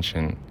pay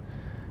attention,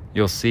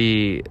 you'll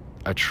see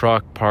a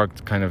truck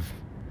parked kind of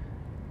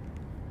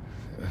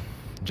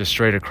just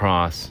straight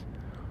across,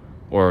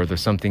 or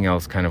there's something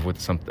else kind of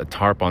with a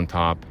tarp on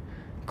top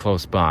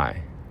close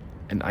by.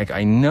 And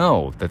I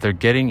know that they're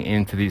getting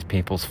into these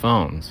people's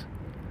phones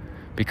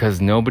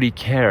because nobody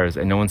cares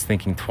and no one's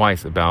thinking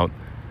twice about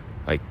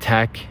like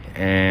tech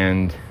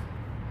and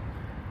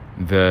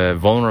the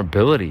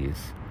vulnerabilities.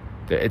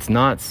 It's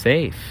not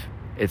safe.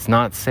 It's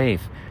not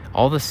safe.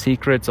 All the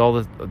secrets,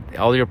 all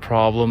your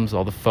problems,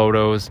 all the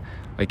photos,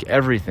 like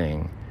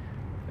everything,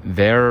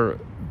 they're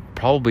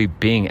probably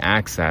being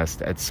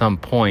accessed at some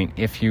point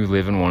if you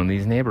live in one of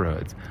these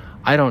neighborhoods.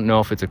 I don't know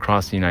if it's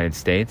across the United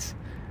States.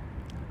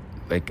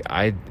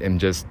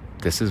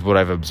 This is what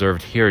I've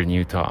observed here in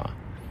Utah.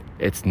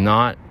 It's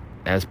not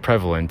as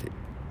prevalent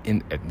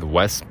in the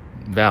West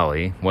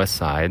Valley, West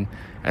Side,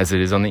 as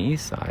it is on the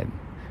East Side.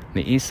 On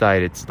the East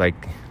Side, it's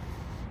like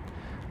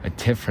a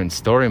different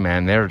story,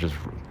 man. They're just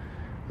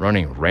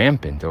running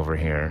rampant over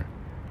here.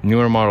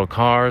 Newer model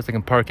cars, they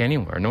can park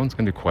anywhere. No one's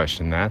going to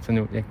question that.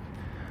 So they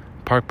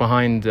park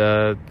behind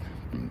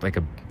like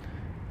a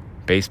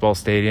baseball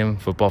stadium,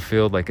 football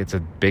field, like it's a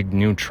big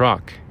new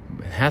truck.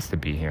 It has to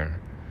be here.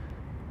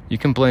 You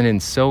can blend in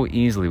so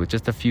easily with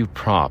just a few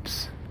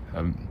props.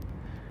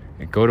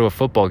 Go to a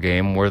football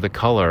game, wear the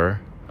color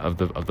of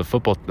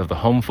the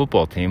home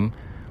football team,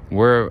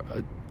 wear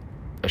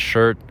a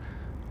shirt,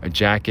 a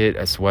jacket,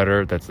 a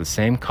sweater that's the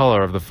same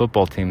color of the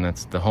football team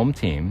that's the home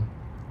team.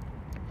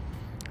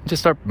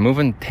 Just start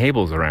moving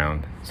tables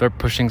around. Start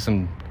pushing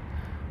some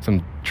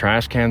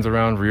trash cans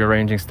around,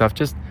 rearranging stuff.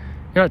 Just,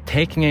 you're not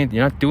taking anything,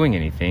 you're not doing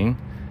anything,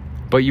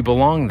 but you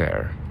belong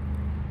there.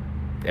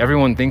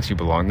 Everyone thinks you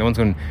belong. No one's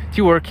going, do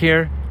you work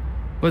here?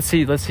 Let's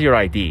see your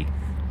ID.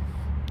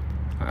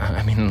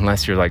 I mean,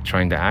 unless you're like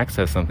trying to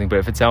access something, but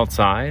if it's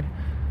outside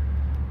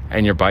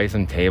and you're by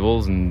some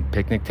tables and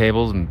picnic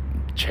tables and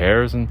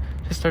chairs, and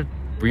just start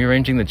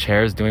rearranging the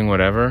chairs, doing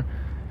whatever,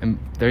 and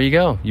there you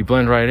go. You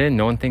blend right in.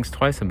 No one thinks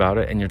twice about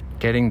it, and you're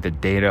getting the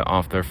data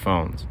off their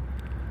phones.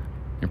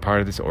 You're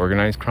part of this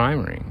organized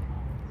crime ring,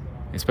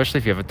 especially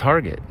if you have a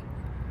target.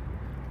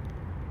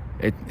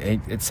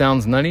 It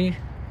sounds nutty.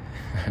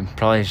 I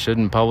probably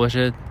shouldn't publish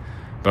it,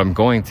 but I'm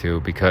going to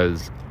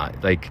because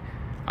I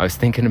was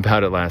thinking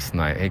about it last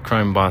night. Hey,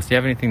 crime boss, do you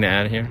have anything to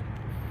add here?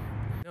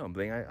 No,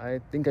 Bling, I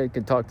think I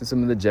could talk to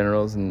some of the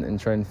generals and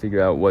try and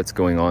figure out what's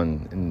going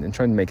on and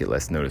try and make it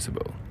less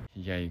noticeable.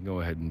 Yeah, you can go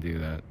ahead and do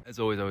that. As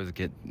always, I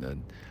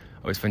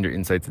always find your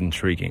insights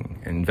intriguing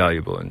and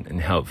valuable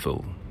and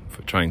helpful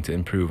for trying to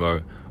improve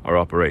our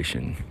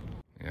operation.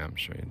 Yeah, I'm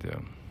sure you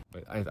do.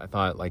 But I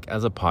thought, like,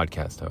 as a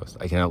podcast host,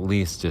 I can at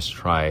least just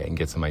try and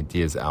get some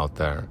ideas out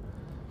there.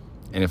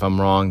 And if I'm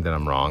wrong, then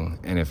I'm wrong.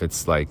 And if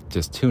it's, like,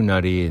 just too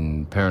nutty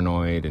and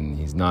paranoid and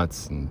he's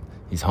nuts and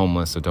he's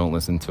homeless, so don't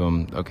listen to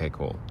him, okay,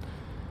 cool.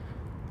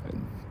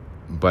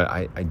 But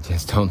I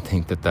just don't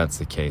think that that's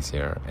the case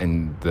here.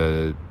 And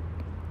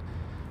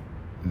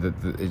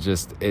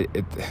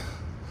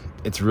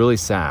it's really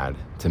sad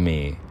to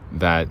me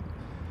that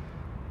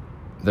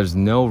there's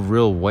no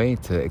real way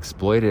to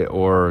exploit it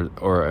or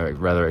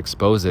rather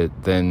expose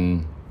it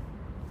than,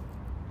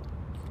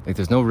 like,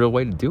 there's no real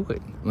way to do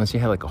it unless you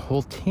have like a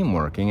whole team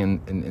working,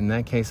 and in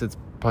that case it's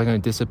probably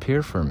going to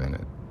disappear for a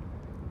minute.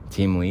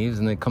 Team leaves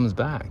and it comes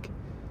back.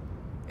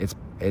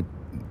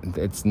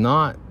 It's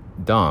not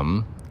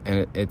dumb,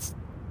 and it's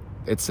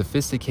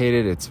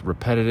sophisticated, it's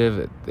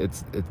repetitive,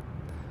 it's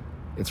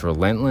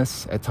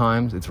relentless at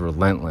times. It's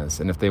relentless,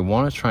 and if they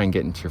want to try and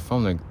get into your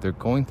phone, they're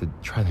going to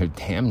try their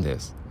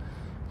damnedest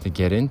to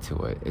get into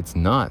it. It's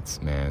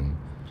nuts, man.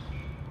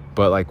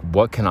 But like,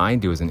 what can I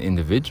do as an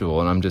individual?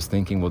 And I'm just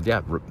thinking, well,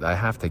 yeah, I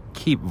have to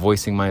keep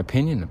voicing my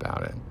opinion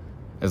about it.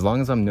 As long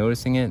as I'm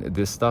noticing it,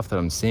 this stuff that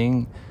I'm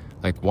seeing,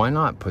 like, why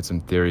not put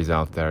some theories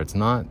out there? It's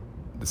not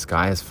the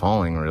sky is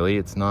falling, really.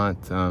 It's not,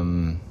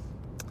 I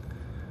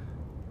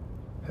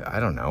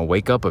don't know,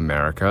 Wake Up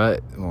America.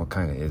 Well, it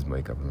kind of is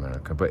Wake Up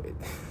America, but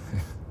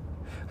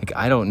like,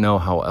 I don't know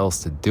how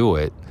else to do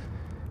it.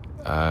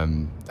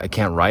 I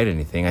can't write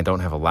anything. I don't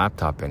have a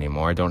laptop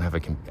anymore. I don't have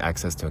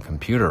access to a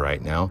computer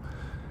right now.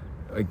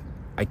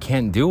 I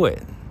can't do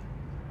it.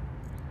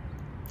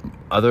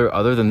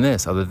 Other than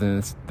this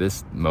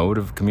mode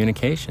of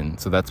communication.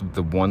 So that's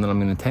the one that I'm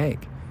going to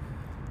take.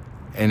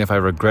 And if I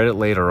regret it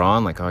later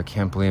on, like, oh, I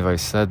can't believe I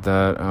said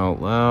that out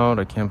loud,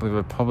 I can't believe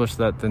I published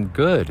that, then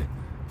good,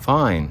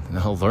 fine, and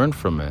I'll learn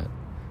from it.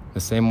 The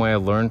same way I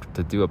learned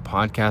to do a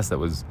podcast that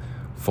was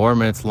 4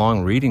 minutes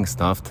long, reading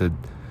stuff, to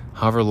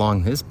however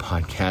long this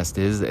podcast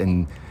is,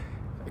 and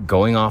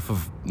going off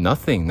of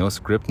nothing, no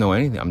script, no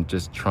anything. I'm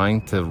just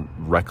trying to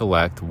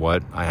recollect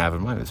what I have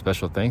in mind. A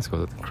special thanks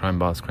goes to the Crime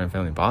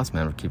Family Boss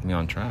Man for keeping me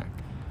on track.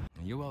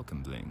 You're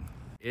welcome, Bling.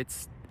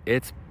 It's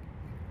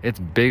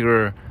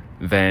bigger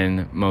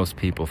than most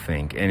people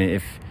think.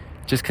 And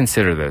just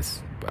consider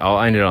this.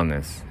 I'll end it on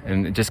this.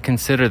 And just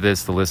consider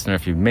this, the listener,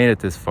 if you've made it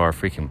this far,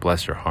 freaking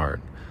bless your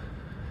heart.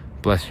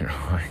 Bless your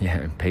heart.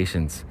 Yeah,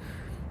 patience.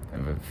 I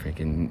have a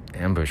freaking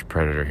ambush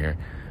predator here.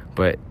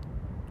 But,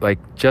 like,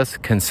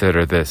 just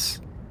consider this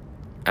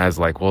as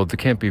like, well, they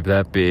can't be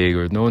that big,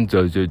 or no one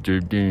does it. They're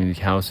doing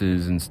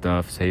houses and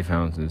stuff, safe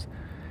houses.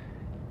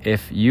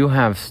 If you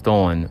have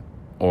stolen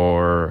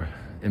or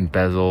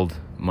embezzled,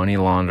 money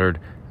laundered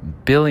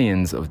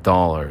billions of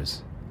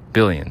dollars,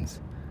 billions,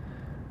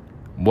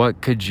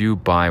 what could you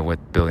buy with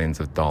billions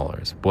of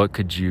dollars? What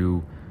could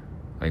you,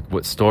 like,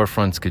 what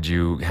storefronts could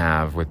you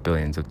have with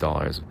billions of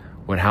dollars?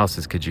 What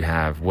houses could you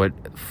have? What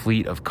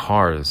fleet of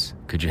cars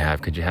could you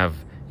have? Could you have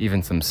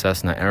even some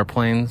Cessna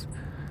airplanes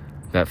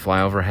that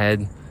fly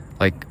overhead?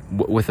 Like,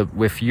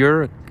 if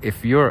you're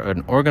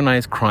an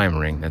organized crime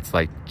ring that's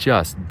like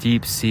just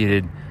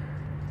deep-seated,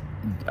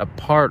 a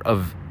part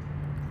of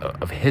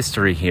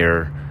history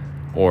here,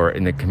 or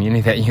in the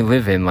community that you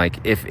live in, like,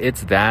 if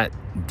it's that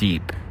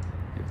deep,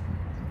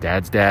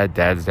 dad's dad,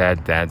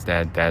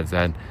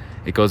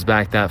 it goes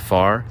back that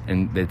far,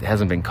 and it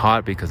hasn't been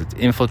caught because it's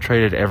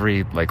infiltrated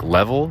every, like,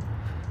 level,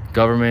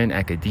 government,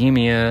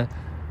 academia,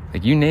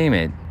 like, you name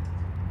it.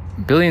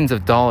 Billions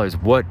of dollars,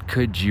 what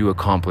could you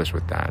accomplish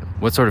with that?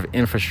 What sort of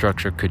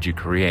infrastructure could you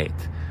create?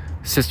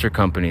 Sister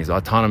companies,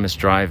 autonomous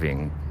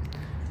driving,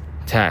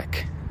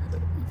 tech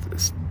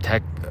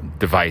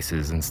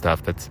devices and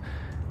stuff.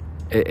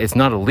 It's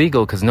not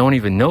illegal because no one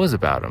even knows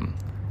about them.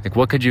 Like,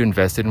 what could you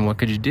invest in and what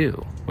could you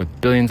do with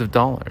billions of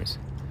dollars?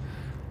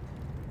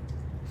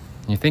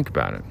 You think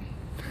about it.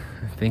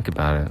 Think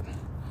about it.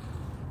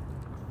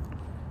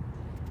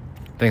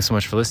 Thanks so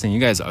much for listening. You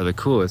guys are the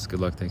coolest. Good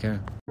luck. Take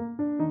care.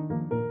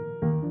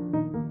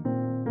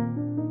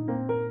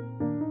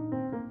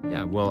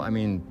 Yeah, well, I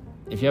mean,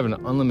 if you have an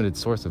unlimited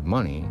source of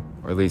money,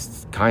 or at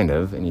least kind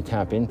of, and you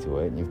tap into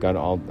it, and you've got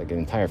all, like, an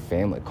entire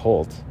family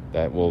cult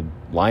that will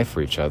lie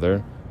for each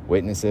other,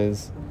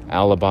 witnesses,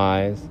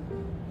 alibis,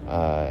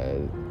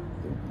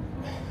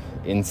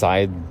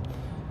 inside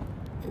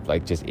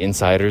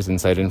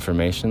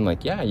information,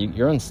 like, yeah,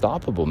 you're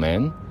unstoppable,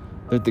 man.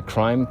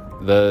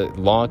 The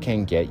law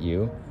can get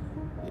you.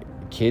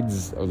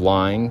 Kids are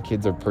lying,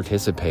 kids are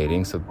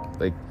participating, so,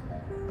 like,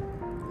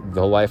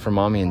 the whole life for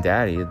mommy and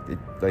daddy, it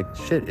like,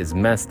 shit is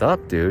messed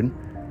up, dude.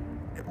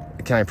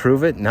 Can I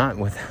prove it? No.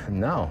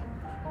 Not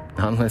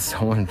unless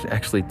someone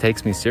actually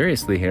takes me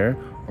seriously here,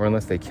 or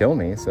unless they kill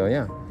me. So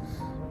yeah,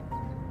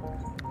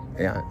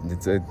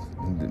 it's a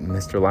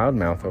Mr.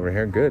 Loudmouth over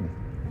here. Good.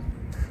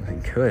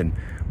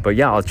 But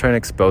yeah, I'll try and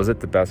expose it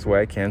the best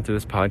way I can through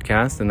this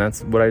podcast, and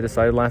that's what I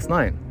decided last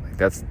night. Like,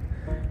 that's,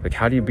 like,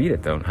 how do you beat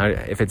it though?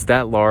 If it's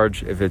that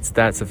large, if it's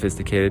that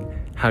sophisticated,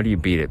 how do you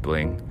beat it,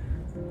 Bling?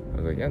 I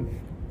was like, yeah,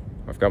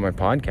 I've got my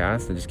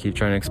podcast. I just keep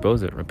trying to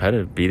expose it,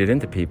 beat it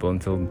into people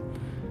until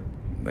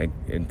they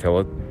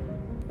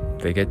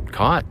get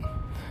caught.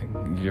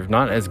 You're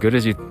not as good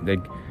as you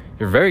think.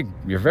 You're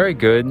very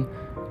good,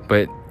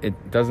 but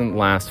it doesn't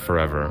last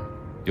forever.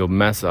 You'll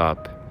mess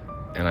up.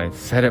 And I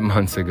said it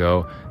months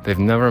ago. They've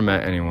never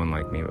met anyone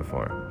like me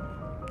before.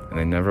 And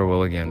they never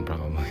will again,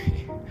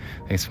 probably.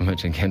 Thanks so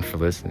much again for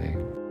listening.